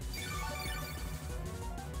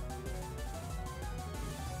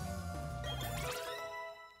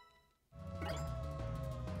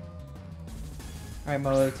 Alright,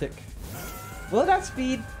 Milotic. Will it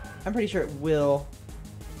outspeed? I'm pretty sure it will.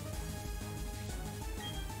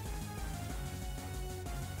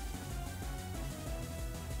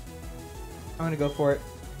 I'm gonna go for it.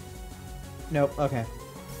 Nope, okay.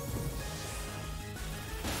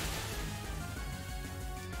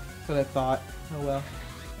 That's what I thought. Oh well.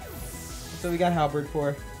 That's what we got Halberd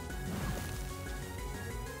for.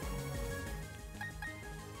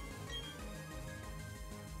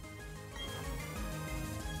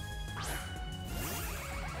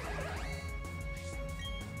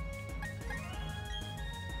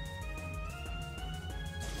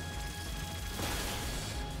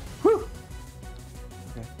 Whew!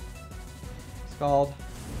 Okay. Scald.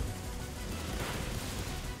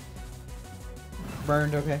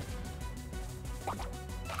 Burned, okay.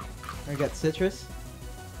 I got Citrus.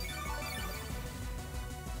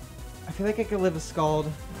 I feel like I could live a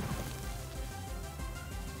Scald.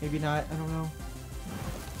 Maybe not, I don't know.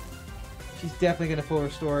 She's definitely gonna full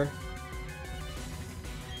restore.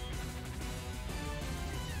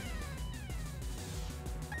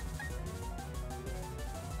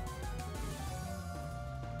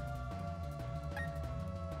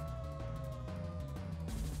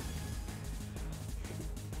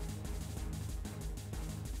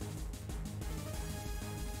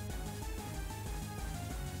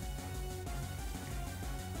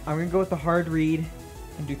 I'm gonna go with the hard read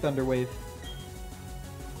and do Thunder Wave.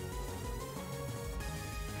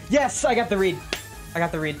 Yes, I got the read. I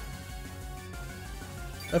got the read.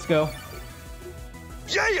 Let's go.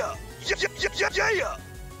 Yeah, yeah, yeah, yeah, yeah, yeah, yeah.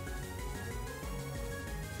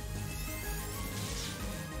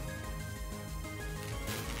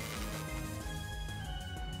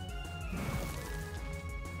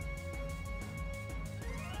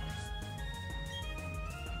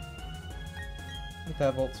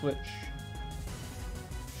 that Volt Switch.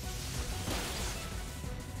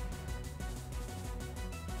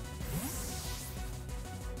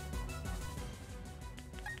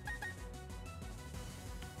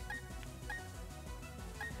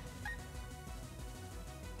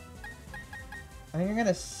 I think I'm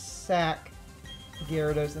gonna sack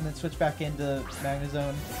Gyarados and then switch back into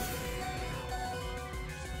Magnezone.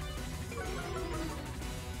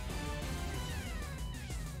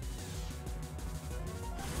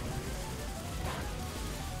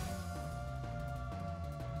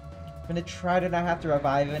 I'm gonna try to not have to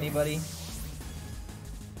revive anybody.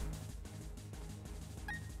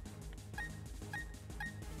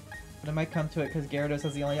 But I might come to it because Gyarados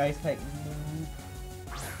has the only ice type move.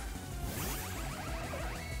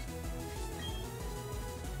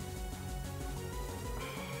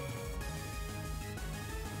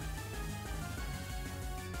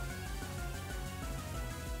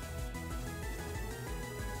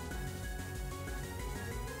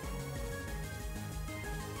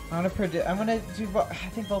 I'm gonna do. I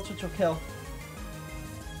think Volt Switch will kill.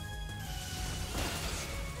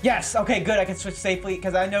 Yes. Okay. Good. I can switch safely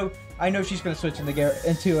because I know she's gonna switch into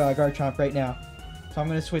Garchomp right now. So I'm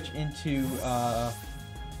gonna switch into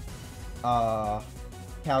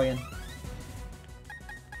Callion.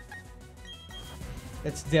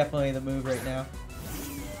 It's definitely the move right now.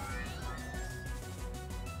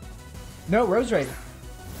 No, Roserade.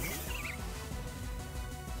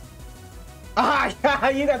 Ah,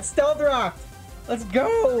 you got Stealth Rocked! Let's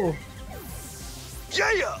go!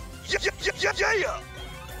 Yeah! Yeah!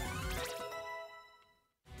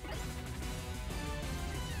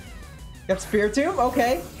 Got Spiritomb?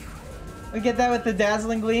 Okay. We get that with the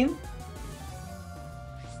Dazzling Gleam.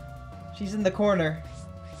 She's in the corner.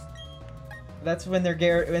 That's when their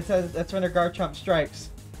that's when their Garchomp strikes.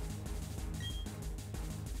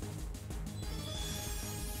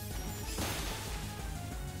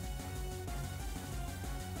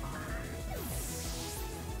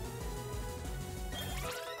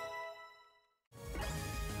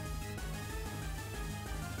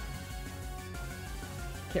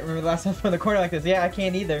 Can't remember the last time from the corner like this. Yeah, I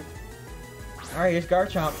can't either. Alright, here's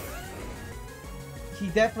Garchomp. He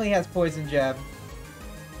definitely has Poison Jab.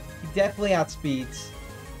 He definitely outspeeds.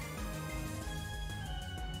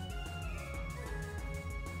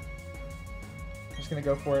 I'm just gonna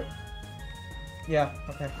go for it. Yeah,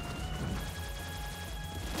 okay.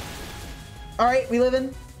 Alright, we live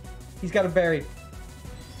in. He's got a berry.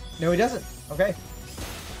 No, he doesn't. Okay.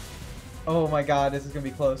 Oh my god, this is gonna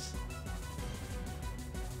be close.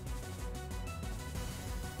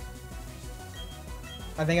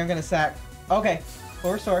 I think I'm gonna sack. Okay.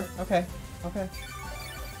 Full restore. Okay. Okay.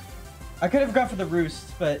 I could have gone for the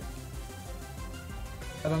roost, but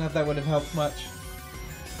I don't know if that would have helped much.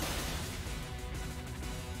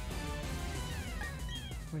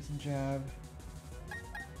 Poison jab.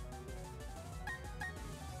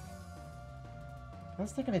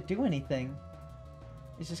 How's that gonna do anything?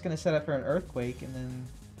 It's just gonna set up for an earthquake and then.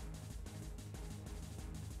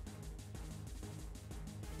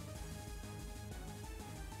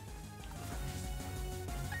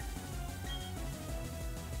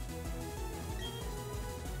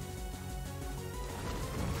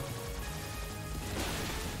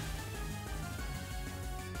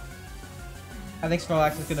 I think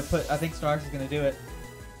Snorlax is gonna do it.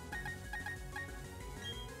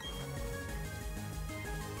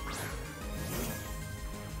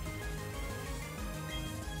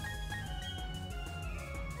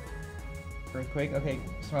 Earthquake? Okay,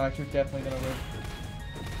 Snorlax, you're definitely gonna live.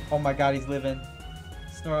 Oh my god, he's living.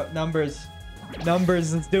 Numbers.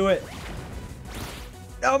 Numbers, let's do it.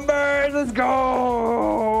 Numbers, let's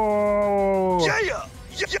go! Yeah!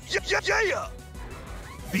 Yeah!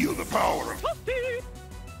 Feel the power of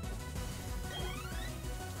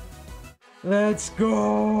Let's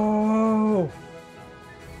go!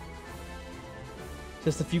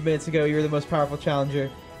 Just a few minutes ago, you were the most powerful challenger,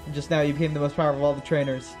 and just now you became the most powerful of all the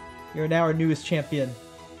trainers. You are now our newest champion.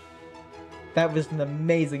 That was an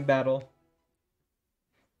amazing battle.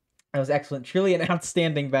 That was excellent. Truly an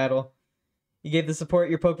outstanding battle. You gave the support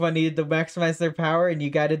your Pokemon needed to maximize their power, and you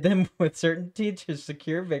guided them with certainty to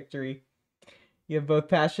secure victory. You have both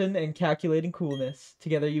passion and calculating coolness.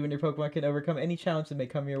 Together, you and your Pokemon can overcome any challenge that may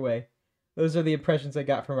come your way. Those are the impressions I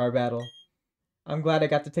got from our battle. I'm glad I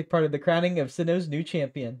got to take part in the crowning of Sinnoh's new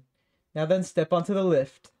champion. Now then, step onto the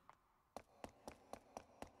lift.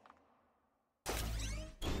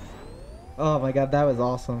 Oh my god, that was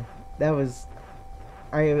awesome. That was...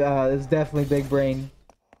 it was definitely big brain.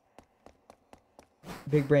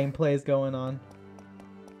 Big brain plays going on.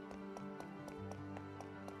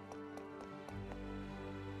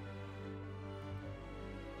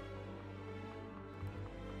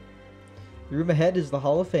 The room ahead is the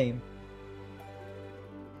Hall of Fame.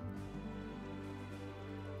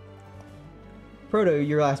 Proto,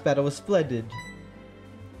 your last battle was splendid.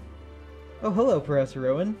 Oh, hello, Professor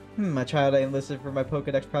Rowan. A child I enlisted for my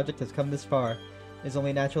Pokedex project has come this far. It is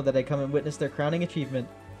only natural that I come and witness their crowning achievement.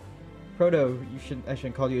 Proto, I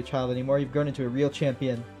shouldn't call you a child anymore. You've grown into a real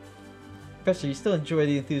champion. Professor, you still enjoy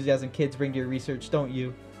the enthusiasm kids bring to your research, don't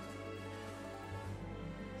you?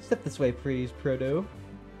 Step this way, please, Proto.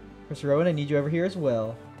 Professor Rowan, I need you over here as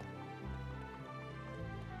well.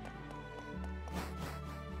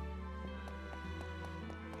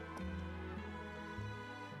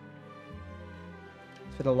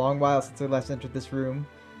 It's been a long while since I last entered this room.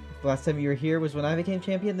 If the last time you were here was when I became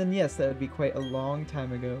champion, then yes, that would be quite a long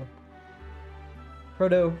time ago.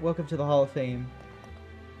 Proto, welcome to the Hall of Fame.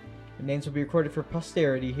 Your names will be recorded for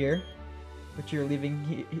posterity here. What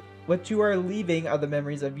you are leaving are the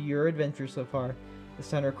memories of your adventure so far. It's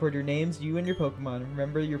time to record your names, you and your Pokemon.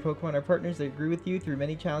 Remember, your Pokemon are partners that grew with you through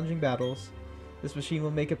many challenging battles. This machine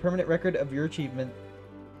will make a permanent record of your achievement.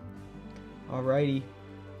 Alrighty.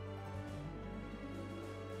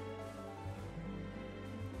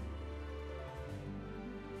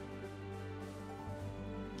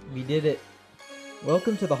 We did it.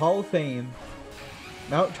 Welcome to the Hall of Fame.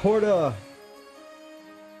 Mount Torda.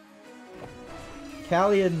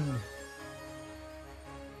 Callion.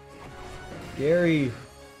 Gary.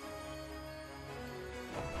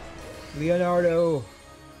 Leonardo.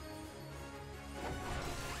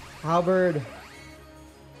 Halberd.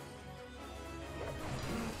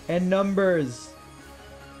 And numbers.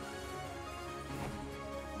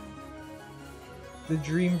 The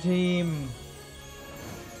Dream Team.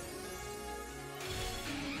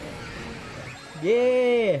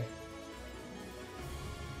 Yeah!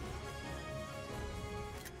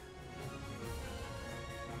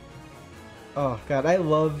 Oh god, I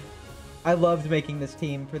loved making this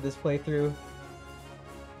team for this playthrough.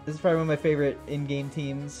 This is probably one of my favorite in-game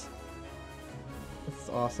teams. This is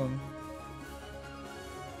awesome.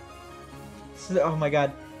 So, oh my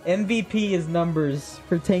god, MVP is numbers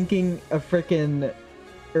for tanking a frickin'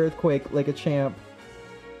 earthquake like a champ.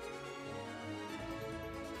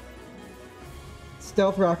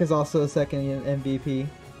 Stealth Rock is also a second MVP.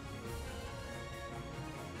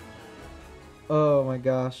 Oh my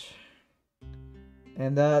gosh.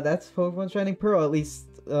 And that's Pokemon Shining Pearl, at least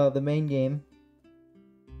the main game.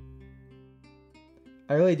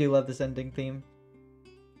 I really do love this ending theme.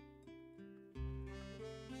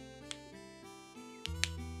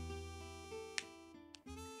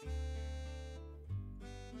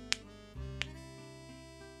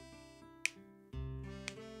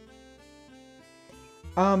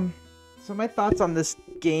 So my thoughts on this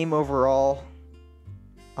game overall.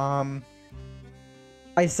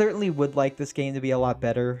 I certainly would like this game to be a lot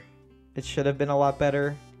better. It should have been a lot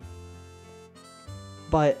better.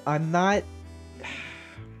 But I'm not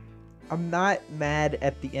mad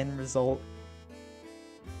at the end result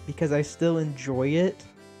because I still enjoy it.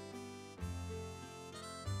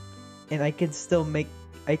 And I can still make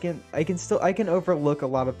I can overlook a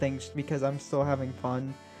lot of things because I'm still having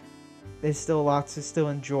fun. There's still lots to still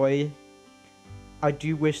enjoy. I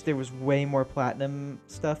do wish there was way more platinum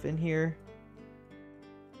stuff in here.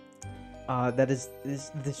 That is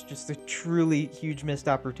just a truly huge missed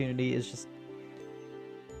opportunity.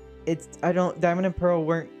 Diamond and Pearl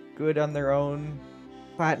weren't good on their own.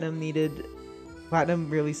 Platinum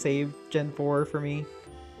really saved Gen 4 for me.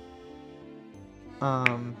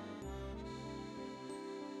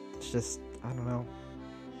 It's just, I don't know.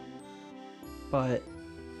 But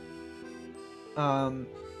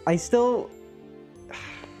I still,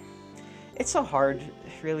 it's so hard,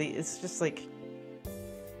 really. It's just like,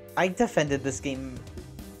 I defended this game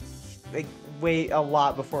like a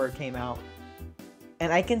lot before it came out,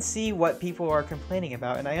 and I can see what people are complaining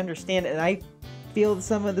about, and I understand, and I feel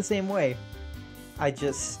some of the same way. I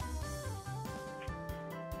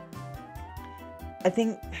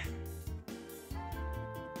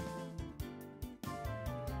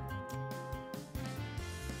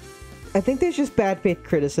think there's just bad faith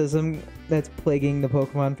criticism that's plaguing the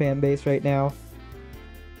Pokemon fan base right now.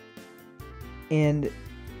 And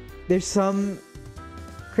there's some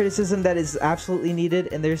criticism that is absolutely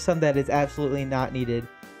needed, and there's some that is absolutely not needed.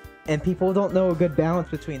 And people don't know a good balance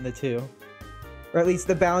between the two. Or at least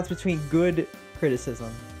the balance between good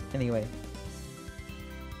criticism. Anyway.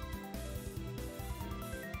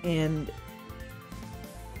 And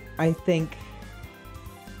I think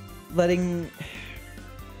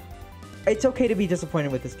it's okay to be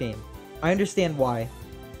disappointed with this game. I understand why.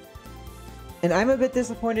 And I'm a bit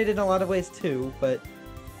disappointed in a lot of ways too, but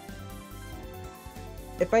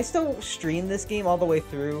if I still stream this game all the way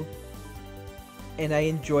through, and I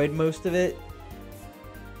enjoyed most of it,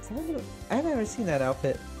 I haven't ever seen that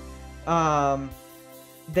outfit.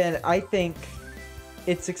 Then I think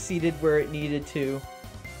it succeeded where it needed to.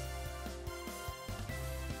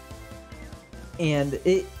 And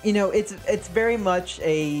it, you know, it's very much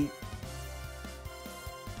a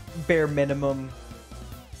bare minimum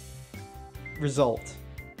result.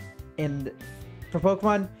 And for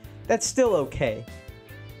Pokemon, that's still okay.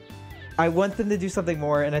 I want them to do something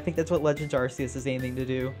more, and I think that's what Legends Arceus is aiming to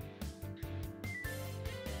do.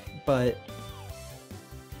 But,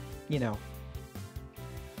 you know.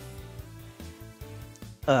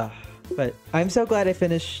 But I'm so glad I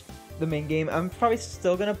finished the main game. I'm probably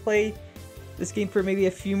still gonna play this game for maybe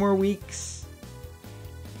a few more weeks.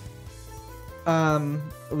 At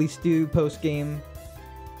least do post-game.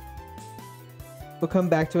 We'll come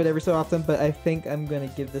back to it every so often, but I think I'm gonna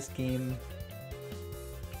give this game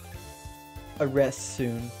a rest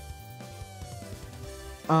soon.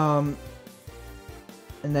 And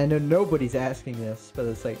I know nobody's asking this, but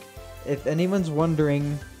it's like, if anyone's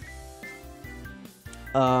wondering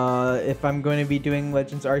if I'm going to be doing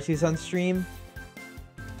Legends Arceus on stream,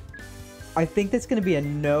 I think that's going to be a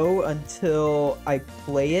no until I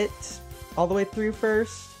play it all the way through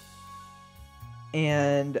first,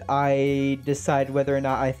 and I decide whether or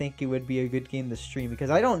not I think it would be a good game to stream,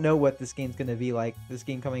 because I don't know what this game's going to be like, this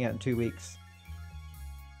game coming out in 2 weeks.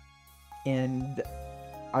 And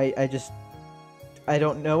I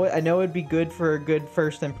don't know it. I know it'd be good for a good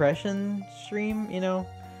first impression stream, you know?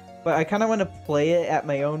 But I kind of want to play it at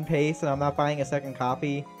my own pace, and I'm not buying a second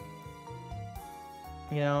copy.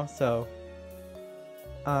 You know, so...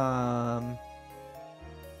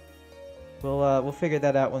 We'll figure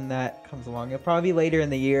that out when that comes along. It'll probably be later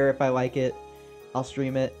in the year. If I like it, I'll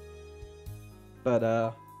stream it.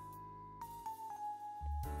 But,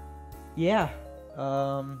 yeah.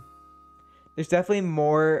 There's definitely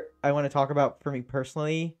more I want to talk about for me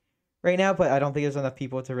personally right now, but I don't think there's enough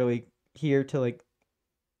people to really hear to, like,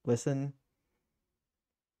 listen.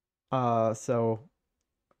 So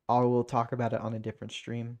I will talk about it on a different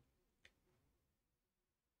stream.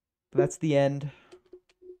 But that's the end.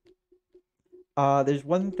 There's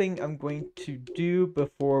one thing I'm going to do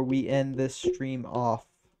before we end this stream off.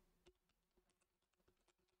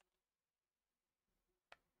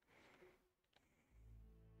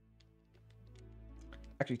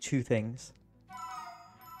 Actually, two things.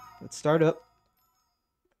 Let's start up.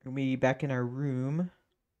 We'll be back in our room.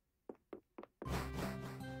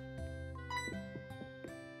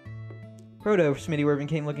 Proto, Smitty Wervin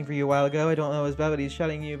came looking for you a while ago. I don't know what it's about, but he's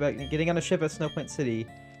shouting you about getting on a ship at Snowpoint City.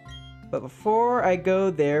 But before I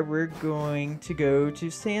go there, we're going to go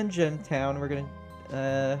to Sand Gem Town. We're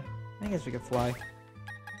gonna, I guess we can fly.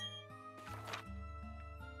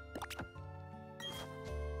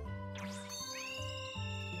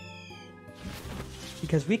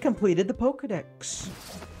 Because we completed the Pokedex.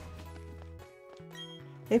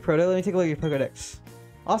 Hey Proto, let me take a look at your Pokedex.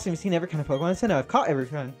 Awesome, you've seen every kind of Pokemon. I said no, I've caught every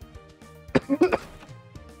kind.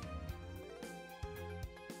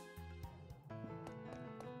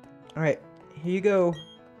 Alright, here you go.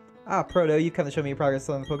 Ah, Proto, you've come to show me your progress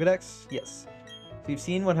on the Pokedex? Yes. So you've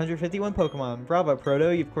seen 151 Pokemon. Bravo, Proto,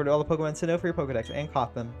 you've recorded all the Pokemon Sinnoh for your Pokedex and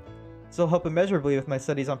caught them. This will help immeasurably with my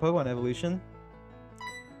studies on Pokemon evolution.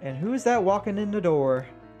 And who's that walking in the door?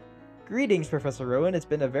 Greetings, Professor Rowan. It's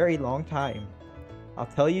been a very long time. I'll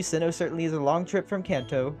tell you, Sinnoh certainly is a long trip from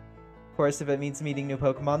Kanto. Of course, if it means meeting new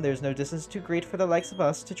Pokemon, there's no distance too great for the likes of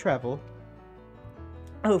us to travel.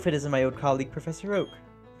 I hope it isn't my old colleague, Professor Oak.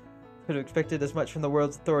 Could have expected as much from the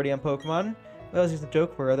world's authority on Pokemon. Well, it's just a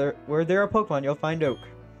joke. Where there are Pokemon, you'll find Oak.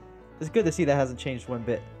 It's good to see that hasn't changed one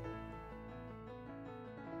bit.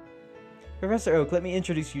 Professor Oak, let me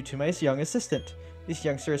introduce you to my young assistant. This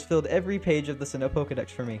youngster has filled every page of the Sinnoh Pokedex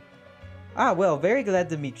for me. Ah, well, very glad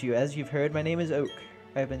to meet you. As you've heard, my name is Oak.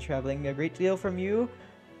 I've been traveling a great deal from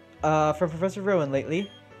Professor Rowan lately.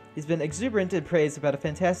 He's been exuberant in praise about a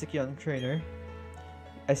fantastic young trainer.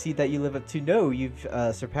 I see that you live up to know you've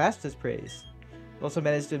surpassed his praise. You've also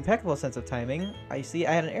managed an impeccable sense of timing. I see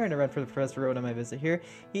I had an errand to run for Professor Rowan on my visit here.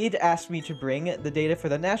 He'd asked me to bring the data for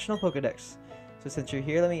the National Pokedex. So since you're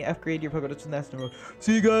here, let me upgrade your Pokedex to National Mode.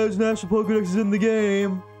 See you guys, National Pokedex is in the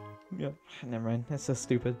game! Yeah, never mind. That's so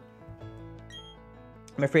stupid.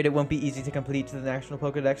 I'm afraid it won't be easy to complete the National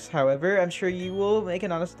Pokedex. However, I'm sure you will make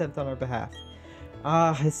an honest attempt on our behalf.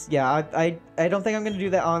 Yeah, I don't think I'm going to do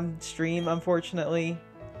that on stream, unfortunately.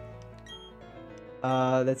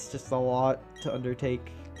 That's just a lot to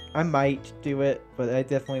undertake. I might do it, but I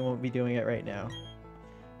definitely won't be doing it right now.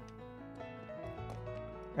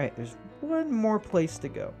 Alright, there's one more place to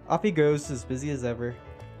go. Off he goes, as busy as ever.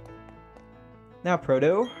 Now,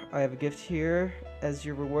 Proto, I have a gift here as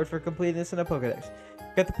your reward for completing this in a Pokedex.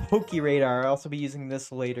 Got the Poke Radar. I'll also be using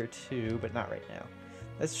this later too, but not right now.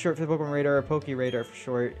 That's short for the Pokemon Radar, or Poke Radar for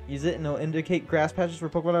short. Use it and it'll indicate grass patches where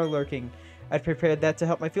Pokemon are lurking. I'd prepared that to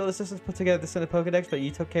help my field assistants put together the Sinnoh Pokedex, but you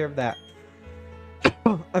took care of that.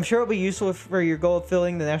 I'm sure it'll be useful for your goal of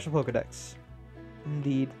filling the National Pokedex.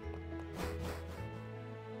 Indeed.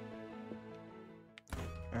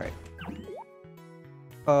 Alright.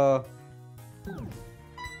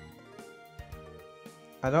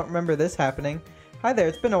 I don't remember this happening. Hi there,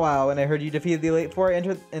 it's been a while. When I heard you defeated the Elite Four and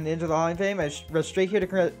entered the Hall of Fame, I rushed straight here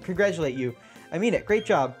to congratulate you. I mean it, great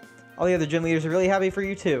job. All the other gym leaders are really happy for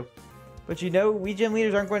you too. But you know, we gym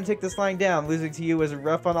leaders aren't going to take this lying down. Losing to you was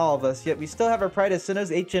rough on all of us, yet we still have our pride as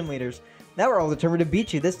Sinnoh's 8 gym leaders. Now we're all determined to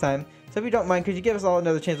beat you this time. So if you don't mind, could you give us all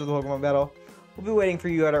another chance with the Pokemon battle? We'll be waiting for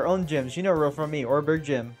you at our own gyms. You know we're from me, Orberg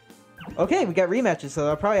Gym. Okay, we got rematches, so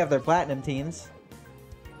they'll probably have their Platinum teams.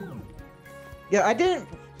 Yeah,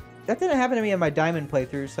 that didn't happen to me in my Diamond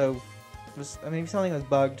playthrough, so maybe something was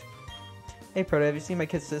bugged. Hey Proto, have you seen my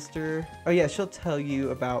kid sister? Oh yeah, she'll tell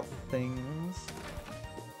you about things.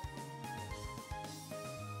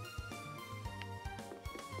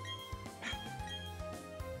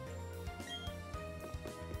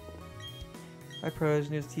 Hi Proto's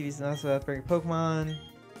news TV's and also about bringing Pokemon.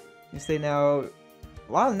 You say now.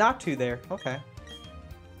 A lot of Noctu there. Okay.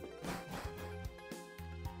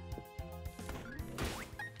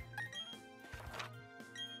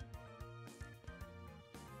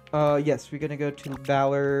 Yes, we're gonna go to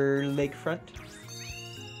Valor Lakefront.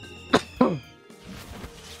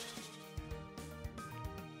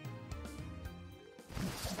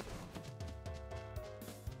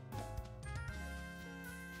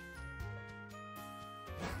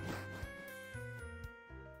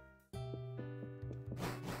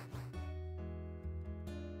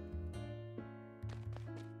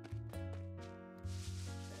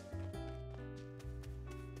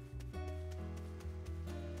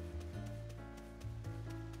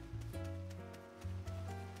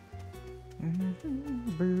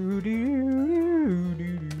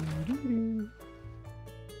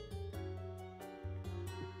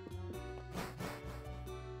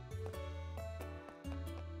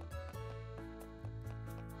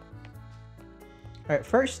 Alright,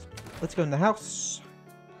 first, let's go in the house.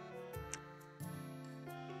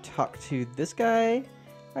 Talk to this guy.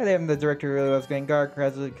 Hi there, I'm the director who really loves Gengar.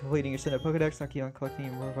 Congrats on completing your Sinnoh Pokedex. Now keep on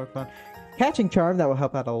collecting more Pokemon. Catching Charm, that will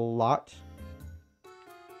help out a lot.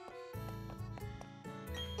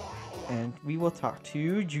 And we will talk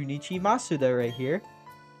to Junichi Masuda right here.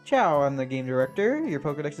 Ciao, I'm the game director. Your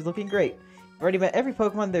Pokedex is looking great. I've already met every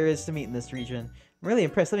Pokemon there is to meet in this region. I'm really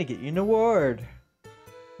impressed. Let me get you an award.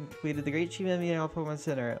 You completed the great achievement of meeting all Pokemon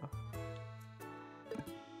Center.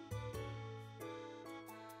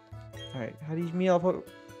 Alright, how do you meet all Pokemon?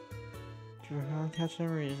 Catch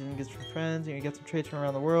memories and gifts from friends. You get some traits from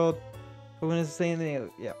around the world. Pokemon is the same thing.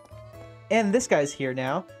 Yeah. And this guy's here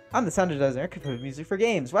now. I'm the sound designer. I compose music for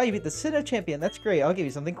games. Wow, you beat the Sinnoh champion. That's great. I'll give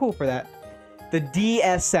you something cool for that. The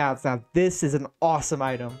DS sounds. Now, this is an awesome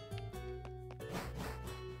item.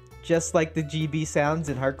 Just like the GB sounds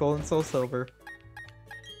in Heart Gold and Soul Silver.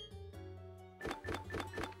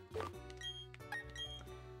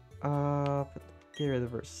 Get rid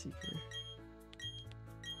of the Verse Seeker.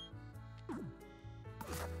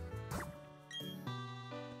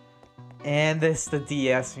 And this, the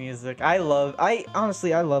DS music. I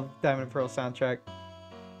honestly love Diamond and Pearl soundtrack.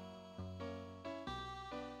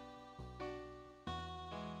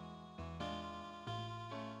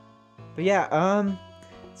 But yeah,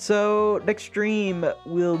 so next stream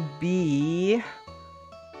will be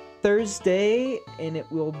Thursday, and it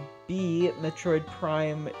will be Metroid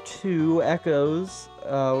Prime 2 Echoes.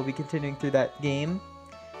 We'll be continuing through that game.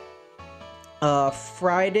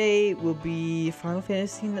 Friday will be Final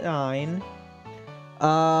Fantasy IX.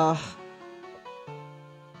 I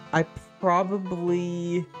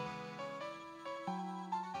probably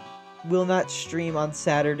will not stream on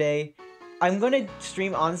Saturday. I'm gonna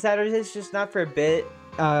stream on Saturdays, just not for a bit,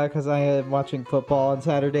 because I am watching football on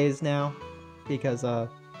Saturdays now, because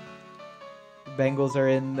Bengals are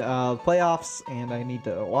in playoffs, and I need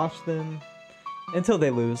to watch them until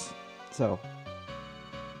they lose, so...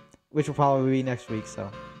 Which will probably be next week, so...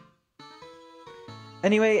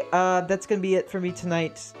 Anyway, that's gonna be it for me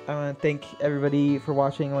tonight. I want to thank everybody for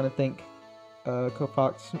watching. I want to thank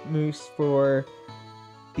Cofox Moose for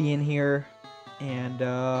being here. And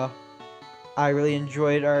I really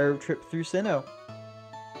enjoyed our trip through Sinnoh.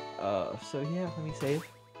 So yeah, let me save.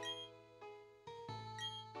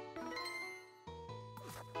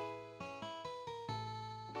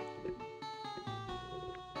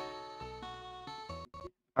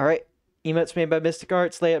 Alright. Emotes made by Mystic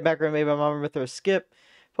Arts, layout background made by Mama with or Skip.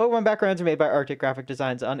 Pokemon backgrounds are made by Arctic Graphic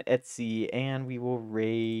Designs on Etsy, and we will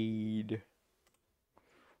raid.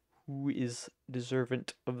 Who is deserving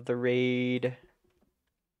of the raid?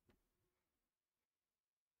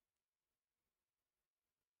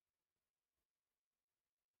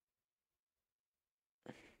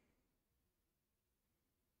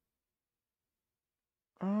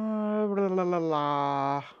 Blah, blah, blah,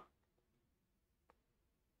 blah.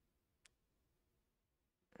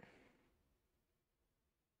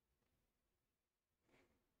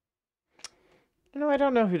 I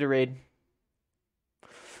don't know who to raid.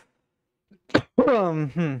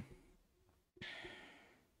 Hmm.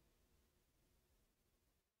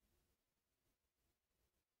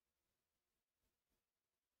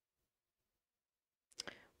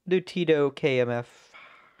 Do Tito KMF.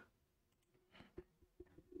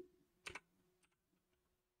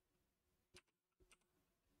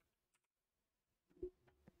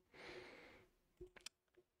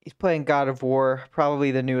 He's playing God of War,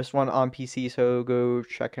 probably the newest one on PC, so go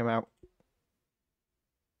check him out.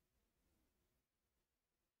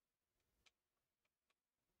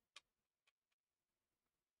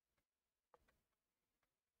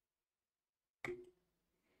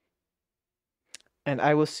 And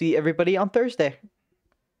I will see everybody on Thursday.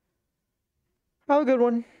 Have a good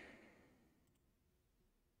one.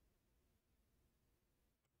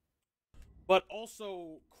 But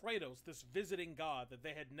also Kratos, this visiting god that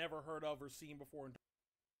they had never heard of or seen before.